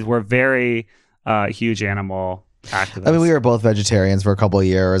real lives, we're very huge animal activists. I mean, we were both vegetarians for a couple of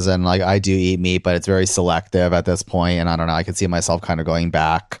years, and like I do eat meat, but it's very selective at this point, and I don't know, I could see myself kind of going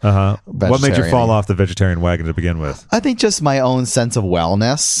back. What made you fall off the vegetarian wagon to begin with? I think just my own sense of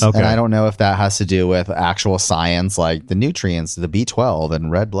wellness. Okay. And I don't know if that has to do with actual science, like the nutrients, the B12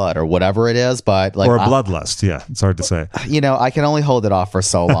 and red blood or whatever it is, but like, or bloodlust. Yeah, it's hard to say. I can only hold it off for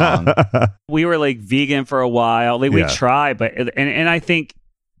so long. We were like vegan for a while. Like we tried, but and I think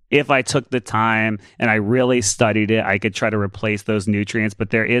if I took the time and I really studied it, I could try to replace those nutrients. But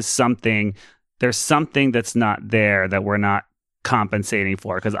there's something that's not there that we're not compensating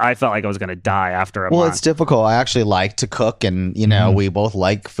for, because I felt like I was going to die after a month. Well, it's difficult. I actually like to cook, and we both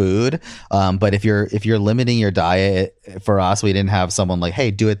like food. But if you're limiting your diet, for us, we didn't have someone like,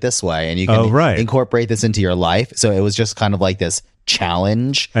 hey, do it this way, and you can incorporate this into your life. So it was just kind of like this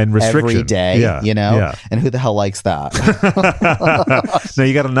challenge and restriction every day, and who the hell likes that? No,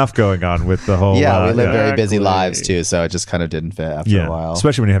 you got enough going on with the whole we live very busy lives too, so it just kind of didn't fit after a while,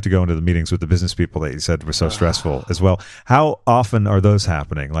 especially when you have to go into the meetings with the business people that you said were so stressful as well. How often are those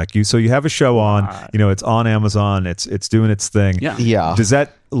happening? Like you have a show on, it's on Amazon, it's doing its thing. Does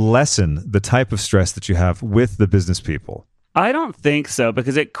that lessen the type of stress that you have with the business people? I don't think so,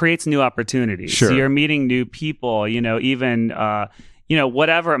 because it creates new opportunities. Sure. So you're meeting new people, even,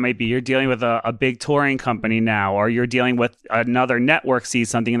 whatever it might be. You're dealing with a big touring company now, or you're dealing with another network sees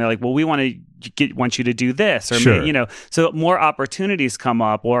something and they're like, well, we want you to do this, or, so more opportunities come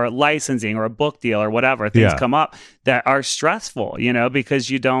up, or licensing or a book deal or whatever things come up that are stressful, because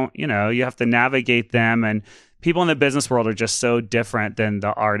you don't, you have to navigate them, and people in the business world are just so different than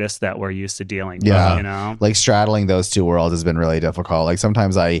the artists that we're used to dealing with, Like straddling those two worlds has been really difficult. Like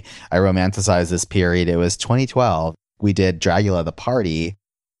sometimes I romanticize this period. It was 2012. We did Dragula the Party.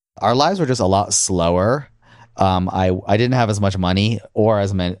 Our lives were just a lot slower. I didn't have as much money or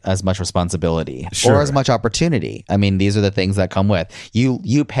as much responsibility or as much opportunity. I mean, these are the things that come with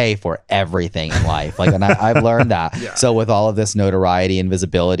you pay for everything in life. Like, and I've learned that. So with all of this notoriety and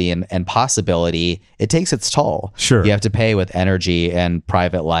visibility and possibility, it takes its toll. Sure. You have to pay with energy and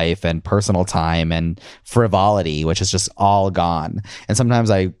private life and personal time and frivolity, which is just all gone. And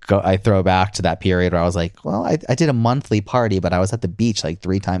sometimes I throw back to that period where I was like, well, I did a monthly party, but I was at the beach like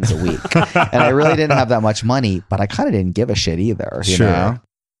 3 times a week. And I really didn't have that much money, but I kind of didn't give a shit either. You know?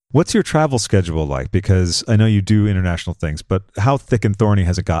 What's your travel schedule like? Because I know you do international things, but how thick and thorny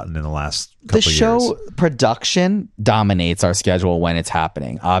has it gotten in the last couple of years? The show production dominates our schedule when it's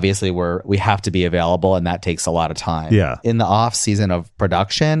happening. Obviously, we have to be available, and that takes a lot of time. Yeah. In the off season of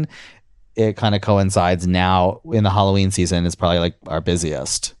production, it kind of coincides now in the Halloween season. It's probably like our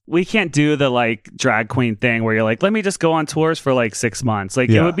busiest. We can't do the like drag queen thing where you're like, let me just go on tours for like 6 months. Like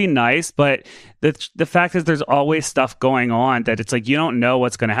it would be nice, but the fact is there's always stuff going on that it's like you don't know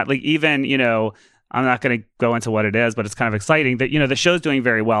what's going to happen. Like even, I'm not going to go into what it is, but it's kind of exciting that, the show's doing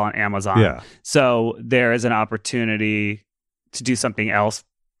very well on Amazon. Yeah. So there is an opportunity to do something else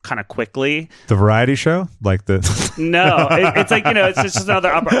kind of quickly. The variety show? Like the... No, it's like, it's just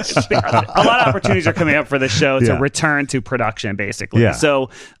another... a lot of opportunities are coming up for the show to return to production, basically. Yeah. So,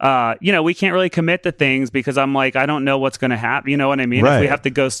 we can't really commit to things because I'm like, I don't know what's going to happen. You know what I mean? Right. If we have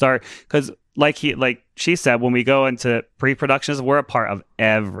to go start... Because like she said, when we go into pre-productions, we're a part of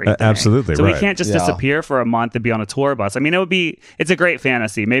everything. Absolutely, so we can't just disappear for a month and be on a tour bus. I mean, it's a great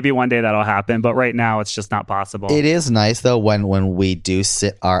fantasy. Maybe one day that'll happen, but right now it's just not possible. It is nice though when we do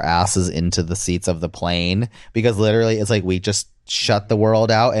sit our asses into the seats of the plane, because literally it's like we just shut the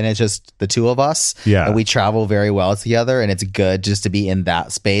world out and it's just the two of us. Yeah. And we travel very well together, and it's good just to be in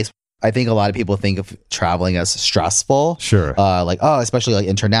that space. I think a lot of people think of traveling as stressful. Sure. Especially like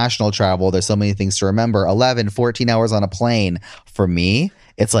international travel. There's so many things to remember. 11, 14 hours on a plane. For me,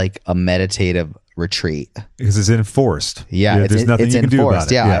 it's like a meditative retreat. Because it's enforced. Yeah. There's nothing you can do about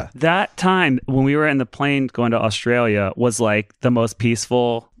it. Yeah. That time when we were in the plane going to Australia was like the most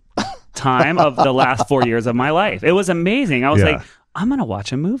peaceful time of the last 4 years of my life. It was amazing. I was like, I'm going to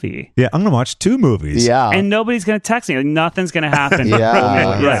watch a movie. Yeah, I'm going to watch 2 movies. Yeah. And nobody's going to text me. Like, nothing's going to happen.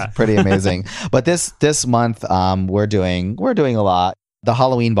 It's pretty amazing. But this month, we're doing a lot. The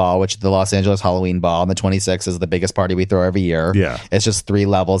Halloween Ball, which the Los Angeles Halloween Ball on the 26th is the biggest party we throw every year. Yeah. It's just 3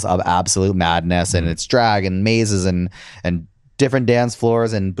 levels of absolute madness, and it's drag and mazes and different dance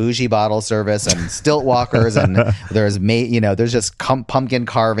floors and bougie bottle service and stilt walkers and there's just pumpkin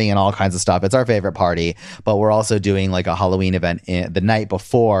carving and all kinds of stuff. It's our favorite party, but we're also doing like a Halloween event the night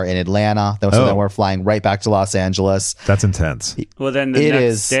before in Atlanta. So then we're flying right back to Los Angeles. That's intense. Well, then the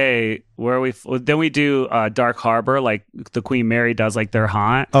next day then we do Dark Harbor, like the Queen Mary does, like their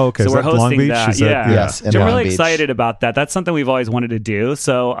haunt. Oh, okay. So we're hosting Long Beach? that. Yes, I'm really excited about that. That's something we've always wanted to do.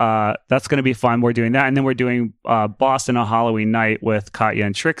 So that's going to be fun. We're doing that, and then we're doing Boston on Halloween night with Katya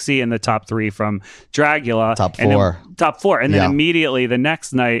and Trixie and the top 3 from Dragula. Top 4. And then immediately the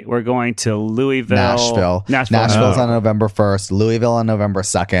next night we're going to Louisville. Nashville's on November 1st. Louisville on November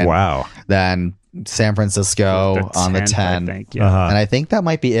 2nd. Wow. Then San Francisco on the 10th. I think, And I think that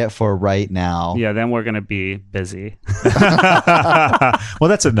might be it for right now. Yeah, then we're going to be busy. Well,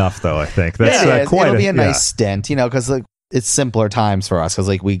 that's enough, though, I think. That's It'll be a nice stint, because like, it's simpler times for us because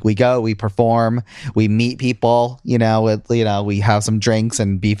like we go, we perform, we meet people, we have some drinks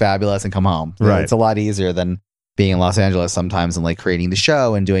and be fabulous and come home. Right. It's a lot easier than being in Los Angeles sometimes and like creating the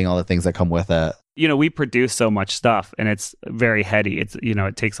show and doing all the things that come with it. We produce so much stuff and it's very heady. It's,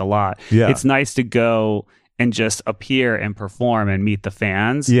 it takes a lot. Yeah. It's nice to go and just appear and perform and meet the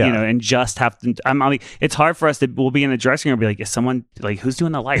fans, and just have to, it's hard for us we'll be in the dressing room and be like, is someone like, who's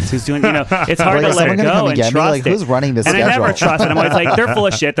doing the lights? Who's doing, it's hard to let it go and trust like, who's running this schedule? I never trust it. I'm always like, they're full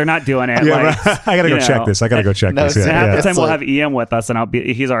of shit. They're not doing it. Yeah, right. I got to go check this. I got to go check this. Half the time we'll have Ian with us and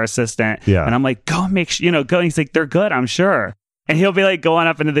he's our assistant. Yeah. And I'm like, go and make sure, go. And he's like, they're good, I'm sure. And he'll be like going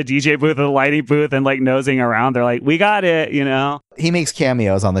up into the DJ booth or the lighting booth and like nosing around. They're like, we got it, He makes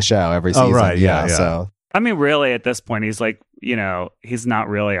cameos on the show every season. Oh, right. Yeah. So. I mean, really, at this point, he's like, he's not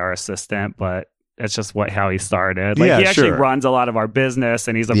really our assistant, but it's just how he started. Like, he actually runs a lot of our business,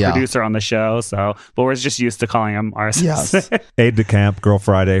 and he's a producer on the show. So, but we're just used to calling him our assistant. Yes. Aide de Camp, Girl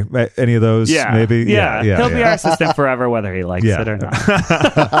Friday, any of those? Yeah, maybe. Yeah. He'll be our assistant forever, whether he likes it or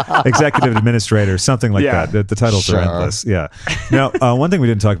not. Executive administrator, something like that. The titles are endless. Yeah. Now, one thing we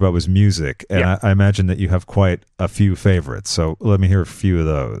didn't talk about was music, and I imagine that you have quite a few favorites. So let me hear a few of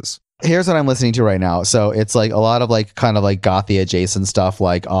those. Here's what I'm listening to right now. So it's like a lot of like kind of like gothy adjacent stuff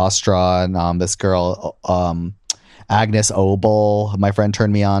like Astra and this girl Agnes Obel, my friend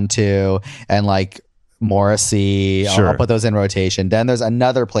turned me on to, and like Morrissey. I'll put those in rotation. Then there's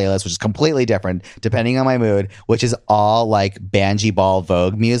another playlist which is completely different depending on my mood, which is all like Banji Ball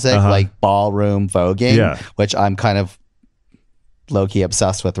Vogue music, like ballroom voguing, which I'm kind of low-key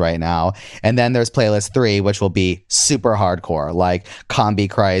obsessed with right now. And then there's playlist 3, which will be super hardcore, like Combi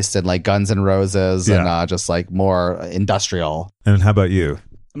Christ and like Guns N' Roses and just like more industrial. And how about you?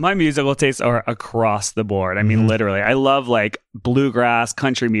 My musical tastes are across the board. I mean, literally, I love like bluegrass,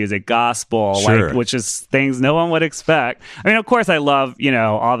 country music, gospel, like, which is things no one would expect. I mean, of course, I love,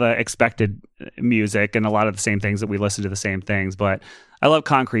 all the expected music and a lot of the same things that we listen to the same things, but I love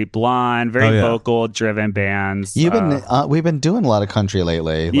Concrete Blonde, very vocal driven bands. We've been doing a lot of country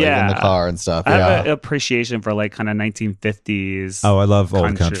lately, like in the car and stuff. I have an appreciation for like kind of 1950s. Oh, I love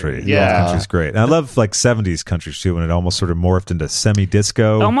old country. Yeah, old country's great. And I love like 70s country too, when it almost sort of morphed into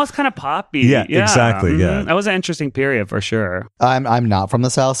semi-disco, almost kind of poppy. Yeah, exactly. Yeah, that was an interesting period for sure. I'm not from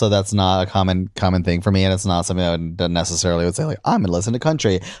the South, so that's not a common thing for me, and it's not something I would necessarily would say like I'm gonna listen to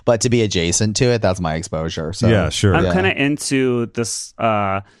country, but to be adjacent to it, that's my exposure. So yeah, sure. I'm kind of into this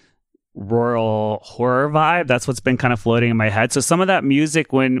rural horror vibe. That's what's been kind of floating in my head. So some of that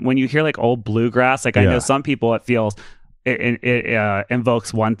music, when you hear like old bluegrass, like I know some people it feels it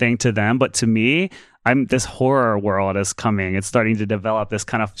invokes one thing to them, but to me, this horror world is coming. It's starting to develop this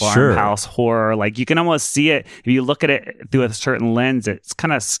kind of farmhouse horror. Like you can almost see it if you look at it through a certain lens. It's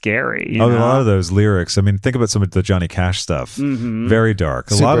kind of scary. A lot of those lyrics. I mean, think about some of the Johnny Cash stuff. Very dark.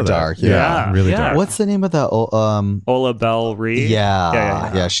 Super lot of dark. Yeah, really dark. What's the name of that? Ola Belle Reed.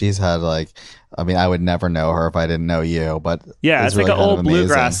 Yeah. She's had like. I mean, I would never know her if I didn't know you, but it's really like an old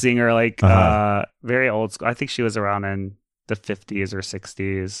bluegrass singer, like very old school. I think she was around in the 50s or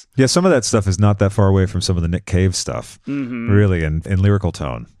 60s. Yeah, some of that stuff is not that far away from some of the Nick Cave stuff, really, in lyrical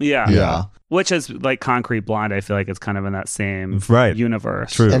tone. Yeah. Which is like Concrete Blonde. I feel like it's kind of in that same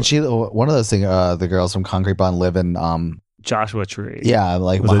universe. True. And one of those things, the girls from Concrete Blonde live in Joshua Tree. Yeah,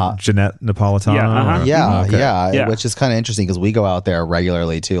 like was it Jeanette Napolitano? Yeah, which is kind of interesting because we go out there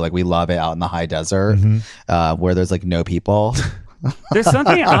regularly too. Like we love it out in the high desert where there's like no people. There's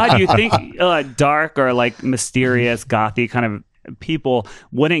something odd. You think dark or like mysterious, gothy kind of people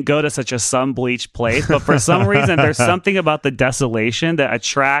wouldn't go to such a sun-bleached place, but for some reason there's something about the desolation that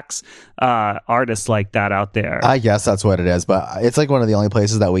attracts artists like that out there. I guess that's what it is, but it's like one of the only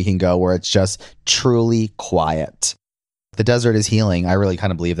places that we can go where it's just truly quiet. The desert is healing. I really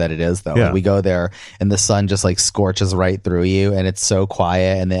kind of believe that it is, though. Like we go there and the sun just like scorches right through you, and it's so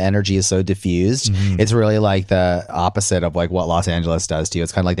quiet and the energy is so diffused. It's really like the opposite of like what Los Angeles does to you.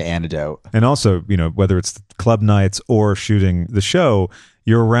 It's kind of like the antidote. And also, whether it's club nights or shooting the show,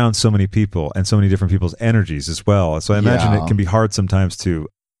 you're around so many people and so many different people's energies as well. So I imagine it can be hard sometimes to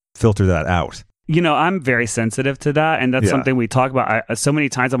filter that out? I'm very sensitive to that. And that's something we talk about. So many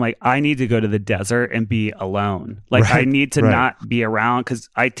times I'm like, I need to go to the desert and be alone. Like I need to not be around because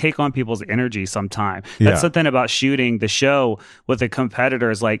I take on people's energy sometimes. That's something about shooting the show with the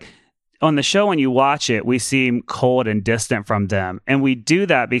competitors. Like on the show, when you watch it, we seem cold and distant from them. And we do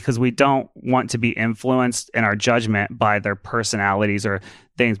that because we don't want to be influenced in our judgment by their personalities or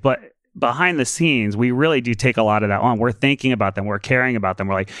things. But behind the scenes, we really do take a lot of that on. We're thinking about them. We're caring about them.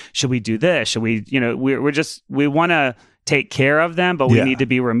 We're like, should we do this? Should we, we want to take care of them, but we need to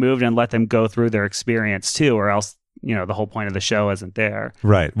be removed and let them go through their experience too, or else, the whole point of the show isn't there.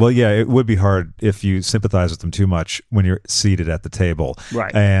 Right. Well, yeah, it would be hard if you sympathize with them too much when you're seated at the table.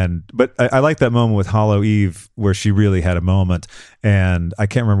 Right. But I like that moment with Hollow Eve where she really had a moment, and I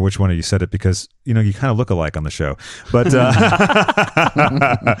can't remember which one of you said it because, you kind of look alike on the show. But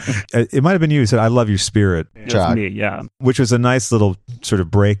it might have been you who said, I love your spirit. It was me, yeah. Which was a nice little sort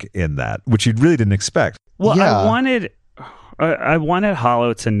of break in that, which you really didn't expect. Well, I wanted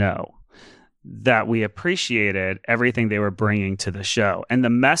Hollow to know that we appreciated everything they were bringing to the show. And the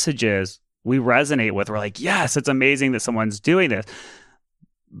messages we resonate with, we're like, yes, it's amazing that someone's doing this.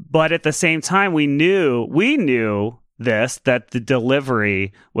 But at the same time, we knew that the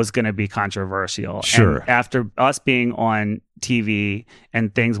delivery was going to be controversial. Sure. And after us being on TV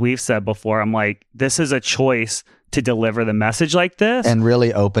and things we've said before, I'm like, this is a choice to deliver the message like this. And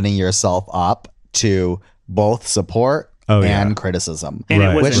really opening yourself up to both support and criticism,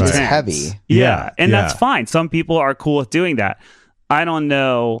 and which is heavy. Yeah. And that's fine. Some people are cool with doing that. I don't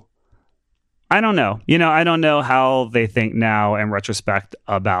know. I don't know how they think now in retrospect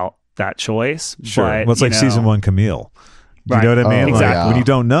about that choice. Sure. But, well, it's like season 1 Camille. You know what I mean? Exactly. When you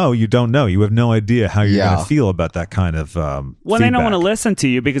don't know, you don't know. You have no idea how you're going to feel about that kind of Well, they don't want to listen to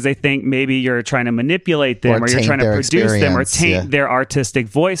you because they think maybe you're trying to manipulate them or you're trying to produce them or taint their artistic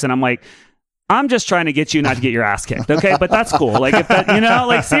voice. And I'm like, I'm just trying to get you not to get your ass kicked, okay? But that's cool. Like, if that,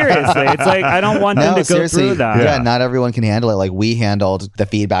 like, seriously, it's like, I don't want them to go through that. Yeah, not everyone can handle it. Like, we handled the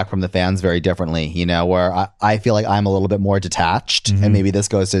feedback from the fans very differently, where I feel like I'm a little bit more detached, and maybe this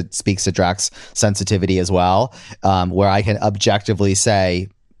speaks to Drax's sensitivity as well, where I can objectively say,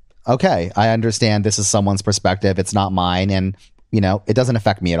 okay, I understand this is someone's perspective, it's not mine, and it doesn't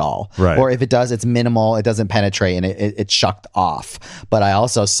affect me at all. Right. Or if it does, it's minimal. It doesn't penetrate and it's shucked off. But I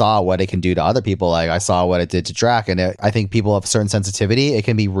also saw what it can do to other people. Like I saw what it did to Drac. And I think people of certain sensitivity, it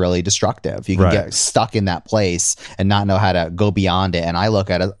can be really destructive. You can get stuck in that place and not know how to go beyond it. And I look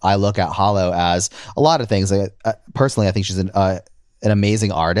at Hollow as a lot of things. Like, personally, I think she's an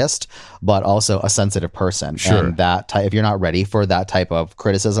amazing artist, but also a sensitive person. Sure. And if you're not ready for that type of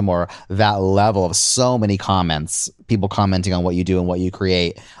criticism or that level of so many comments, people commenting on what you do and what you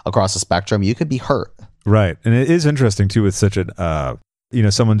create across the spectrum, you could be hurt. Right. And it is interesting too with such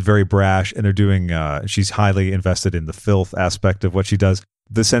someone's very brash and they're doing, she's highly invested in the filth aspect of what she does.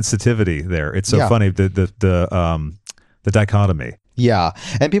 The sensitivity there. It's so funny. The dichotomy. Yeah.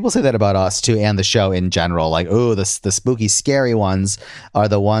 And people say that about us too, and the show in general. Like, oh, the spooky, scary ones are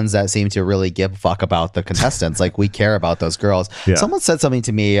the ones that seem to really give a fuck about the contestants. Like, we care about those girls. Yeah. Someone said something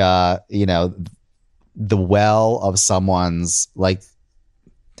to me, the well of someone's, like,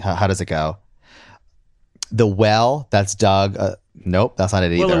 how does it go? The well that's dug. Nope, that's not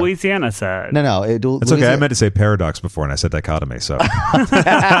it either. Well, Louisiana said. No. It's okay. I meant to say paradox before, and I said dichotomy. So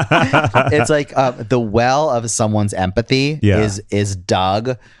it's like the well of someone's empathy is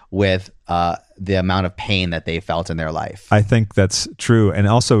dug with the amount of pain that they felt in their life. I think that's true, and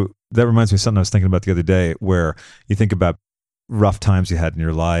also that reminds me of something I was thinking about the other day, where you think about rough times you had in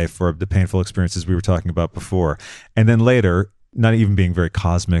your life or the painful experiences we were talking about before, and then later, not even being very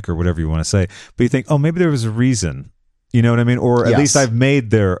cosmic or whatever you want to say, but you think, oh, maybe there was a reason. You know what I mean? Or at least I made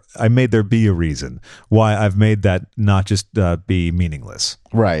there be a reason why I've made that not just be meaningless.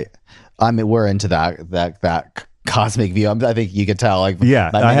 Right. I mean, we're into that cosmic view. I think you could tell, like, by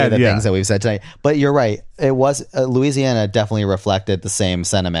many of the things that we've said tonight. But you're right. It was Louisiana definitely reflected the same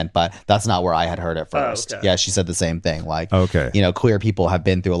sentiment, but that's not where I had heard it first. Yeah, she said the same thing. Like, queer people have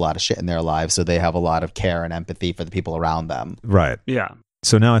been through a lot of shit in their lives, so they have a lot of care and empathy for the people around them. Right. Yeah.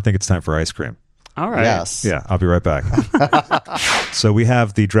 So now I think it's time for ice cream. All right. Yes. Yeah, I'll be right back. So we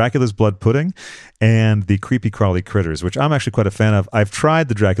have the Dracula's Blood Pudding and the Creepy Crawly Critters, which I'm actually quite a fan of. I've tried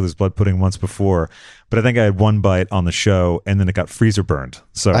the Dracula's Blood Pudding once before, but I think I had one bite on the show and then it got freezer burned.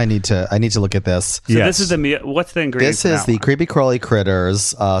 So I need to look at this. So this is what's the ingredients? This is the Creepy Crawly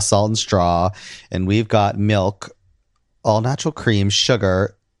Critters, salt and straw, and we've got milk, all natural cream,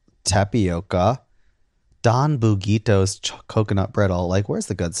 sugar, tapioca, Don Bugito's coconut brittle. Like, where's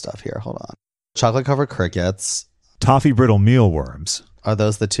the good stuff here? Hold on. Chocolate covered crickets, toffee brittle mealworms, Are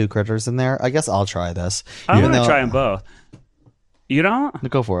those the two critters in there? I guess I'll try this. I'm going to try them both. You don't?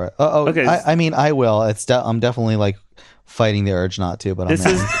 Go for it. Okay. I mean, I will. I'm definitely like fighting the urge not to, but this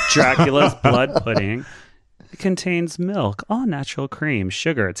is Dracula's blood pudding. It contains milk, all natural cream,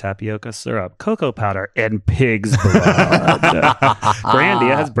 sugar, tapioca syrup, cocoa powder, and pig's blood. Brandy.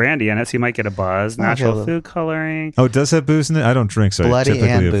 It has brandy in it, so you might get a buzz. Natural food coloring. Oh, it does have booze in it? I don't drink, so Bloody I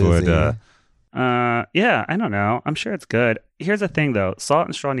typically avoid. Yeah, I don't know. I'm sure it's good. Here's the thing, though. Salt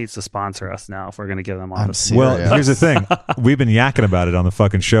and Straw needs to sponsor us now if we're going to give them all this. Well, here's the thing. We've been yakking about it on the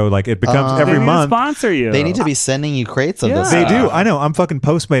fucking show. Like, it becomes every month. Sponsor you. They need to be sending you crates of this. They do. I know. I'm fucking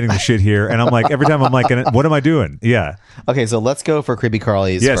postmating the shit here, and I'm like, every time I'm like, what am I doing? Yeah. Okay, so let's go for Creepy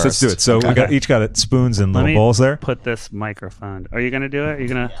Carly's Yes, first. let's do it. So we each got spoons and little bowls there. Put this microphone. Are you going to do it? Are you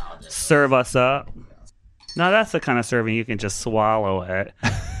going to serve us up? No, that's the kind of serving you can just swallow it,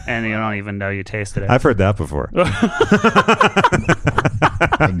 and you don't even know you tasted it. I've heard that before.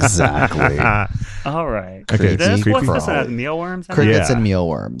 Exactly. All right. Okay. What's this? Has mealworms? Crickets and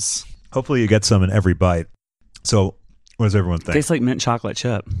mealworms. Hopefully you get some in every bite. So what does everyone think? Tastes like mint chocolate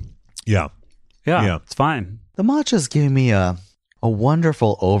chip. Yeah. Yeah. It's fine. The matcha's giving me a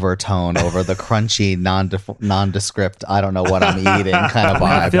wonderful overtone over the crunchy, nondescript, I don't know what I'm eating kind of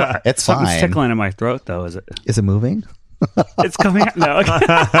vibe. It's fine. Something's tickling in my throat, though. Is it? Is it moving? It's coming out. No.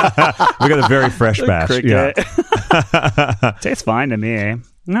 We got a very fresh batch. Cricket. Tastes fine to me.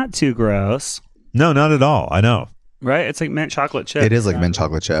 Not too gross. No, not at all. I know. Right? It's like mint chocolate chip. It is like mint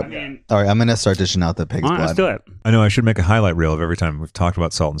chocolate chip. All right, I'm going to start dishing out the pig's blood. Let's do it. I know I should make a highlight reel of every time we've talked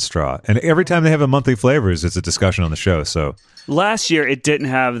about Salt and Straw. And every time they have a monthly flavors, it's a discussion on the show. So last year, it didn't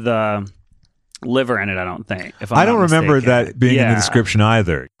have the liver in it, I don't think. If I don't remember that being in the description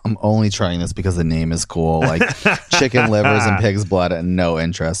either. I'm only trying this because the name is cool. Like chicken livers and pig's blood, and no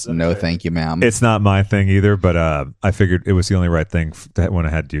interest. No, thank you, ma'am. It's not my thing either, but I figured it was the only right thing that when I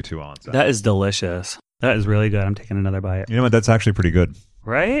had you two on. So. That is delicious. That is really good. I'm taking another bite. You know what? That's actually pretty good.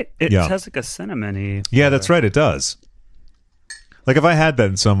 Right? It has like a cinnamon-y. Yeah, that's right. It does. Like if I had that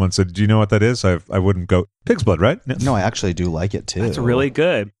and someone said, do you know what that is? I wouldn't go, pig's blood, right? No, I actually do like it too. It's really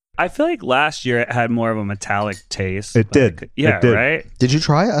good. I feel like last year it had more of a metallic taste. It did. Yeah, it did. Right? Did you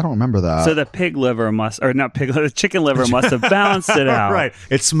try it? I don't remember that. So the chicken liver must have balanced it out. Right.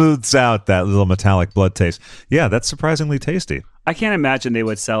 It smooths out that little metallic blood taste. Yeah, that's surprisingly tasty. I can't imagine they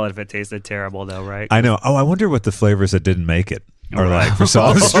would sell it if it tasted terrible, though, right? I know. Oh, I wonder what the flavors that didn't make it are like for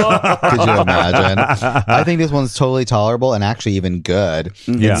Salt and Straw. Could you imagine? I think this one's totally tolerable and actually even good.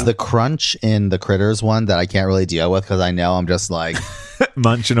 Yeah. It's the crunch in the critters one that I can't really deal with because I know I'm just like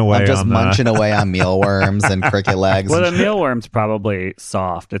munching away. I'm just munching away on mealworms and cricket legs. Well, the mealworm's probably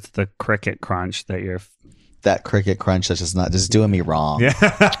soft. It's the cricket crunch that cricket crunch that's just doing me wrong. Yeah.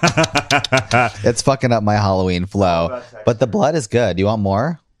 It's fucking up my Halloween flow. But the blood is good. You want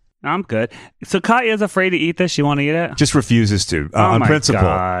more? I'm good. So Katya's afraid to eat this. You want to eat it? Just refuses to. On my principle.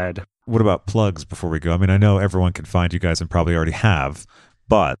 God. What about plugs before we go? I mean, I know everyone can find you guys and probably already have,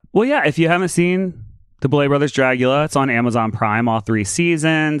 but... Well, yeah, if you haven't seen The Boulet Brothers Dragula, it's on Amazon Prime, all 3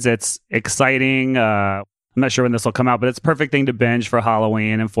 seasons. It's exciting. I'm not sure when this will come out, but it's a perfect thing to binge for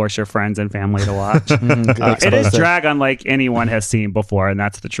Halloween and force your friends and family to watch. It is drag unlike anyone has seen before, and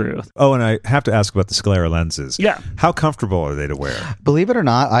that's the truth. Oh, and I have to ask about the sclera lenses. Yeah. How comfortable are they to wear? Believe it or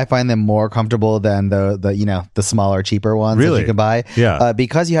not, I find them more comfortable than the smaller, cheaper ones that you can buy. Yeah.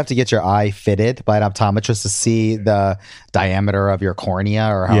 Because you have to get your eye fitted by an optometrist to see the diameter of your cornea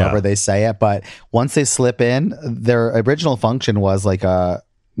or however they say it. But once they slip in, their original function was like a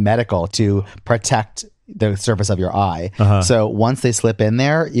medical to protect the surface of your eye. So once they slip in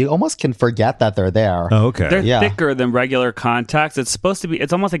there, you almost can forget that they're there. Oh, okay. They're thicker than regular contacts. It's supposed to be,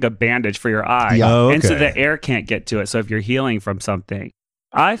 it's almost like a bandage for your eye. Yeah. Oh, okay. And so the air can't get to it. So if you're healing from something,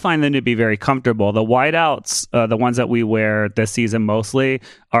 I find them to be very comfortable. The whiteouts, the ones that we wear this season mostly,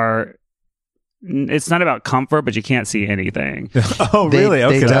 it's not about comfort, but you can't see anything. Oh, really?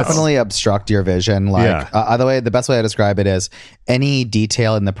 They definitely obstruct your vision. Like, the best way I describe it is any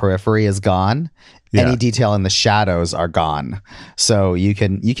detail in the periphery is gone. Yeah. Any detail in the shadows are gone. So you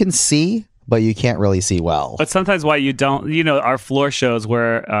can see, but you can't really see well. But sometimes why you don't, our floor shows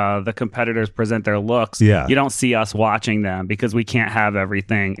where the competitors present their looks, you don't see us watching them because we can't have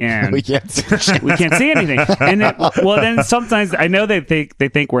everything in. We can't see anything. And then sometimes I know they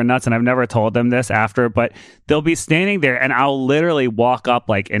think we're nuts, and I've never told them this after, but they'll be standing there and I'll literally walk up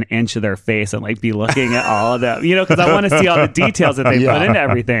like an inch of their face and like be looking at all of them, because I want to see all the details that they put into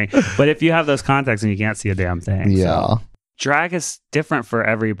everything. But if you have those contacts and you can't see a damn thing. Yeah. So. Drag is different for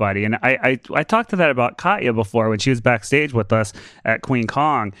everybody. And I talked to that about Katya before when she was backstage with us at Queen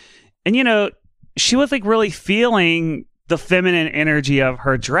Kong. And, she was like really feeling the feminine energy of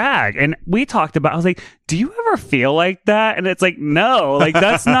her drag. And we talked about, I was like, do you ever feel like that? And it's like, no, like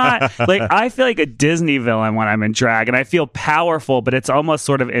that's not like, I feel like a Disney villain when I'm in drag, and I feel powerful, but it's almost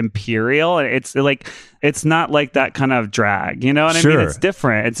sort of imperial. And it's like, it's not like that kind of drag, you know what I mean? It's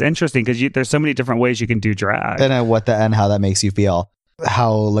different. It's interesting because there's so many different ways you can do drag. And how that makes you feel.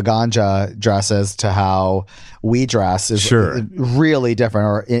 How Laganja dresses to how we dress is really different,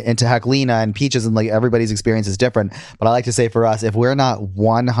 or into Heklina and Peaches, and like everybody's experience is different. But I like to say for us, if we're not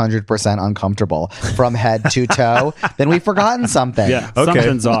 100% uncomfortable from head to toe, then we've forgotten something. Yeah,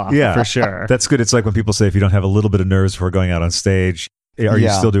 something's off. Yeah, for sure. That's good. It's like when people say if you don't have a little bit of nerves before going out on stage, are you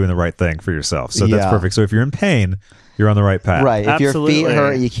still doing the right thing for yourself? So that's perfect. So if you're in pain, you're on the right path. Right. If your feet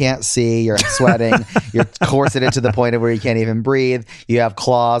hurt, you can't see, you're sweating, you're corseted to the point of where you can't even breathe, you have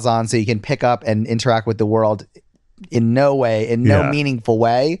claws on so you can pick up and interact with the world in no meaningful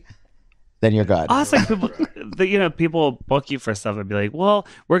way, then you're good. Also, people book you for stuff and be like, well,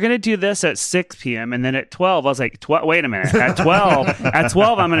 we're going to do this at 6 p.m. and then at 12. I was like, wait a minute. At 12,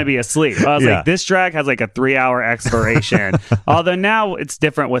 I'm going to be asleep. I was like, this drag has like a 3-hour expiration. Although now it's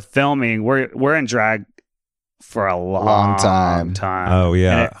different with filming. We're in drag for a long time. Oh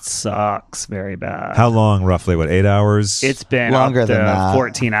yeah, and it sucks very bad. How long roughly? What, 8 hours? It's been longer than that.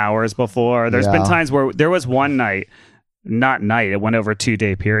 14 hours before. There's been times where there was one night, it went over a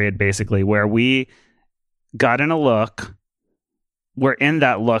 2-day period basically, where we got in a look. We're in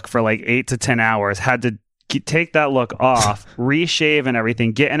that look for like 8 to 10 hours. Had to take that look off, reshave and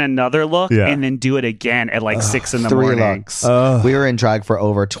everything, get in another look, and then do it again at like 6 in the morning. 3 looks. We were in drag for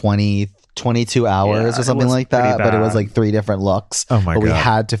over 22 hours or something like that, but it was like 3 different looks. Oh my God. We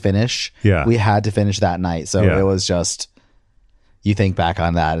had to finish. Yeah. We had to finish that night. So it was just, you think back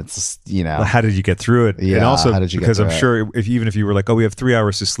on that, it's, well, how did you get through it? Yeah. And also, how did you because get I'm sure even if you were like, oh, we have 3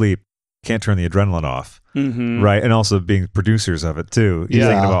 hours to sleep, can't turn the adrenaline off. Mm-hmm. Right. And also being producers of it too. You're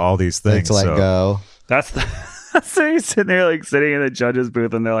thinking about all these things. To let go. So you're sitting there like sitting in the judge's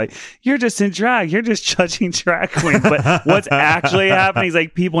booth and they're like, you're just in drag, you're just judging drag queens, but what's actually happening is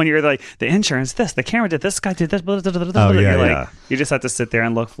like people, and you're like, the insurance, this, the camera did this, guy did this, blah, blah, blah, blah. Like, you just have to sit there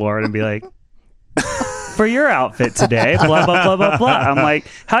and look forward and be like, for your outfit today, blah, blah, blah, blah, blah. I'm like,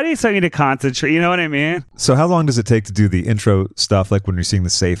 how do you expect me to concentrate? You know what I mean? So how long does it take to do the intro stuff, like when you're seeing the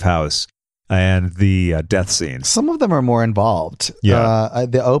safe house and the death scenes? Some of them are more involved.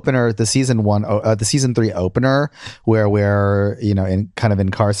 The opener, the season 3 opener, where we're kind of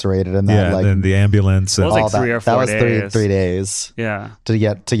incarcerated in that, like, and the ambulance and all all that. 3 or 4 that was days. 3 days. Yeah, to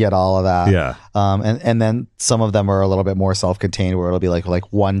get all of that. Yeah, and then some of them are a little bit more self-contained, where it'll be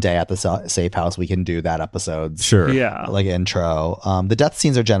like one day at the safe house we can do that episodes. Sure. Yeah, like intro. The death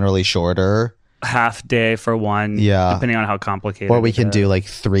scenes are generally shorter. Half day for one, depending on how complicated, or we can do like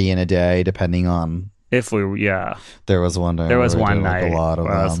 3 in a day depending on if we there was one day there was one night like a lot of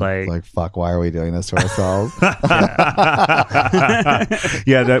where them. I was like fuck, why are we doing this to ourselves?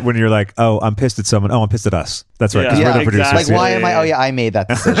 That when you're like, oh, I'm pissed at someone, I'm pissed at us, that's right, because we're the producers. Like, why am I I made that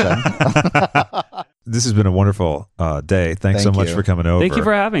decision. This has been a wonderful day. Thanks so much for coming over. Thank you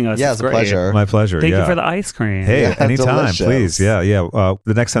for having us. Yeah, it's a pleasure. My pleasure. Thank you for the ice cream. Hey, anytime, delicious. please. Yeah.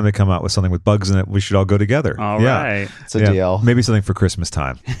 The next time they come out with something with bugs in it, we should all go together. All right. It's a deal. Maybe something for Christmas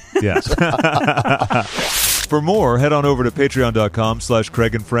time. Yeah. For more, head on over to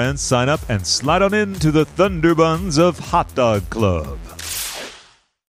patreon.com/Craig and Friends. Sign up and slide on into the Thunderbuns of Hot Dog Club.